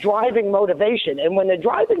 what's the driving motivation? And when the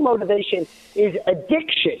driving motivation is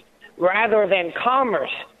addiction rather than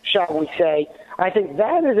commerce, shall we say, I think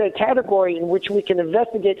that is a category in which we can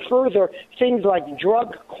investigate further things like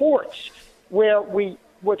drug courts, where we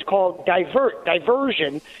what's called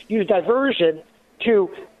use diversion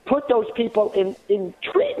to put those people in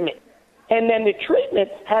treatment. And then the treatment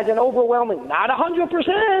has an overwhelming, not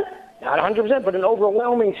 100%, but an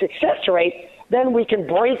overwhelming success rate, then we can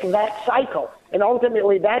break that cycle. And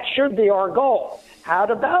ultimately, that should be our goal. How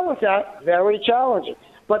to balance that? Very challenging.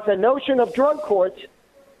 But the notion of drug courts,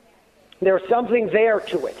 there's something there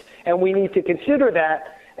to it, and we need to consider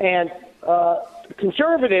that. And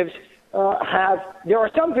conservatives there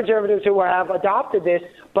are some conservatives who have adopted this,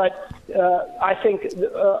 but I think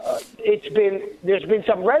there's been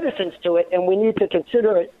some reticence to it, and we need to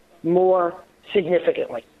consider it more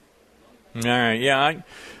significantly. All right. Yeah,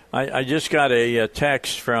 I just got a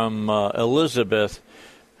text from Elizabeth.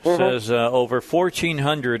 Says over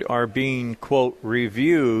 1,400 are being, quote,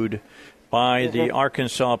 reviewed by the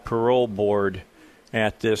Arkansas Parole Board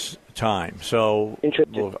at this time. So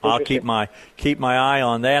I'll keep my eye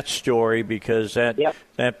on that story because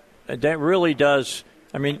that really does.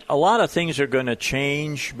 I mean, a lot of things are going to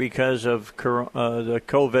change because of the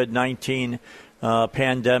COVID-19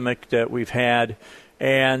 pandemic that we've had,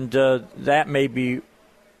 and that may be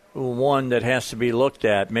one that has to be looked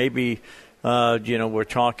at. Maybe we're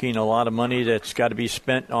talking a lot of money that's got to be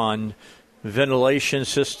spent on ventilation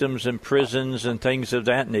systems in prisons and things of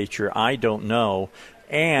that nature. I don't know.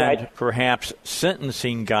 And perhaps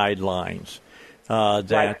sentencing guidelines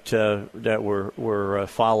that we're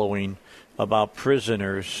following about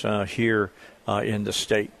prisoners here in the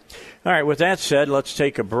state. All right, with that said, let's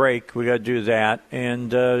take a break. We got to do that.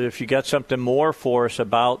 And if you got something more for us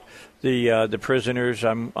about the prisoners,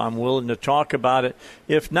 I'm willing to talk about it.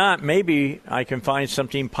 If not, maybe I can find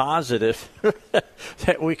something positive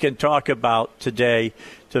that we can talk about today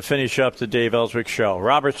to finish up the Dave Elswick Show.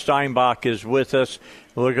 Robert Steinbach is with us.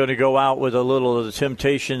 We're going to go out with a little of the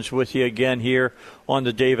Temptations with you again here on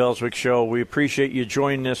the Dave Elswick Show. We appreciate you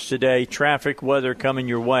joining us today. Traffic, weather coming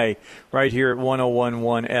your way right here at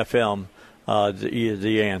 101.1 FM,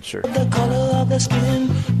 the answer. The color of the skin,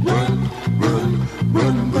 run, run,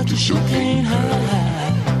 run, but you sure can't hide.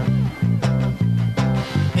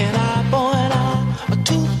 An eye for an eye, a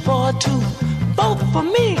tooth for a tooth. Vote for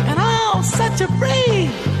me, and I'll set you free.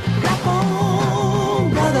 Rap on,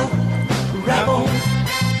 brother, rap on.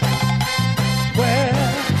 Well,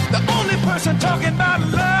 the only person talking about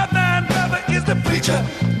love now, brother, is the preacher.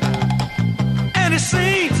 And it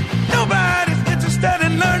seems nobody's interested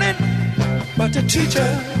in learning but the teacher.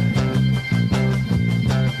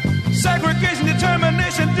 Segregation,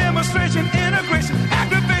 determination, demonstration, integration,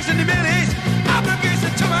 aggravation, humiliation,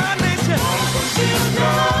 obligation to my nation.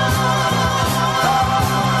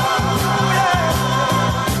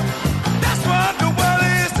 That's what the world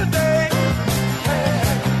is today.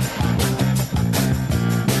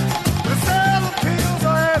 The sale of pills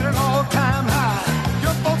are at an all-time high.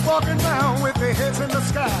 Your folks walking around with their heads in the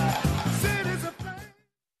sky.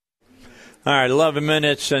 All right, 11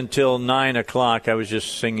 minutes until 9 o'clock. I was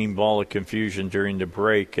just singing Ball of Confusion during the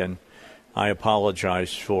break, and I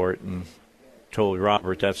apologized for it and told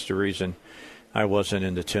Robert that's the reason I wasn't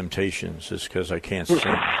in the Temptations, is because I can't sing.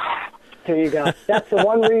 There you go. That's the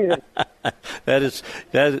one reason.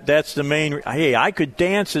 That's the main. Hey, I could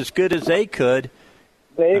dance as good as they could.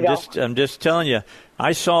 There you go. I'm just telling you.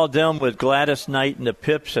 I saw them with Gladys Knight and the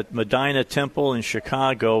Pips at Medina Temple in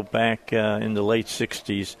Chicago back in the late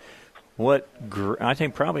 60s. I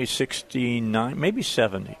think probably 69, maybe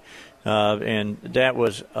 70. And that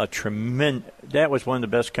was that was one of the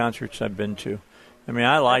best concerts I've been to. I mean,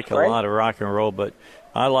 I like a lot of rock and roll, but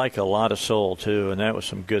I like a lot of soul, too, and that was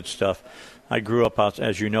some good stuff. I grew up,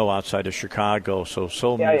 as you know, outside of Chicago, so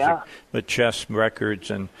soul music with Chess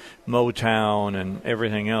Records and Motown and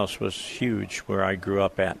everything else was huge where I grew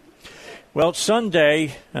up at. Well,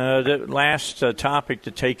 Sunday, the last topic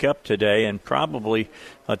to take up today, and probably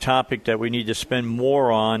a topic that we need to spend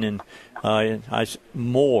more on, and that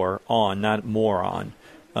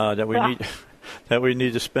we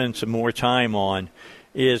need to spend some more time on,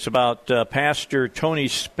 is about Pastor Tony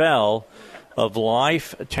Spell of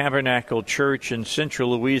Life Tabernacle Church in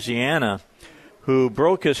Central Louisiana, who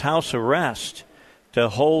broke his house arrest to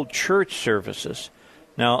hold church services.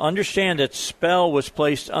 Now, understand that Spell was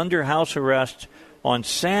placed under house arrest on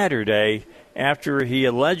Saturday after he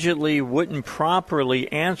allegedly wouldn't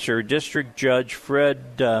properly answer District Judge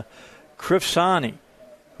Fred Crifsani,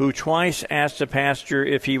 who twice asked the pastor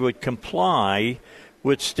if he would comply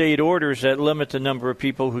with state orders that limit the number of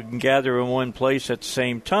people who can gather in one place at the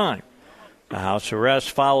same time. The house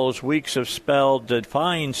arrest follows weeks of Spell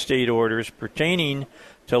defying state orders pertaining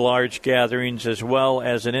to large gatherings, as well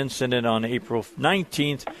as an incident on April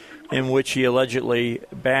 19th in which he allegedly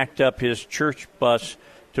backed up his church bus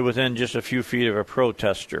to within just a few feet of a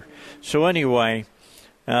protester. So anyway,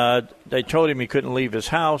 they told him he couldn't leave his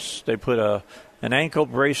house. They put an ankle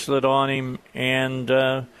bracelet on him, and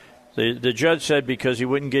the judge said because he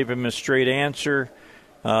wouldn't give him a straight answer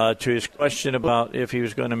to his question about if he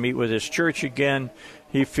was going to meet with his church again,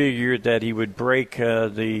 he figured that he would break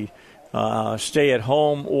the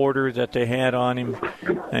stay-at-home order that they had on him,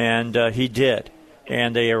 and he did.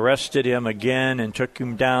 And they arrested him again and took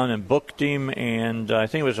him down and booked him, and I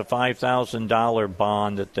think it was a $5,000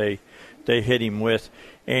 bond that they hit him with.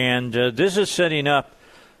 And this is setting up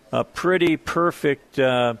a pretty perfect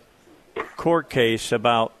court case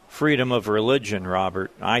about freedom of religion,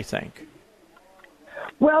 Robert, I think.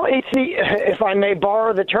 Well, it's if I may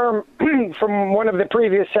borrow the term from one of the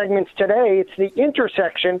previous segments today, it's the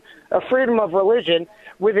intersection of freedom of religion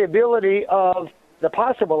with the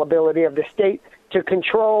possible ability of the state to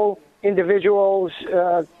control individuals'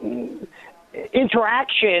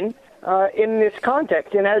 interaction in this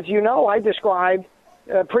context. And as you know, I described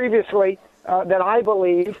previously that I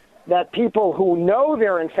believe that people who know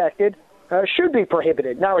they're infected should be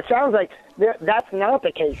prohibited. Now, it sounds like that's not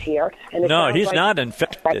the case here. And no, he's not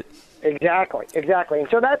infected. Exactly. And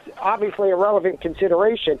so that's obviously a relevant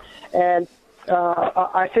consideration. And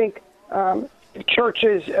I think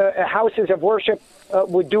churches, houses of worship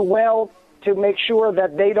would do well to make sure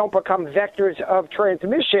that they don't become vectors of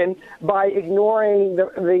transmission by ignoring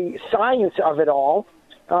the science of it all.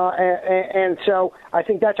 And so I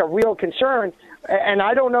think that's a real concern. And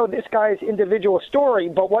I don't know this guy's individual story,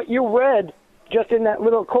 but what you read just in that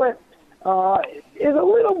little clip is a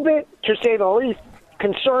little bit, to say the least,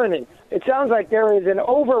 concerning. It sounds like there is an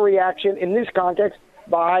overreaction in this context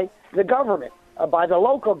by the government, by the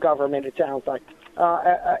local government, it sounds like.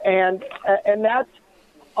 And that's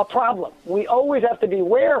a problem. We always have to be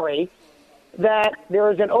wary that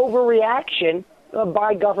there is an overreaction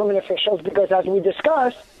by government officials because, as we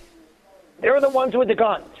discussed, they're the ones with the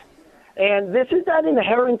guns. And this is that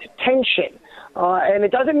inherent tension. And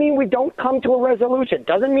it doesn't mean we don't come to a resolution. It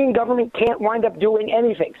doesn't mean government can't wind up doing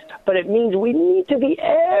anything. But it means we need to be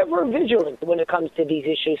ever vigilant when it comes to these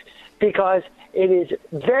issues because it is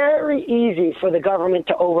very easy for the government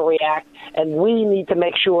to overreact, and we need to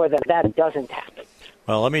make sure that that doesn't happen.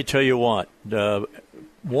 Well, let me tell you what. The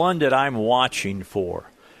one that I'm watching for,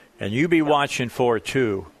 and you be watching for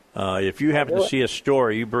too, if you happen to see a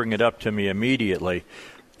story, you bring it up to me immediately.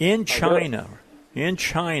 In China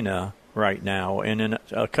right now, and in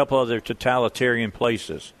a couple other totalitarian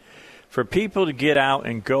places, for people to get out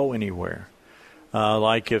and go anywhere,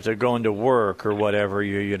 like if they're going to work or whatever,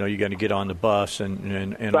 you got to get on the bus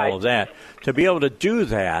and right. all of that. To be able to do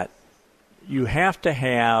that, you have to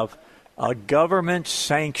have a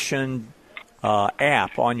government-sanctioned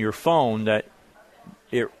app on your phone that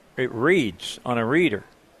it reads on a reader,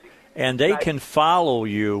 and they can follow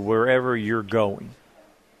you wherever you're going.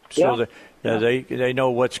 So they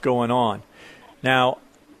know what's going on. Now,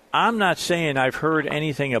 I'm not saying I've heard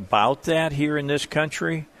anything about that here in this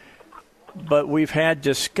country, but we've had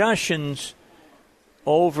discussions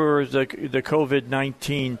over the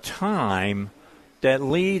COVID-19 time that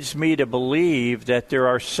leads me to believe that there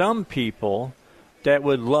are some people that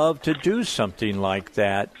would love to do something like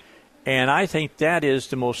that. And I think that is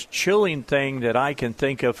the most chilling thing that I can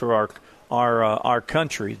think of for our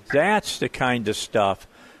country. That's the kind of stuff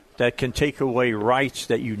that can take away rights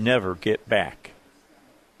that you never get back.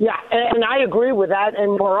 Yeah, and I agree with that.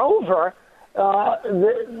 And moreover,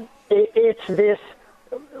 it's this,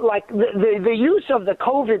 like the use of the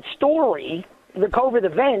COVID story, the COVID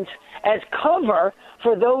events, as cover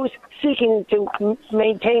for those seeking to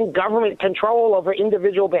maintain government control over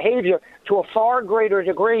individual behavior to a far greater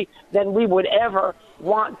degree than we would ever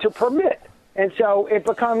want to permit. And so it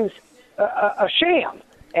becomes a sham.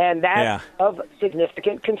 And that's of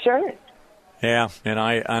significant concern. Yeah, and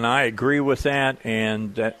I agree with that.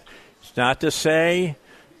 And it's not to say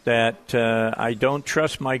that I don't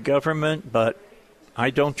trust my government, but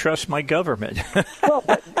I don't trust my government. Well,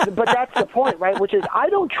 but that's the point, right? Which is I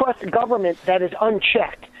don't trust government that is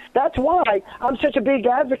unchecked. That's why I'm such a big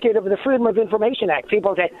advocate of the Freedom of Information Act.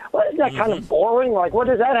 People say, well, isn't that kind of boring? Like, what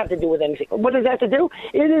does that have to do with anything? What does that have to do?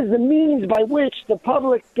 It is the means by which the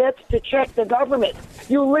public gets to check the government.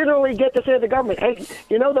 You literally get to say to the government, hey,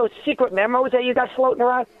 you know those secret memos that you got floating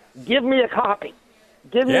around? Give me a copy.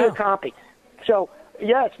 Give me a copy. So,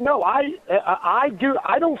 yes, no, I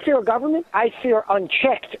don't fear government. I fear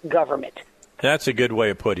unchecked government. That's a good way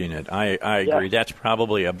of putting it. I agree. Yeah. That's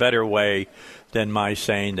probably a better way than my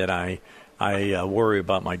saying that I worry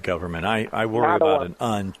about my government. I worry about an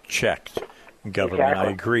unchecked government. Exactly.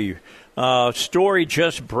 I agree. Story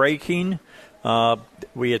just breaking.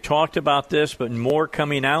 We had talked about this, but more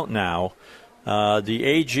coming out now. The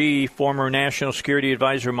AG, former National Security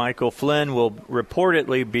Advisor Michael Flynn, will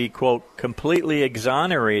reportedly be, quote, completely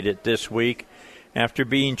exonerated this week after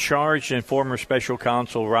being charged in former Special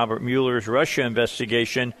Counsel Robert Mueller's Russia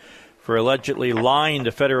investigation for allegedly lying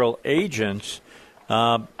to federal agents.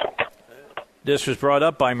 This was brought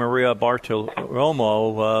up by Maria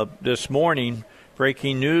Bartiromo this morning.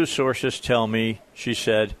 Breaking news sources tell me, she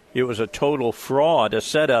said, it was a total fraud, a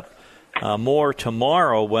setup. More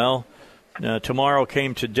tomorrow. Well, tomorrow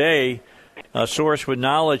came today. A source with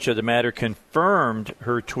knowledge of the matter confirmed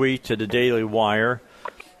her tweet to the Daily Wire.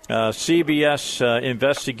 CBS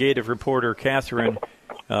investigative reporter Catherine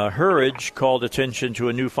Hurridge called attention to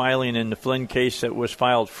a new filing in the Flynn case that was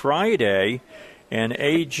filed Friday, and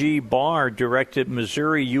AG Barr directed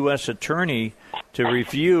Missouri U.S. Attorney to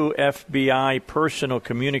review FBI personal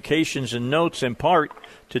communications and notes in part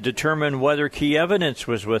to determine whether key evidence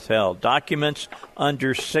was withheld. Documents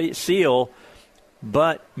under seal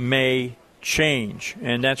but may change.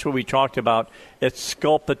 And that's what we talked about.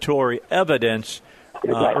 Exculpatory evidence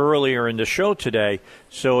earlier in the show today.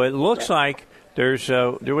 So it looks like there was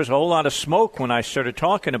a whole lot of smoke when I started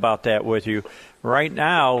talking about that with you. Right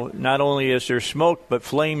now, not only is there smoke, but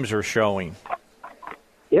flames are showing.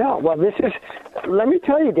 Yeah, well, let me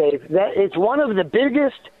tell you, Dave, that it's one of the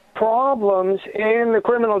biggest problems in the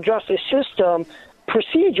criminal justice system,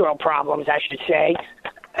 procedural problems, I should say,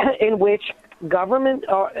 in which government,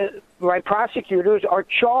 prosecutors are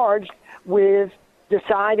charged with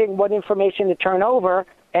deciding what information to turn over,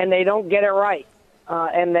 and they don't get it right.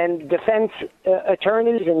 And then defense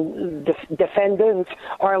attorneys and defendants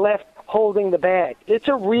are left holding the bag. It's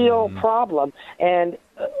a real problem, and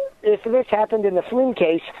if this happened in the Flynn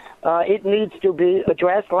case, it needs to be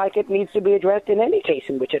addressed like it needs to be addressed in any case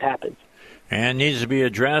in which it happens. And needs to be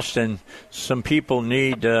addressed, and some people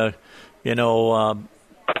need, something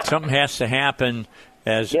has to happen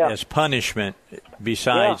as punishment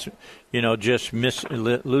besides, just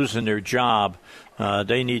losing their job.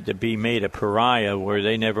 They need to be made a pariah where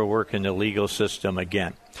they never work in the legal system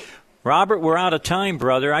again. Robert, we're out of time,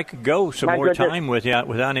 brother. I could go some more time with you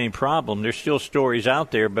without any problem. There's still stories out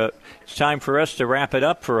there, but it's time for us to wrap it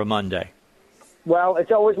up for a Monday. Well,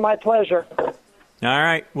 it's always my pleasure. All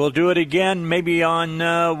right. We'll do it again maybe on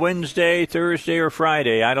Wednesday, Thursday, or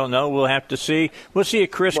Friday. I don't know. We'll have to see. We'll see if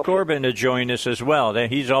Chris Corbin to join us as well.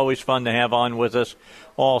 He's always fun to have on with us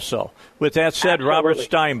also. With that said, Absolutely. Robert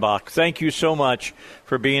Steinbach, thank you so much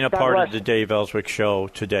for being a part of the Dave Elswick Show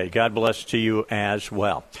today. God bless to you as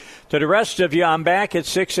well. To the rest of you, I'm back at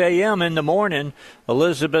 6 a.m. in the morning.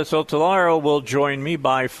 Elizabeth Otalaro will join me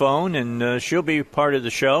by phone, and she'll be part of the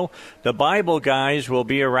show. The Bible guys will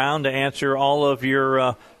be around to answer all of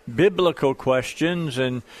your biblical questions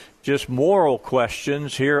and just moral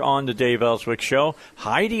questions here on the Dave Elswick Show.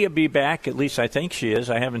 Heidi will be back, at least I think she is.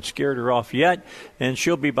 I haven't scared her off yet, and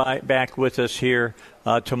she'll be back with us here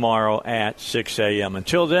tomorrow at 6 a.m.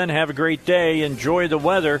 Until then, have a great day. Enjoy the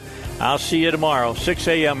weather. I'll see you tomorrow, 6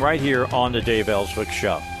 a.m. right here on the Dave Elswick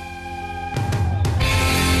Show.